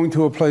 we're going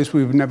to a place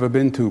we've never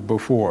been to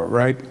before,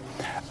 right?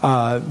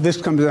 This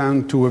comes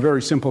down to a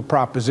very simple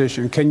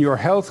proposition. Can your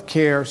health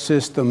care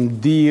system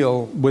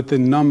deal with the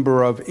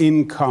number of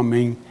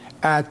incoming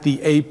at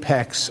the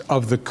apex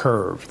of the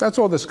curve? That's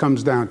all this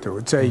comes down to.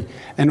 It's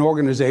an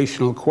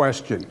organizational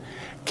question.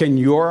 Can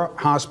your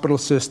hospital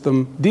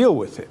system deal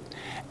with it?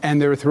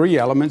 And there are 3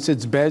 elements.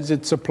 It's beds,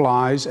 it's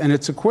supplies, and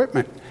it's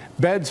equipment.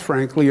 Beds,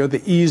 frankly, are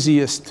the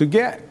easiest to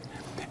get.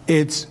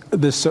 It's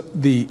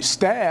the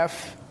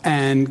staff,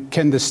 and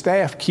can the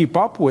staff keep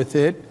up with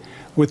it,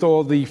 with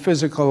all the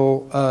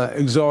physical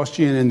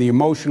exhaustion and the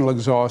emotional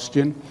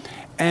exhaustion?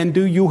 And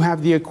do you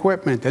have the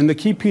equipment? And the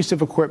key piece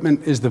of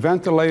equipment is the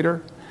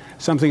ventilator,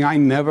 something I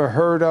never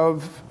heard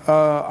of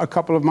a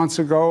couple of months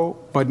ago,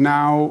 but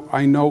now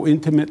I know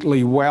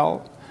intimately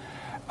well.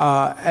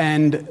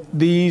 And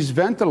these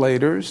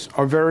ventilators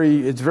are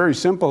it's very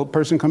simple. A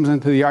person comes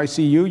into the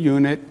ICU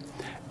unit,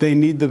 they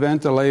need the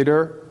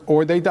ventilator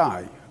or they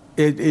die.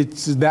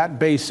 It's that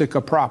basic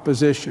a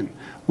proposition.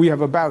 We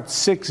have about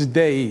 6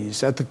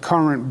 days at the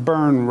current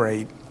burn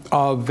rate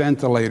of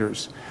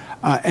ventilators.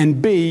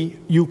 And B,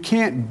 you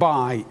can't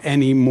buy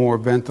any more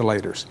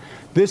ventilators.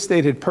 This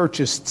state had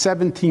purchased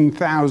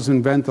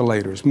 17,000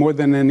 ventilators, more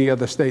than any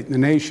other state in the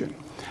nation.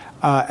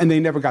 And they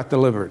never got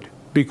delivered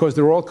because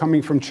they're all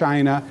coming from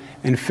China,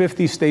 and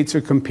 50 states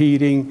are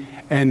competing.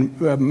 And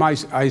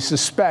I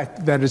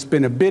suspect that it's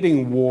been a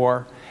bidding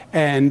war,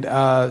 and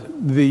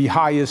the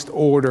highest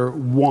order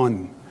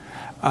won.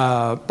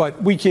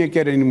 But we can't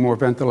get any more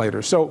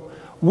ventilators. So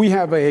we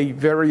have a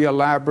very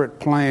elaborate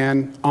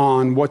plan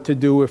on what to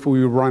do if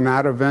we run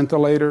out of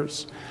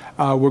ventilators.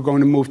 We're going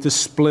to move to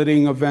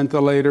splitting of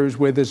ventilators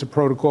where there's a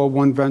protocol.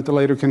 1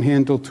 ventilator can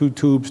handle 2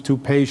 tubes, 2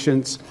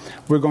 patients.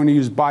 We're going to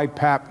use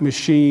BiPAP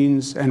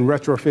machines and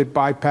retrofit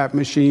BiPAP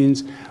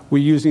machines.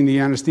 We're using the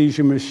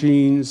anesthesia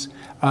machines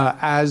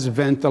as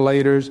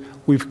ventilators.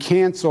 We've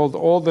canceled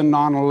all the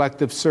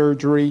non-elective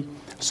surgery,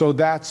 so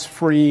that's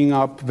freeing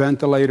up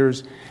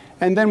ventilators.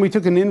 And then we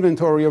took an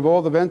inventory of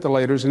all the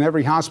ventilators in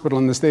every hospital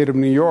in the state of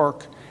New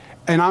York,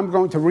 and I'm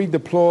going to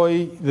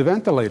redeploy the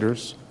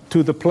ventilators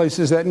to the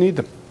places that need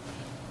them.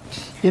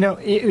 You know,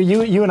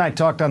 you and I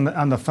talked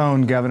on the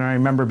phone, Governor. I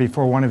remember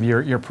before one of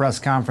your press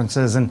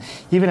conferences, and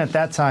even at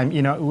that time,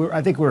 you know,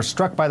 I think we were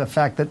struck by the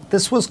fact that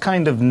this was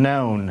kind of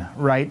known,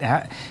 right,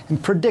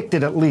 and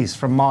predicted at least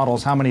from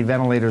models how many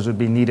ventilators would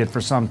be needed for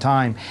some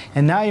time.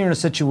 And now you're in a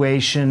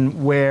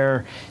situation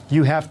where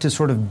you have to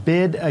sort of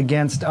bid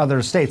against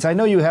other states. I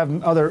know you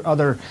have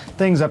other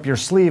things up your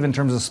sleeve in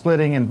terms of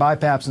splitting and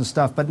BiPAPs and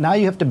stuff, but now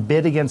you have to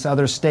bid against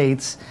other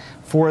states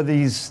for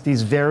these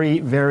very,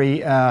 very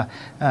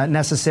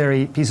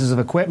necessary pieces of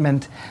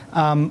equipment.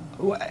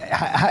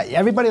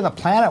 Everybody on the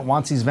planet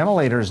wants these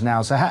ventilators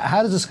now. So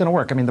how is this going to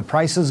work? I mean, the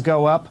prices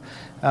go up.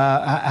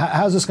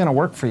 How's this going to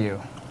work for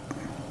you?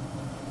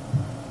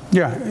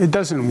 Yeah, it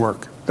doesn't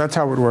work. That's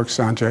how it works,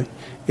 Sanjay.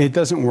 It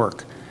doesn't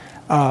work.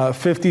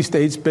 50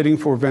 states bidding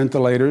for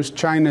ventilators.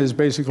 China is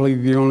basically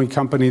the only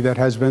company that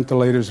has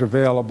ventilators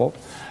available.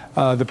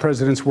 The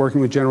president's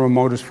working with General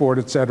Motors, Ford,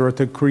 et cetera,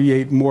 to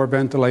create more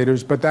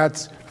ventilators. But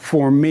that's,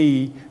 for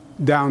me,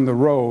 down the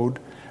road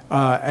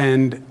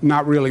and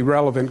not really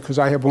relevant because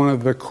I have one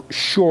of the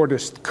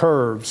shortest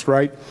curves,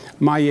 right?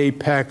 My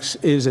apex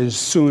is as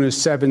soon as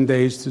 7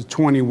 days to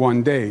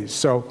 21 days.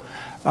 So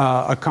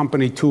a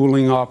company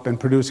tooling up and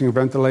producing a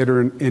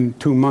ventilator in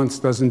 2 months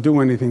doesn't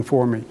do anything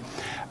for me.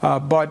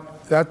 But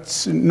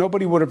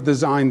nobody would have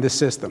designed the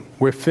system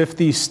where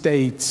 50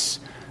 states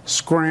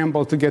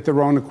scramble to get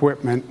their own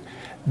equipment.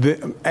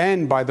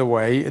 And by the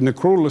way, in the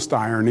cruelest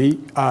irony,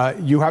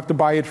 you have to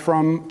buy it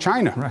from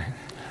China. Right.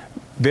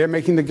 They're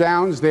making the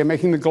gowns, they're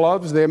making the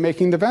gloves, they're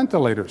making the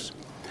ventilators.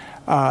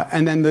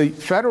 And then the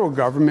federal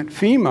government,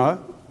 FEMA,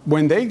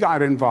 when they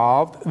got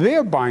involved,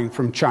 they're buying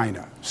from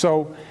China.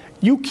 So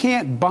you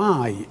can't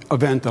buy a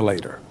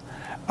ventilator.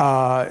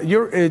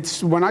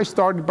 When I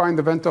started buying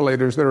the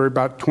ventilators, they were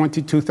about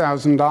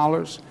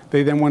 $22,000.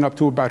 They then went up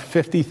to about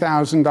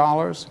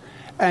 $50,000.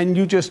 And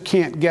you just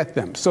can't get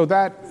them. So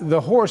that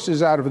the horse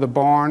is out of the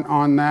barn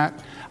on that.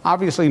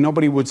 Obviously,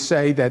 nobody would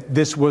say that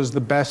this was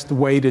the best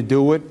way to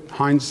do it.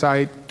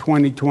 Hindsight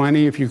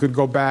 2020, if you could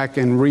go back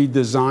and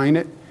redesign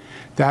it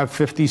to have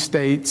 50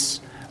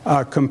 states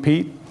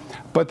compete.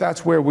 But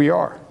that's where we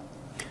are.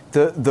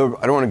 I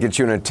don't want to get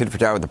you in a tit for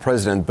tat with the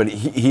president, but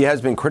he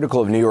has been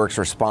critical of New York's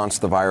response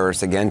to the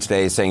virus again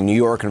today, saying New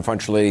York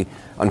unfortunately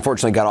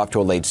got off to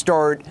a late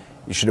start.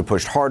 You should have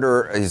pushed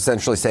harder,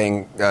 essentially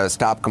saying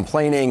stop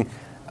complaining.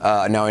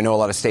 Now, I know a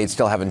lot of states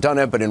still haven't done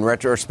it, but in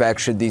retrospect,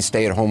 should these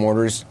stay-at-home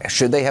orders,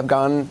 should they have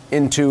gone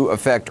into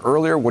effect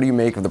earlier? What do you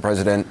make of the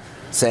president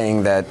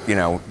saying that,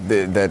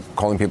 that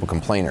calling people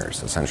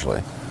complainers,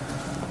 essentially?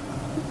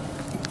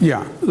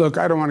 Yeah, look,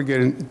 I don't want to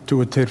get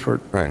into a tit for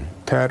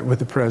tat with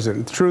the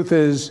president. The truth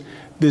is,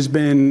 there's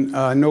been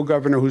no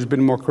governor who's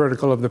been more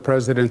critical of the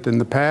president in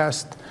the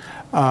past.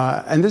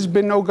 And there's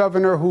been no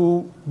governor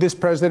who this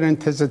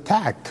president has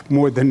attacked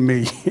more than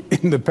me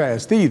in the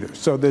past either.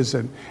 So there's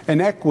an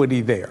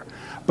equity there.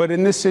 But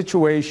in this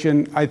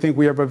situation, I think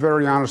we have a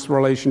very honest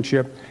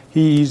relationship.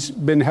 He's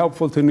been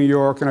helpful to New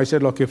York. And I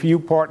said, look, if you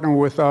partner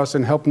with us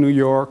and help New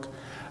York,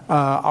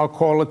 I'll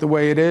call it the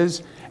way it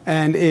is.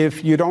 And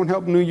if you don't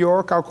help New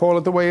York, I'll call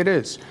it the way it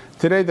is.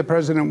 Today, the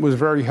president was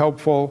very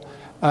helpful,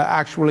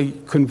 actually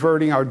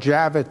converting our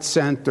Javits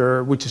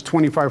Center, which is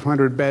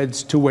 2,500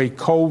 beds, to a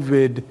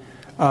COVID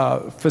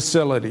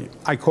facility.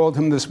 I called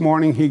him this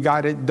morning. He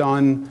got it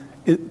done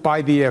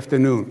by the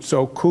afternoon.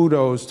 So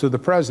kudos to the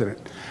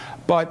president.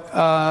 But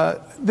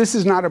this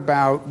is not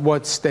about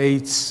what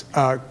states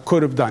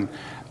could have done.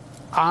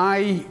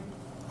 I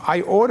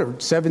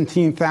ordered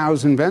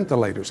 17,000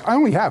 ventilators. I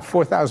only have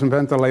 4,000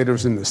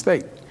 ventilators in the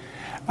state.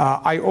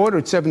 I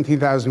ordered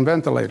 17,000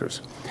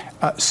 ventilators.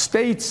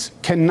 States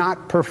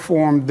cannot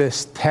perform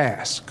this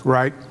task,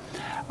 right?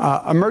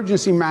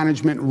 Emergency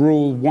Management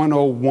Rule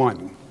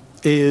 101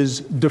 is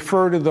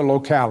defer to the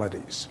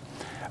localities.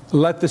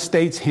 Let the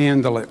states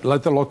handle it.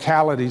 Let the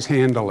localities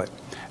handle it.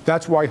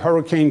 That's why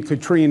Hurricane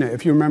Katrina,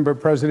 if you remember,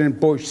 President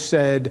Bush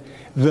said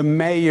the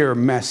mayor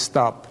messed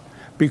up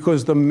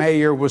because the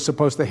mayor was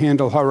supposed to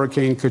handle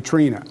Hurricane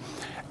Katrina.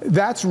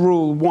 That's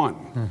Rule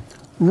 1.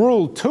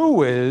 Rule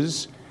 2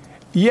 is,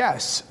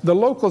 yes, the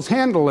locals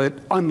handle it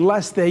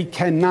unless they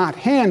cannot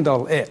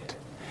handle it.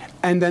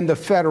 And then the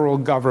federal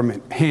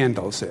government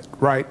handles it,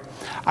 right?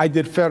 I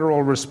did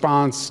federal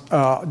response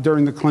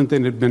during the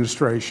Clinton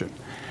administration.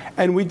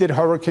 And we did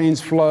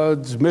hurricanes,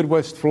 floods,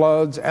 Midwest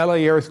floods,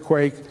 LA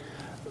earthquake.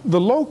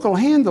 The local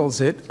handles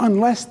it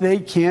unless they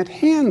can't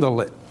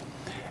handle it.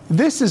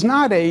 This is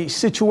not a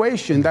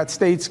situation that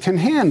states can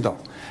handle.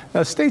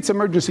 States'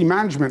 emergency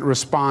management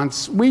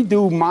response, we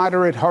do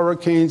moderate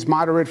hurricanes,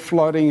 moderate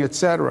flooding, et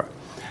cetera.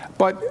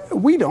 But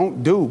we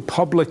don't do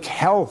public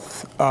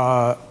health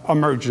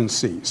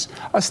emergencies.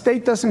 A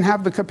state doesn't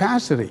have the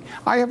capacity.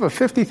 I have a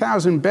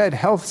 50,000-bed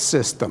health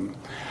system.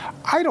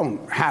 I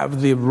don't have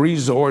the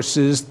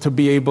resources to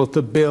be able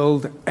to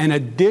build an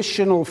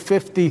additional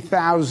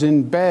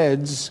 50,000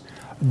 beds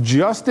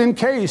just in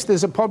case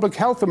there's a public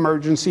health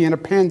emergency and a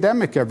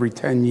pandemic every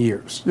 10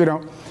 years.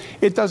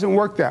 It doesn't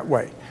work that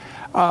way.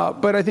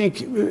 But I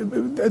think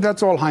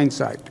that's all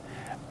hindsight.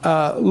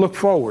 Look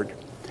forward.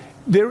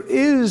 There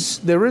is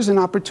an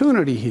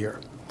opportunity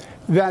here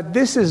that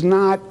this is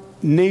not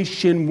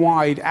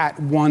nationwide at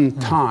one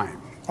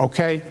time,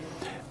 okay?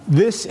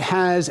 This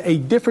has a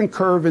different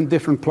curve in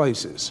different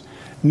places.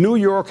 New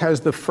York has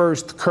the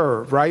first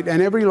curve, right?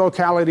 And every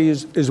locality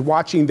is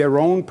watching their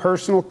own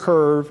personal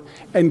curve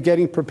and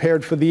getting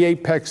prepared for the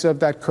apex of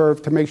that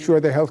curve to make sure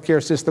the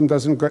healthcare system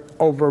doesn't get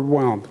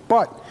overwhelmed.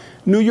 But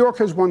New York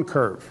has one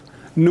curve.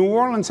 New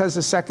Orleans has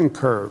a second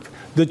curve.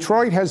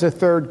 Detroit has a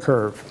third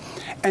curve.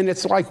 And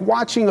it's like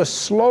watching a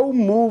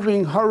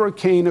slow-moving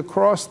hurricane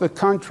across the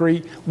country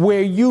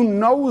where you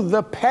know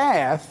the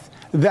path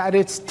that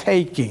it's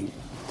taking.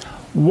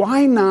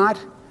 Why not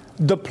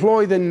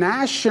deploy the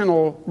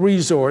national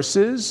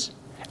resources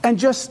and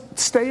just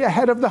stay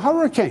ahead of the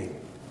hurricane?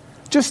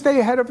 Just stay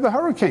ahead of the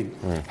hurricane.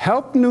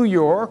 Help New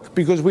York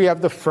because we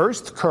have the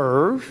first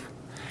curve.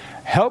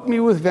 Help me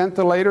with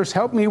ventilators.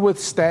 Help me with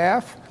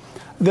staff.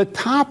 The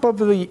top of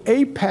the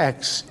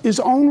apex is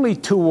only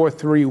 2 or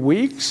 3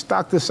 weeks.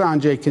 Dr.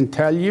 Sanjay can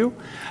tell you.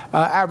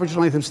 Average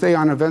length of stay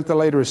on a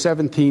ventilator is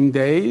 17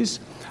 days.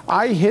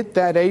 I hit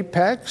that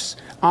apex.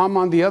 I'm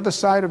on the other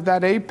side of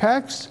that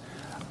apex.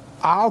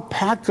 I'll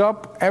pack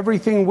up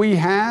everything we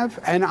have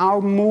and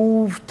I'll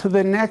move to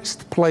the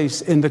next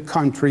place in the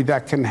country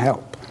that can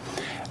help.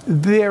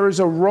 There is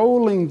a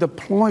rolling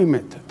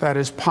deployment that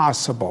is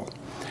possible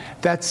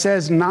that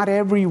says not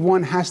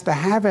everyone has to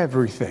have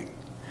everything.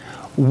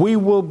 We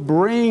will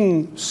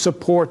bring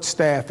support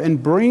staff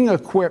and bring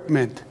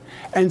equipment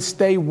and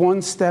stay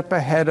one step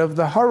ahead of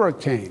the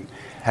hurricane.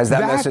 Has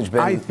that message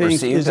been received at the White House? I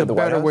think is a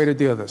better way to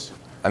do this.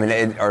 I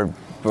mean,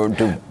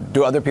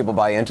 do other people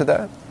buy into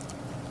that?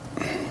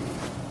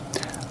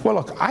 Well,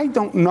 look, I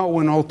don't know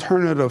an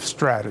alternative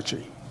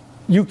strategy.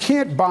 You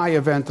can't buy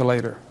a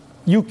ventilator.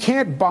 You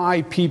can't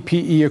buy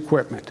PPE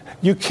equipment.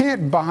 You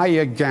can't buy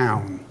a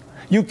gown.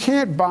 You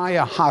can't buy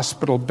a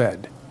hospital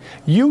bed.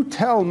 You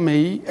tell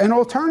me an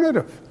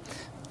alternative.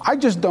 I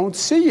just don't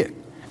see it.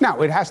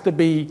 Now, it has to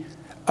be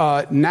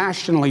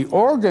nationally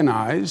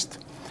organized,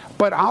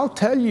 but I'll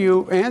tell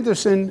you,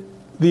 Anderson,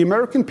 the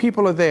American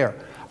people are there.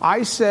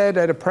 I said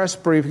at a press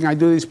briefing, I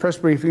do these press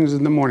briefings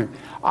in the morning,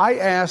 I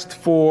asked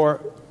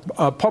for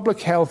public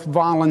health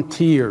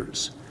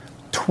volunteers.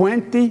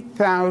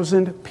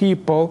 20,000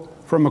 people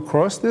from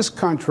across this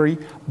country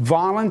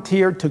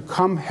volunteered to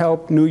come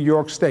help New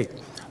York State.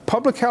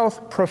 Public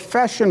health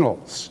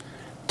professionals,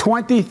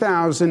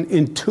 20,000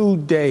 in 2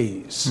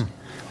 days.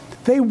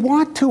 They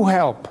want to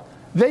help.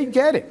 They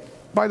get it.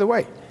 By the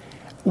way,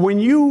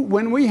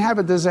 when we have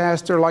a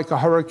disaster like a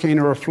hurricane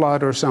or a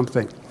flood or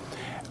something,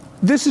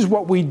 this is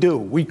what we do.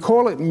 We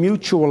call it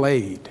mutual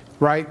aid,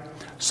 right?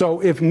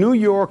 So if New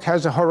York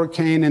has a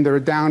hurricane and there are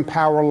down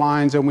power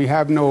lines and we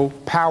have no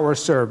power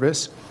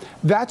service,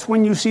 that's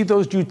when you see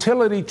those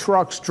utility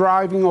trucks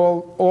driving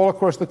all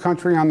across the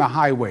country on the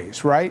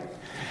highways, right?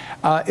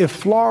 If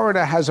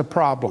Florida has a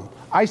problem,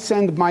 I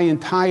send my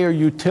entire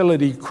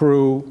utility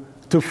crew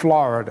to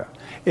Florida.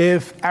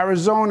 If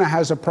Arizona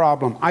has a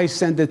problem, I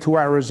send it to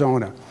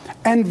Arizona,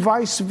 and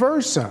vice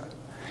versa.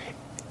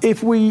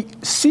 If we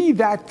see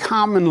that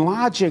common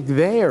logic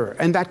there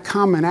and that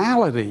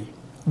commonality,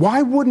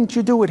 why wouldn't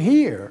you do it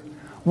here,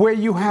 where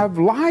you have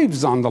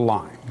lives on the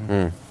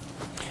line?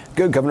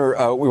 Good,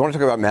 Governor. We want to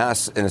talk about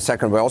masks in a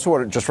second, but I also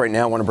want to, just right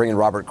now, want to bring in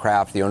Robert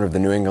Kraft, the owner of the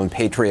New England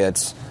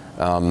Patriots.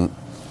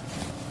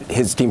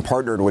 His team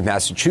partnered with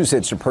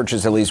Massachusetts to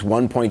purchase at least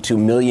 1.2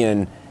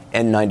 million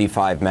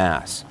N95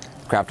 masks.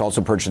 Kraft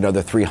also purchased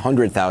another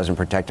 300,000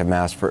 protective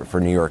masks for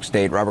New York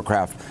State. Robert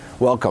Kraft,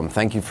 welcome.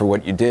 Thank you for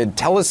what you did.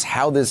 Tell us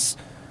how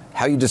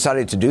you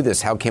decided to do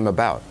this, how it came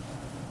about.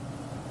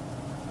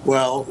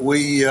 Well,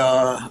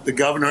 the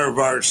governor of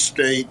our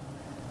state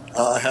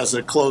has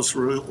a close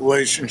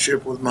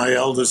relationship with my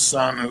eldest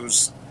son,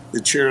 who's the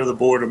chair of the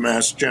board of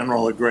Mass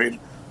General, a great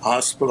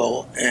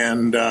hospital.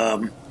 And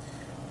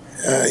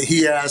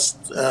he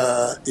asked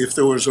if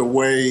there was a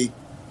way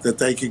that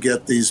they could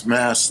get these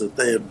masks that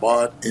they had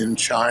bought in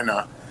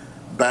China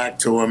back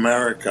to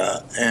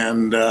America.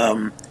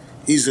 And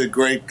he's a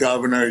great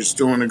governor. He's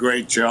doing a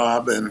great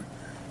job. And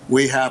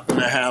we happen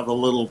to have a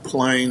little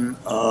plane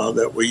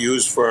that we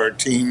used for our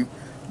team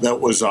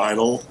that was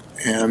idle.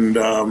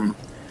 And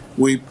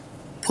we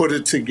put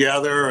it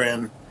together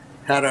and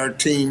had our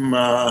team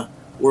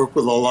work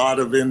with a lot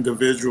of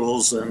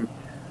individuals and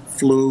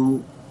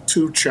flew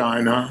to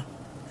China.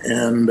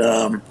 And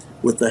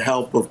with the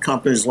help of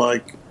companies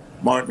like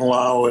Martin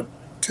Lau at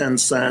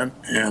Tencent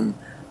and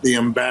the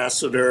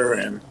ambassador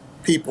and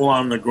people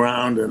on the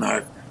ground and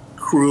our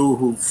crew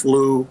who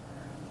flew,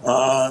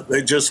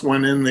 they just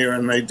went in there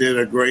and they did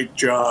a great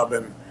job.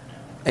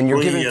 And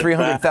you're giving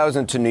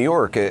 300,000 to New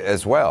York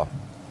as well.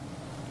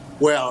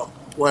 Well,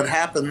 what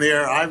happened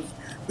there, I've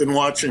been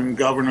watching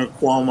Governor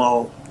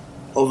Cuomo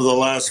over the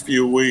last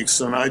few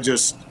weeks, and I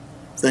just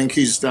think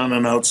he's done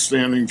an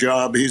outstanding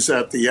job. He's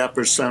at the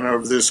epicenter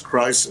of this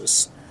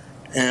crisis,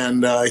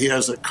 and he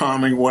has a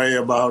calming way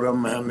about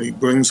him, and he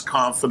brings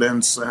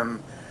confidence.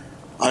 And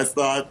I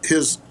thought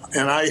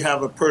and I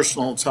have a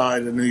personal tie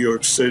to New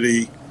York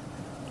City.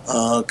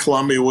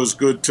 Columbia was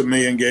good to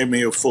me and gave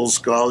me a full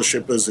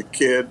scholarship as a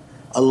kid.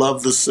 I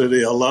love the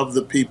city. I love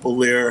the people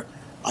there.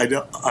 I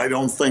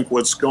don't think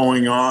what's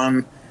going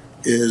on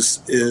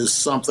is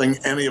something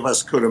any of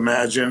us could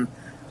imagine.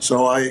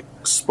 So I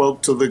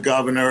spoke to the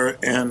governor,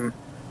 and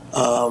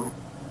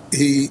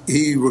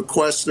he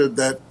requested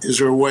that, is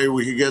there a way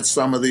we could get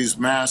some of these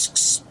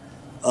masks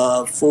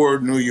for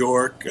New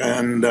York?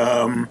 And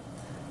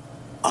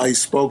I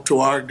spoke to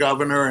our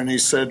governor, and he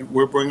said,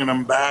 we're bringing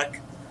them back.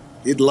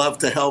 He'd love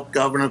to help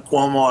Governor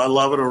Cuomo. I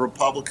love it, a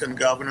Republican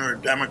governor, a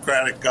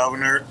Democratic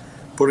governor,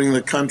 putting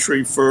the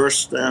country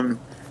first. And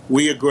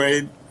we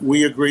agreed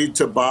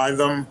to buy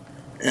them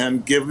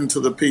and give them to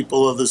the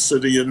people of the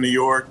city of New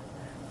York,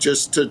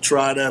 just to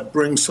try to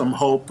bring some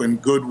hope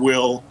and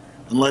goodwill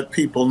and let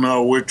people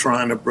know we're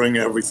trying to bring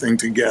everything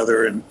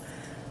together and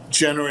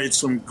generate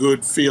some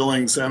good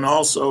feelings, and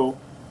also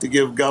to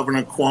give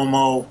Governor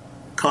Cuomo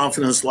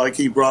confidence like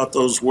he brought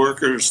those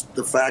workers,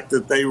 the fact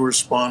that they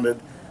responded.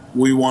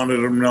 We wanted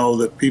them to know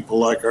that people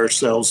like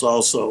ourselves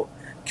also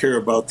care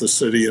about the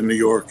city of New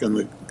York and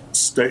the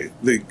state,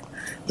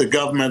 the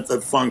government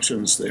that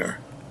functions there.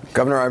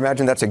 Governor, I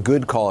imagine that's a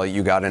good call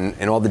you got.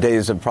 In all the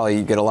days of probably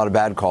you get a lot of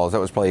bad calls, that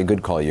was probably a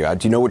good call you got.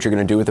 Do you know what you're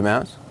going to do with the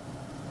masks?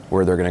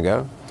 Where they're going to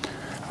go?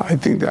 I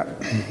think that,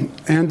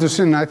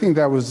 Anderson, I think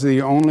that was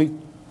the only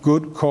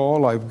good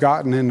call I've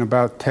gotten in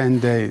about 10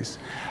 days.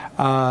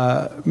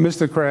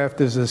 Mr.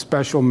 Kraft is a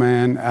special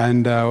man,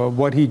 and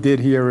what he did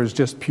here is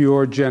just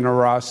pure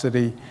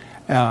generosity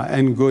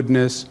and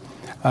goodness.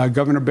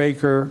 Governor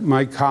Baker,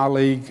 my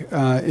colleague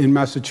in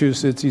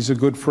Massachusetts, he's a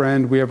good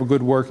friend. We have a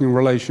good working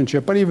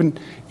relationship. But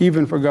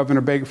even for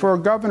Governor Baker, for a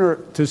governor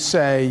to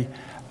say,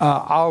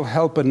 I'll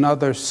help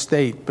another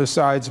state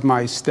besides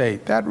my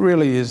state, that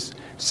really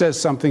says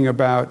something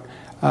about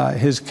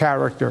his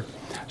character.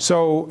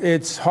 So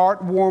it's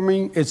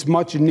heartwarming. It's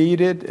much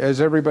needed.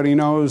 As everybody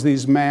knows,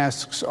 these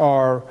masks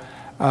are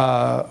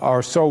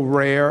so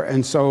rare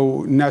and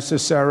so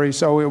necessary.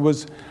 So it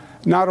was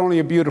not only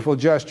a beautiful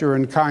gesture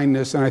and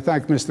kindness, and I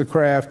thank Mr.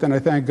 Kraft and I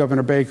thank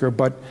Governor Baker,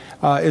 but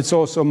it's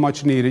also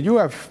much needed. You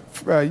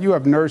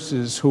have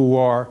nurses who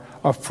are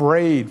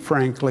afraid,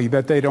 frankly,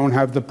 that they don't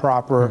have the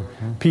proper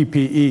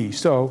PPE.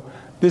 So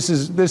this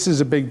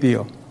is a big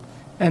deal.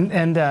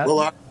 Well,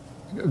 I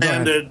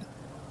landed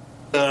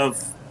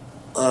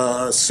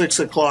 6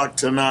 o'clock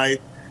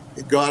tonight.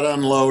 It got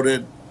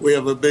unloaded. We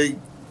have a big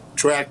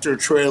tractor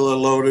trailer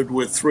loaded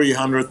with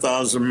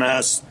 300,000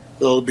 masks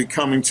that'll be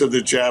coming to the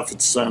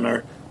Javits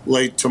Center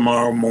late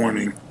tomorrow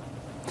morning.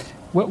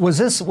 Was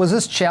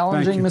this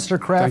challenging, Mr.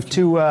 Kraft,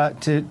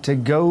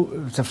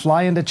 to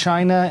fly into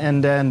China?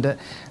 And I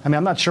mean,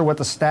 I'm not sure what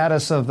the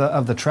status of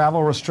the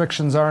travel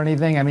restrictions are or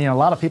anything. I mean, a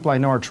lot of people I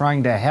know are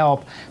trying to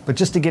help, but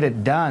just to get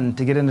it done,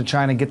 to get into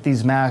China, get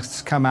these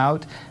masks come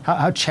out,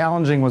 how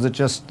challenging was it,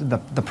 just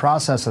the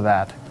process of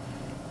that?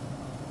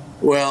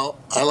 Well,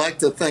 I like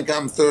to think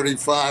I'm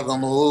 35.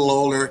 I'm a little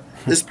older.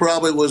 This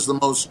probably was the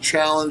most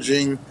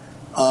challenging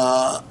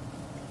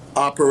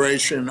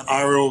operation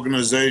our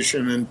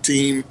organization and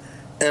team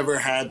ever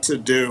had to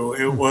do.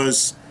 There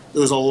was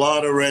a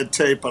lot of red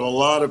tape, but a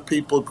lot of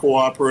people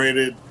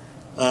cooperated.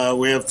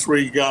 We have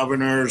 3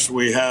 governors.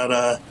 We had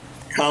a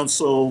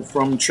council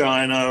from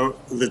China,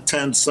 the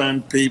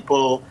Tencent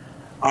people,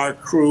 our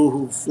crew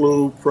who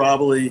flew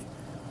probably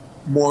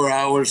more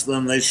hours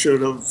than they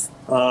should have,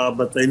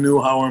 but they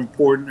knew how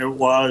important it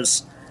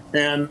was.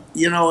 And,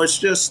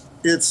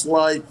 it's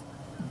like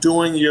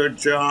doing your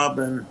job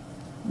and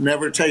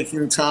never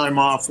taking time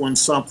off when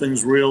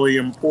something's really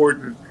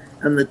important.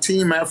 And the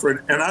team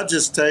effort, and I'll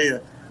just tell you,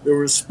 the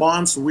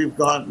response we've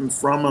gotten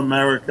from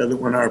America that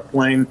when our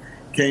plane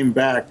came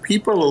back,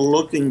 people are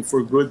looking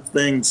for good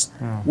things.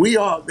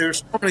 There's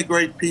so many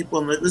great people,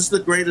 and this is the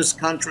greatest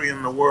country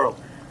in the world.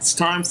 It's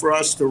time for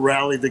us to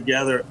rally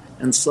together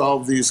and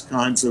solve these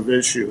kinds of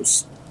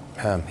issues.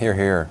 Hear,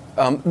 hear.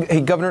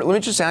 Hey, Governor, let me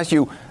just ask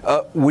you,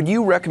 would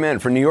you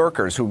recommend for New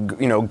Yorkers who,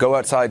 go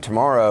outside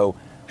tomorrow,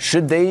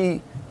 should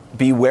they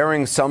be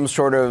wearing some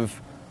sort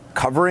of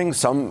covering?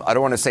 I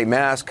don't want to say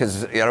mask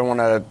because I don't want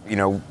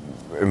to,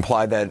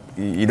 imply that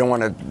you don't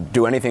want to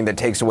do anything that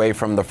takes away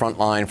from the front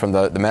line, from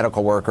the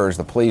medical workers,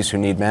 the police who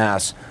need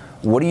masks.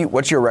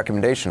 What's your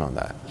recommendation on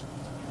that?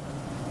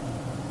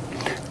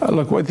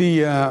 Look, what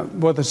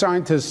the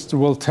scientists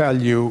will tell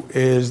you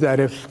is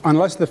that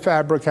unless the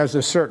fabric has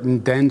a certain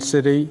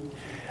density,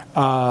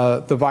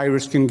 the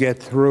virus can get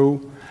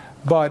through.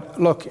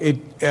 But look,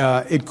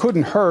 it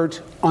couldn't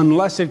hurt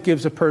unless it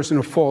gives a person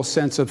a false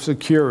sense of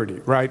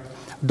security, right?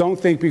 Don't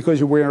think because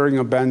you're wearing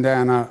a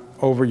bandana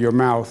over your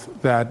mouth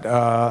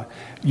that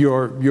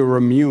you're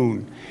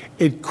immune.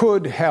 It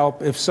could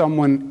help if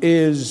someone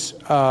has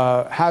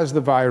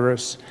the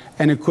virus,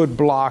 and it could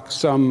block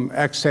some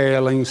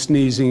exhaling,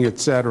 sneezing,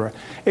 etc.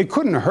 It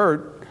couldn't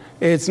hurt.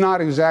 It's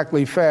not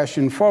exactly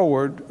fashion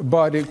forward,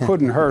 but it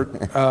couldn't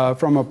hurt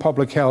from a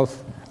public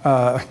health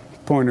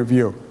point of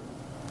view.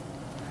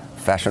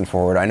 Fashion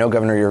forward. I know,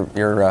 Governor,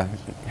 you're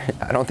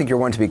I don't think you're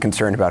one to be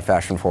concerned about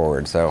fashion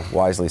forward, so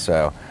wisely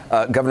so.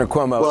 Governor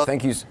Cuomo,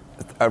 thank you.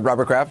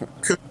 Robert Kraft?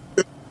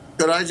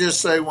 Could I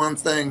just say one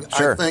thing?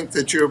 Sure. I think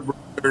that your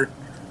brother,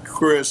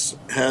 Chris,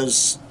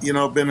 has,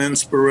 been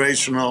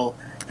inspirational,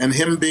 and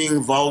him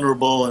being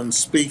vulnerable and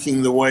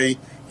speaking the way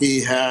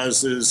he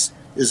has is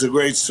a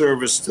great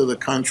service to the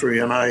country.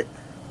 And I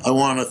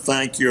want to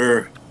thank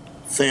your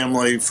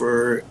family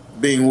for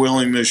being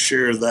willing to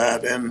share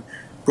that and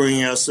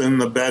bringing us in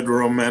the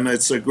bedroom. And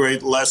it's a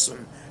great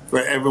lesson for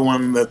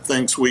everyone that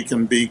thinks we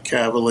can be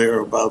cavalier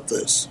about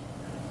this.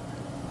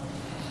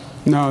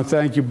 No,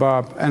 thank you,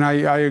 Bob. And I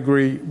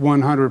agree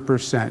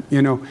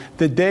 100%.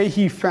 The day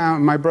he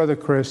found, my brother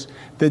Chris,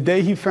 the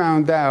day he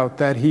found out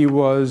that he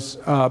was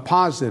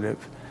positive,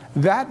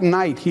 that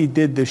night he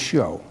did the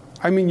show.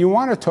 I mean, you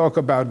want to talk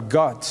about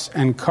guts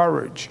and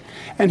courage.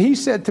 And he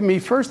said to me,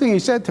 first thing he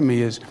said to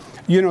me is,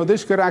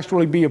 this could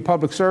actually be a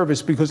public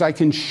service because I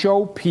can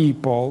show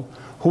people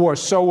who are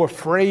so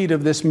afraid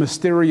of this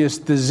mysterious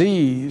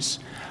disease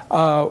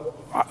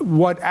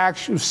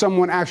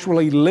someone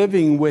actually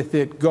living with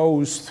it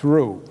goes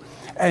through,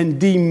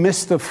 and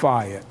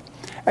demystify it.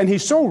 And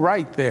he's so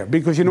right there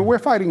because, we're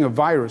fighting a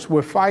virus.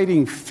 We're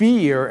fighting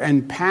fear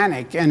and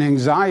panic and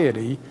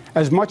anxiety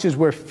as much as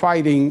we're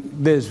fighting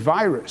this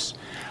virus.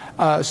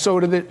 So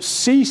to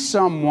see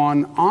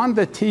someone on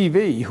the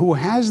TV who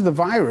has the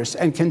virus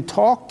and can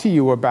talk to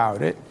you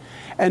about it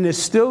and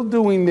is still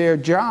doing their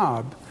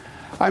job,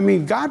 I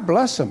mean, God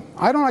bless him.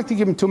 I don't like to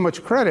give him too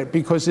much credit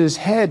because his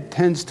head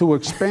tends to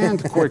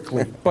expand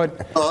quickly.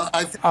 But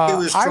I think he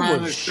was I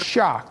was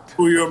shocked.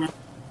 Who your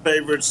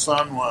favorite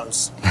son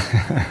was.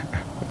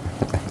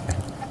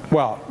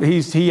 Well,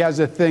 he has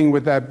a thing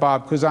with that,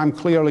 Bob, because I'm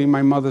clearly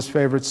my mother's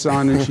favorite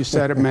son, and she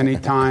said it many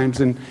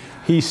times, and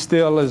he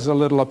still is a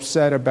little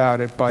upset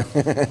about it, but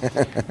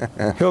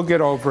he'll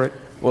get over it.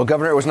 Well,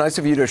 Governor, it was nice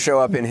of you to show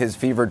up in his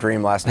fever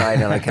dream last night,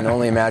 and I can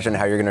only imagine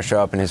how you're going to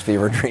show up in his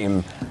fever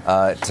dream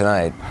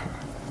tonight.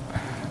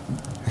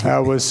 That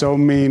was so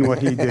mean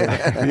what he did.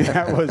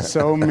 That was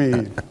so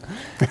mean.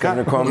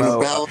 Governor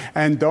Cuomo.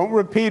 And don't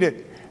repeat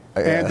it.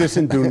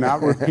 Anderson, do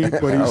not repeat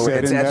what he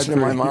said. It's in etched that in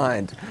my review.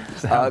 mind.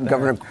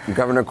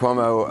 Governor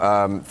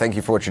Cuomo, thank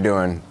you for what you're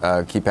doing.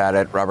 Keep at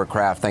it. Robert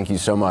Kraft, thank you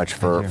so much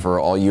for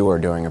all you are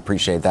doing.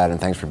 Appreciate that, and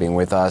thanks for being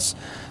with us.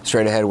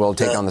 Straight ahead, we'll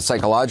take on the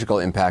psychological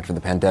impact of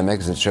the pandemic,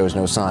 as it shows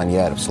no sign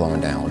yet of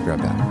slowing down. We'll be right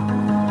back.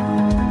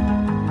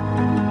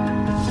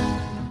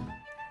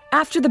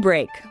 After the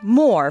break,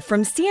 more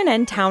from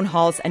CNN Town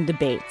Halls and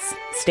Debates.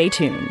 Stay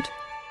tuned.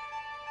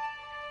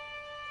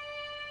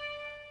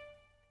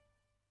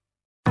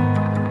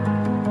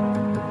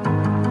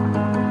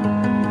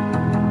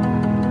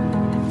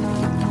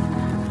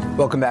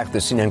 Welcome back to the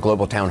CNN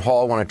Global Town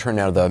Hall. I want to turn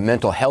now to the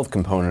mental health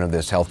component of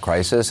this health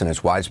crisis and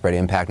its widespread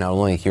impact not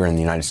only here in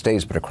the United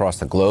States but across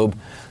the globe.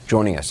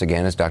 Joining us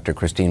again is Dr.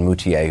 Christine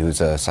Moutier,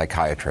 who's a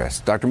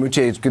psychiatrist. Dr.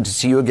 Moutier, it's good to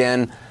see you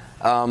again.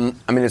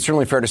 It's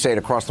certainly fair to say it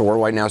across the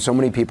world right now, so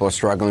many people are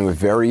struggling with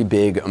very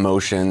big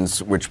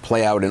emotions, which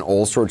play out in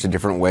all sorts of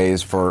different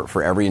ways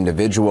for every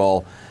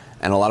individual.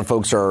 And a lot of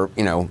folks are,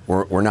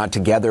 we're not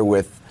together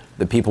with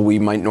the people we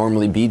might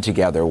normally be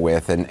together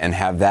with and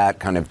have that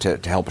kind of to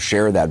help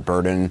share that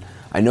burden.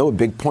 I know a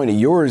big point of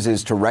yours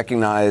is to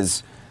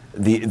recognize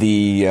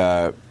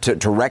to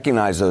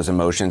recognize those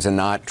emotions and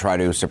not try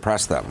to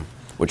suppress them,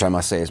 which I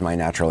must say is my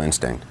natural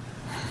instinct.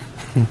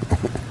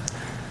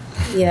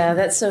 Yeah,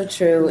 that's so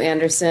true,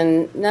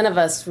 Anderson. None of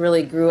us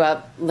really grew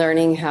up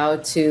learning how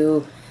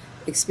to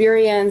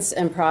experience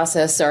and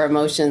process our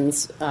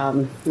emotions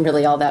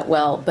really all that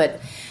well. But,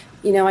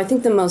 I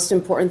think the most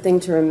important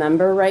thing to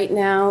remember right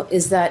now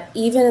is that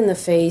even in the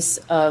face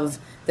of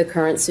the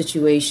current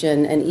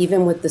situation and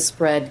even with the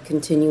spread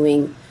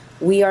continuing,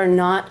 we are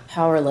not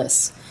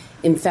powerless.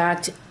 In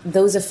fact,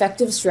 those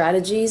effective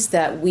strategies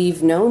that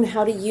we've known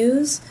how to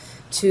use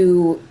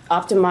to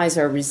optimize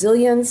our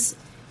resilience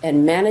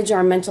and manage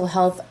our mental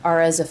health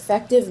are as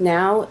effective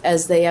now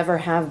as they ever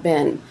have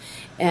been.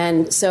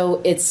 And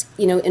so it's,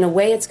 in a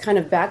way, it's kind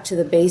of back to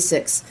the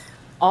basics.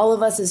 All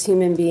of us as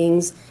human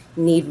beings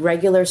need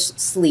regular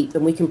sleep,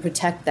 and we can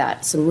protect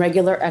that. Some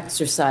regular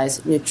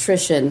exercise,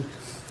 nutrition,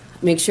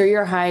 make sure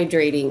you're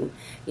hydrating,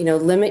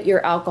 limit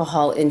your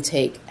alcohol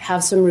intake,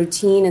 have some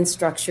routine and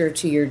structure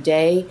to your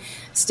day,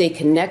 stay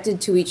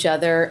connected to each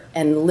other,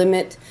 and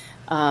limit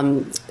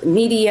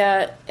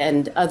media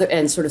and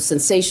sort of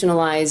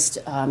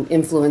sensationalized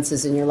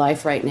influences in your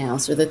life right now.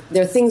 So that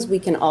there are things we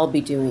can all be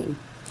doing.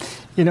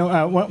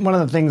 One of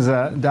the things,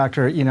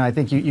 Doctor, I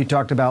think you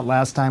talked about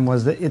last time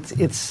was that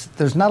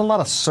there's not a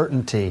lot of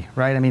certainty,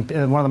 right? I mean,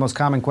 one of the most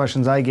common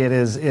questions I get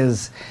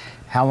is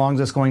how long is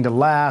this going to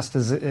last?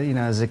 Is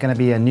it going to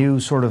be a new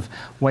sort of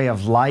way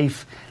of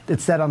life?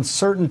 It's that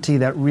uncertainty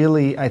that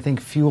really, I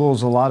think,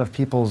 fuels a lot of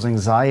people's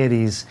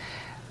anxieties.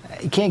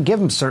 You can't give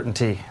them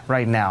certainty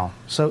right now.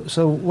 So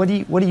what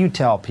do you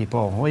tell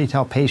people? What do you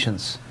tell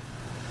patients?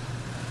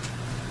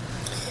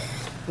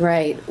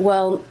 Right.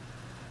 Well,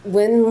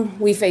 when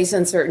we face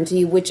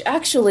uncertainty, which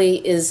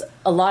actually is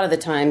a lot of the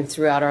time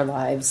throughout our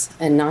lives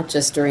and not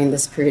just during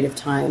this period of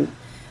time,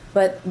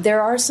 but there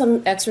are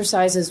some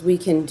exercises we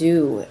can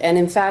do. And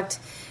in fact,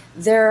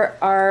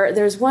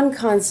 there's one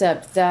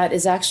concept that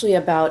is actually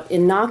about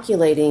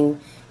inoculating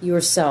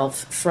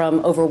yourself from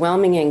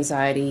overwhelming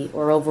anxiety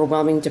or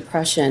overwhelming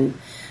depression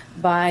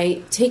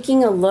by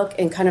taking a look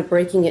and kind of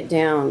breaking it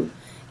down.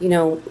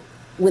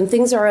 When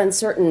things are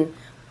uncertain,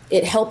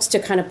 it helps to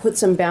kind of put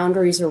some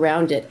boundaries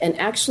around it and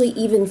actually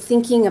even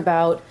thinking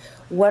about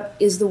what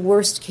is the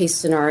worst case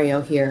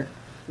scenario here,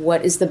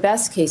 what is the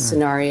best case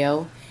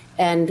scenario,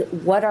 and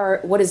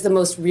what is the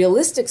most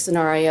realistic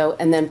scenario,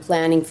 and then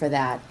planning for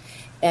that.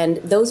 And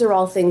those are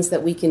all things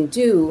that we can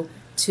do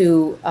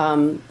to,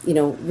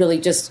 really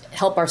just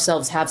help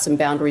ourselves have some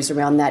boundaries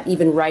around that.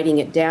 Even writing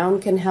it down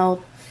can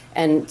help,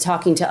 and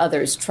talking to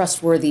others,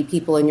 trustworthy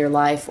people in your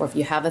life, or if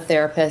you have a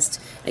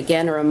therapist,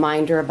 again, a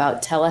reminder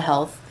about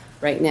telehealth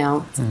right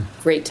now. It's a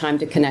great time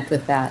to connect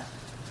with that.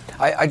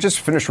 I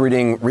just finished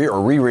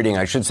rereading,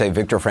 I should say,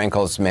 Viktor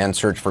Frankl's Man's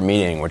Search for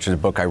Meaning, which is a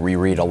book I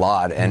reread a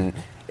lot. And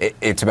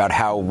it's about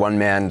how one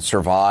man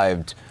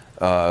survived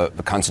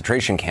the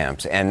concentration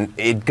camps. And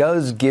it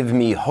does give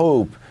me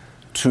hope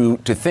to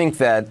think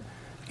that,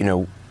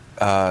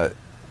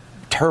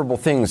 terrible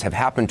things have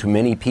happened to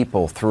many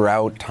people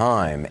throughout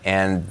time,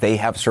 and they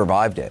have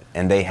survived it.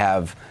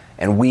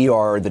 And we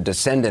are the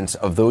descendants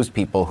of those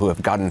people who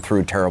have gotten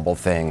through terrible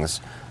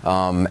things.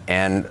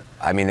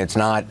 It's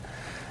not,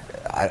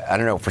 I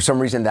don't know, for some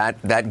reason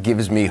that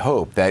gives me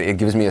hope, that it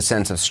gives me a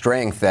sense of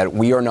strength that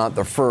we are not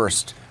the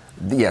first.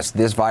 Yes,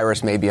 this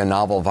virus may be a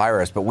novel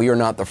virus, but we are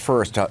not the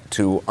first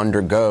to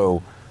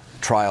undergo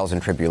trials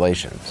and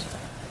tribulations.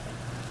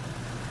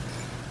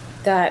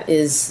 That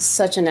is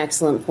such an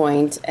excellent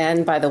point.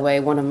 And by the way,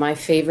 one of my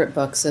favorite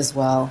books as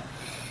well.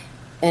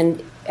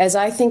 And as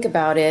I think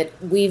about it,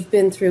 we've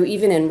been through,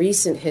 even in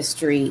recent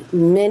history,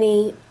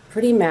 many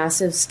pretty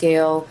massive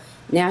scale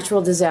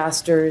natural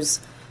disasters,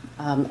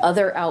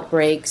 other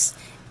outbreaks,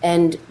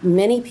 and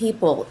many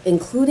people,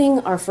 including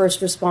our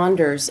first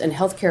responders and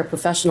healthcare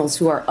professionals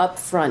who are up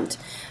front,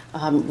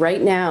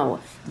 right now.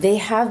 They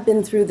have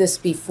been through this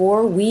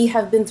before. We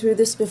have been through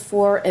this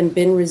before and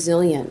been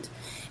resilient.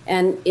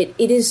 And it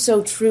is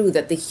so true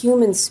that the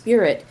human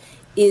spirit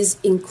is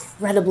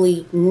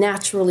incredibly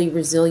naturally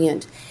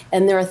resilient.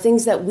 And there are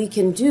things that we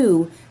can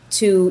do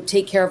to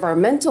take care of our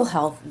mental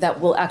health that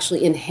will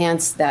actually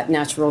enhance that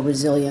natural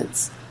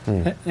resilience.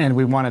 And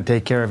we want to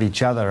take care of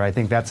each other. I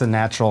think that's a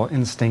natural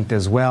instinct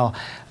as well.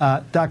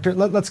 Doctor,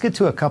 let's get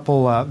to a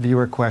couple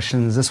viewer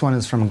questions. This one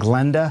is from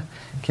Glenda,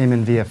 came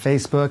in via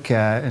Facebook,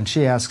 and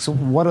she asks,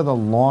 what are the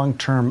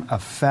long-term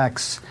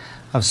effects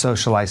of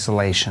social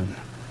isolation?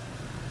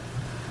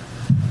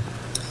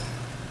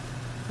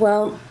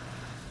 Well,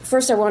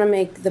 first, I want to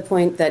make the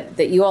point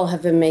that you all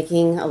have been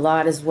making a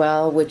lot as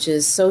well, which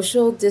is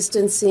social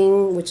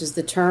distancing, which is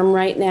the term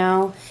right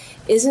now,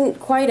 isn't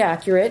quite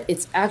accurate.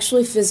 It's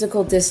actually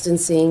physical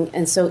distancing.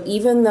 And so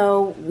even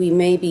though we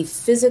may be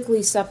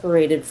physically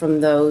separated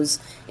from those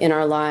in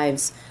our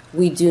lives,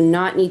 we do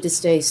not need to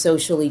stay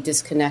socially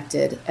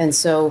disconnected. And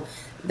so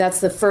that's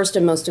the first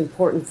and most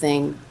important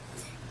thing.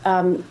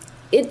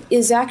 It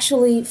is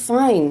actually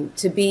fine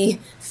to be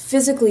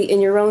physically in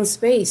your own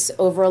space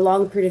over a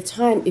long period of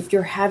time if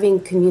you're having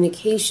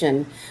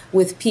communication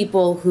with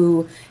people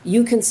who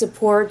you can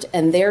support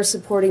and they're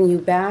supporting you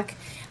back.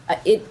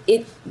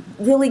 It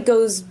really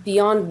goes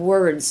beyond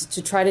words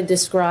to try to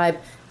describe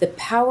the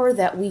power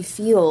that we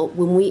feel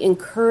when we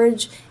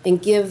encourage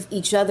and give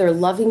each other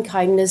loving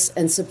kindness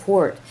and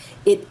support.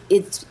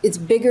 It's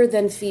bigger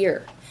than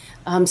fear.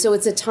 So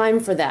it's a time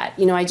for that.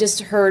 You know, I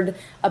just heard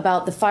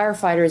about the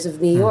firefighters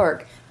of New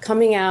York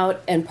coming out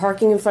and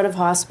parking in front of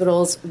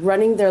hospitals,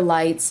 running their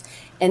lights,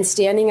 and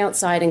standing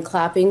outside and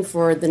clapping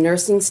for the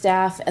nursing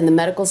staff and the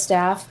medical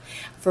staff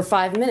for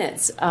 5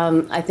 minutes.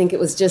 I think it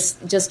was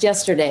just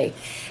yesterday.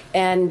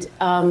 And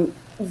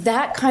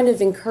that kind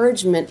of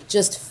encouragement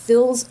just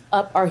fills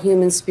up our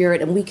human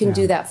spirit, and we can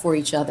do that for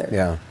each other.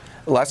 Yeah.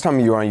 Last time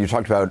you were on, you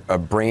talked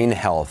about brain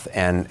health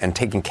and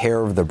taking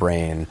care of the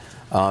brain.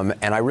 And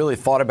I really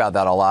thought about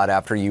that a lot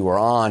after you were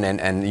on,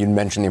 and you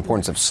mentioned the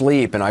importance of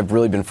sleep, and I've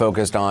really been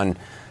focused on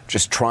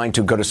just trying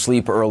to go to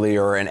sleep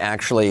earlier and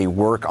actually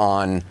work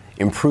on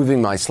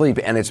improving my sleep,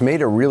 and it's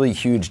made a really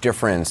huge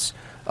difference.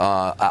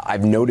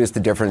 I've noticed the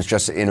difference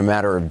just in a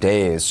matter of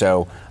days.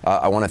 So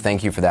I want to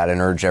thank you for that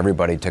and urge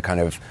everybody to kind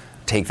of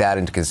take that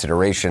into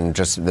consideration,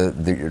 just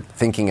the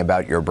thinking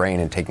about your brain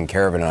and taking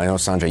care of it. And I know,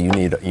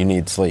 Sanjay, you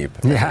need sleep.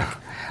 Yeah.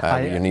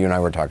 You and I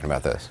were talking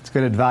about this. It's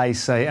good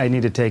advice. I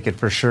need to take it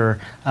for sure.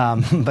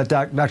 But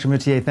Dr.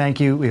 Moutier, thank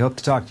you. We hope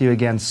to talk to you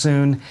again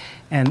soon.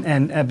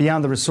 And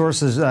beyond the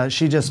resources,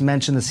 she just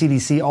mentioned the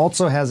CDC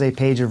also has a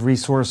page of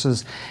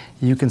resources.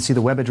 You can see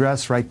the web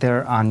address right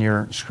there on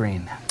your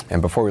screen.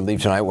 And before we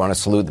leave tonight, we want to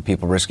salute the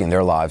people risking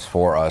their lives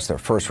for us. They're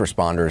first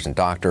responders and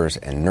doctors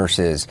and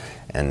nurses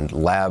and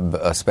lab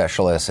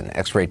specialists and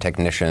x-ray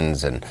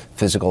technicians and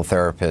physical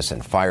therapists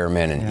and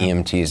firemen and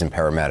EMTs and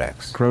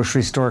paramedics.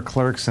 Grocery store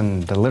clerks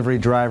and delivery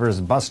drivers,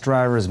 bus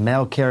drivers,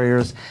 mail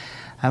carriers.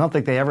 I don't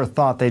think they ever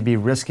thought they'd be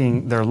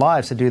risking their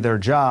lives to do their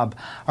job.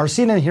 Our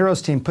CNN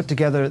Heroes team put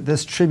together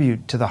this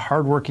tribute to the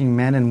hardworking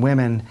men and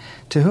women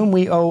to whom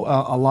we owe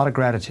a lot of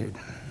gratitude.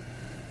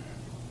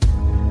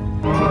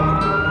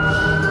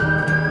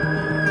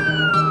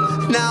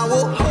 Now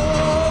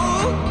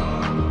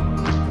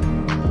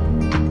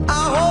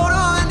I hold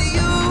on to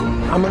you.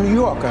 I'm a New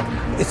Yorker.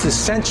 It's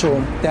essential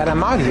that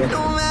I'm out here.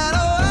 No matter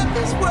what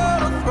this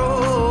world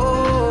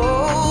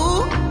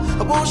throws,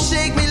 it won't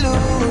shake me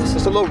loose.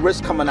 It's a little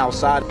risk coming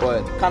outside,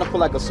 but kind of feel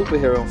like a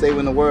superhero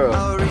saving the world.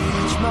 I'll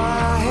reach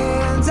my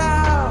hands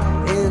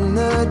out in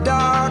the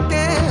dark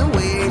and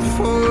wait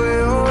for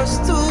yours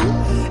to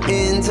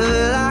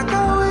enter like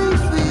I wait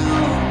for you.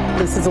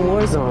 This is a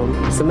war zone.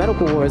 It's a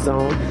medical war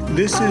zone.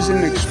 This is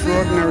an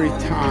extraordinary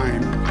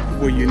time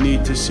where you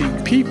need to see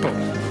people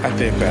at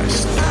their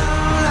best.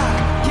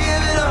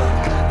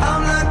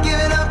 I'm not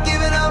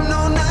giving up,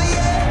 no, not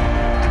yet.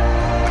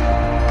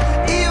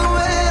 Even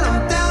when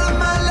I'm down to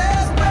my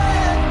last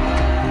breath.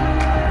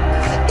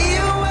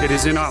 It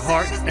is in our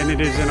heart and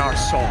it is in our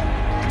soul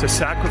to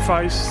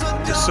sacrifice,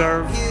 to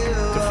serve,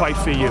 to fight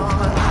for you.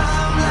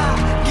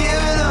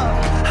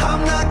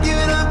 I'm not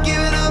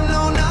giving up,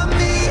 no, not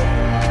me.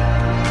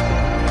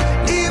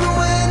 Even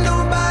when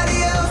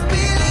nobody else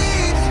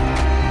believes,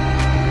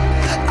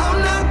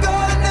 I'm not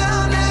going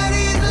down that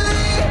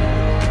easily.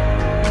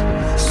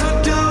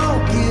 So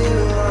don't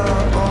give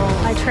up.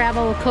 I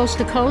travel coast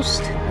to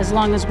coast as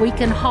long as we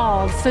can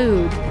haul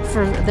food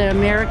for the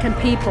American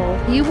people.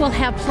 You will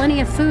have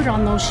plenty of food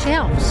on those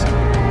shelves.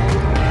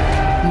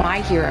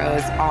 My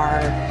heroes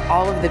are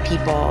all of the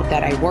people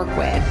that I work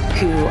with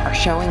who are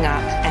showing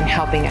up and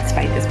helping us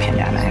fight this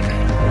pandemic.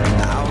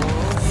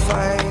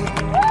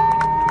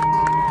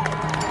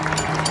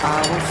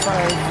 I will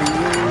fight for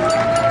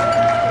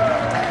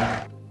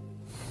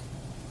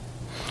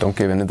you. Don't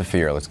give in to the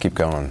fear. Let's keep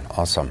going.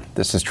 Awesome.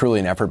 This is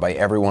truly an effort by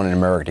everyone in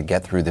America to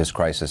get through this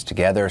crisis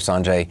together.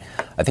 Sanjay,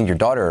 I think your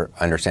daughter,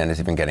 I understand, is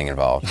even getting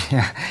involved.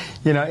 Yeah.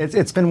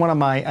 It's been one of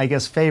my, I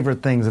guess,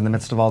 favorite things in the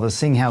midst of all this,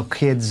 seeing how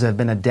kids have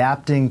been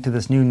adapting to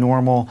this new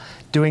normal,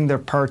 doing their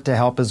part to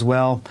help as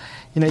well.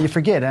 You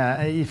forget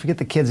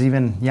the kids,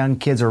 even young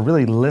kids, are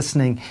really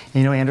listening.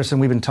 Anderson,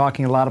 we've been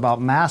talking a lot about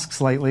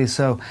masks lately.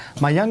 So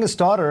my youngest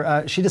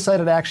daughter, she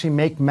decided to actually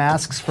make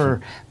masks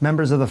for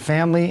members of the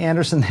family.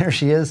 Anderson, there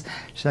she is.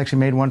 She actually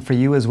made one for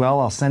you as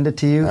well. I'll send it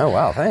to you. Oh,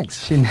 wow,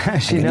 thanks. She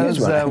knows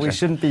we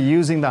shouldn't be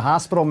using the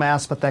hospital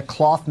mask, but that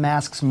cloth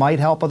masks might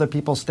help other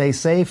people stay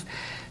safe.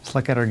 Just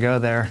look at her go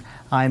there.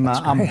 I'm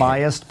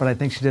biased, but I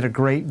think she did a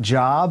great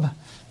job.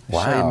 Wow.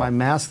 I'll show you my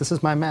mask. This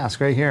is my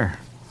mask right here.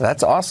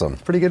 That's awesome.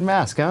 Pretty good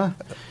mask, huh?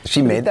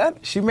 She made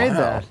that? She made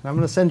that. I'm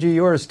going to send you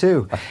yours,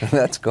 too.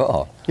 That's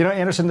cool.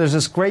 Anderson, there's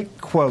this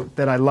great quote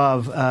that I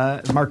love.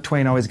 Mark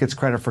Twain always gets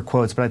credit for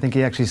quotes, but I think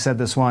he actually said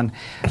this one.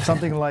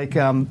 Something like,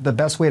 the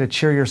best way to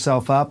cheer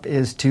yourself up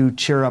is to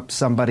cheer up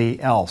somebody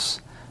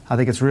else. I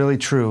think it's really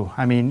true.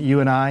 I mean,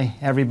 you and I,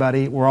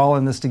 everybody, we're all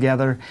in this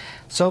together.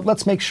 So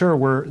let's make sure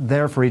we're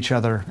there for each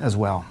other as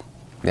well.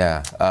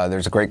 Yeah,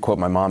 there's a great quote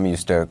my mom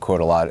used to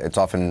quote a lot. It's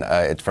often,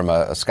 it's from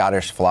a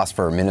Scottish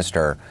philosopher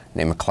minister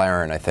named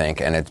Maclaren, I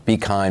think, and it's be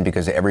kind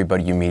because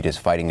everybody you meet is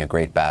fighting a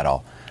great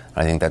battle.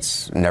 I think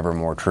that's never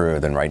more true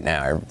than right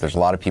now. There's a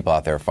lot of people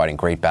out there fighting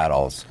great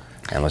battles,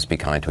 and let's be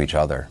kind to each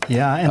other.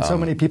 Yeah, and so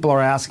many people are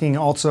asking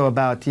also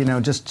about,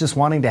 just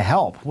wanting to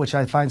help, which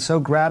I find so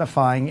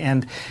gratifying,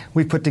 and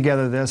we put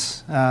together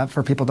this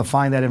for people to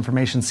find that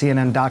information,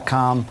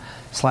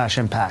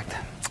 cnn.com/impact.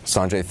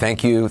 Sanjay,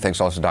 thank you.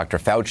 Thanks also to Dr.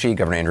 Fauci,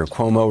 Governor Andrew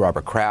Cuomo,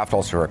 Robert Kraft,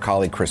 also our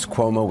colleague Chris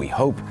Cuomo. We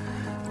hope,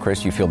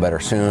 Chris, you feel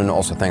better soon.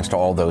 Also, thanks to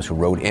all those who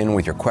wrote in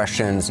with your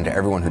questions and to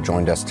everyone who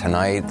joined us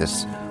tonight.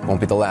 This won't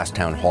be the last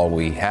town hall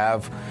we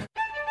have.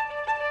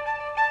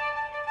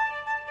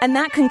 And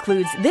that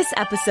concludes this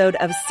episode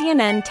of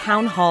CNN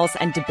Town Halls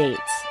and Debates,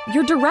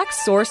 your direct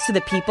source to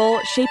the people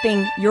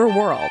shaping your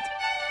world.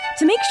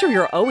 To make sure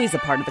you're always a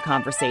part of the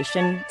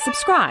conversation,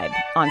 subscribe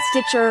on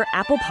Stitcher,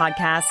 Apple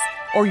Podcasts,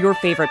 or your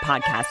favorite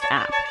podcast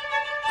app.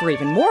 For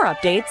even more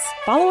updates,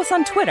 follow us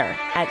on Twitter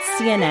at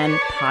CNN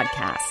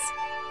Podcasts.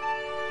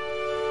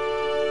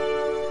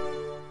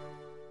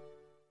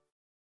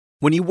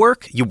 When you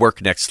work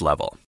next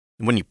level.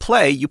 And when you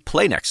play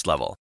next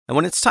level. And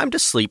when it's time to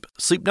sleep,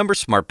 Sleep Number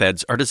smart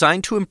beds are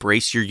designed to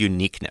embrace your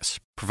uniqueness,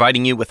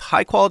 providing you with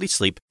high-quality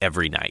sleep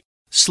every night.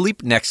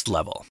 Sleep next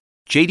level.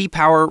 J.D.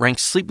 Power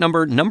ranks Sleep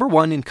Number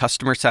 #1 in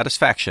customer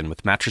satisfaction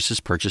with mattresses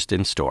purchased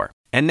in-store.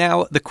 And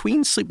now, the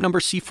Queen Sleep Number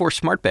C4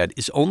 smart bed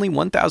is only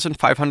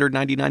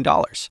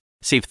 $1,599.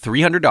 Save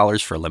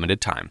 $300 for a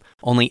limited time,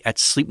 only at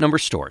Sleep Number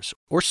stores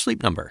or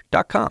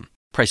sleepnumber.com.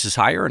 Prices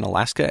higher in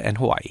Alaska and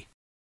Hawaii.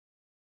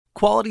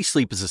 Quality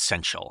sleep is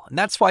essential, and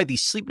that's why the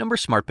Sleep Number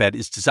smart bed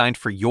is designed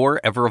for your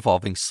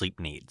ever-evolving sleep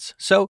needs.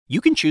 So you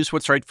can choose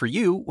what's right for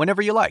you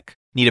whenever you like.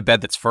 Need a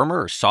bed that's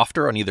firmer or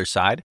softer on either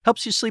side?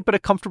 Helps you sleep at a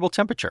comfortable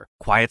temperature.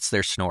 Quiets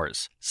their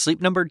snores.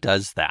 Sleep Number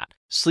does that.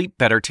 Sleep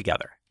better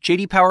together.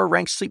 J.D. Power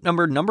ranks Sleep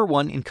Number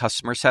 #1 in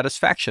customer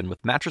satisfaction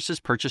with mattresses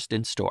purchased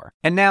in-store.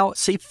 And now,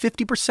 save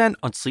 50%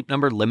 on Sleep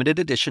Number limited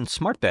edition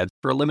smart beds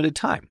for a limited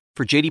time.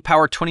 For J.D.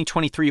 Power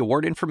 2023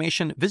 award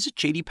information, visit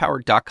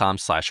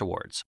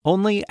jdpower.com/awards.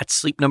 Only at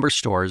Sleep Number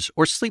stores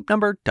or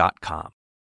sleepnumber.com.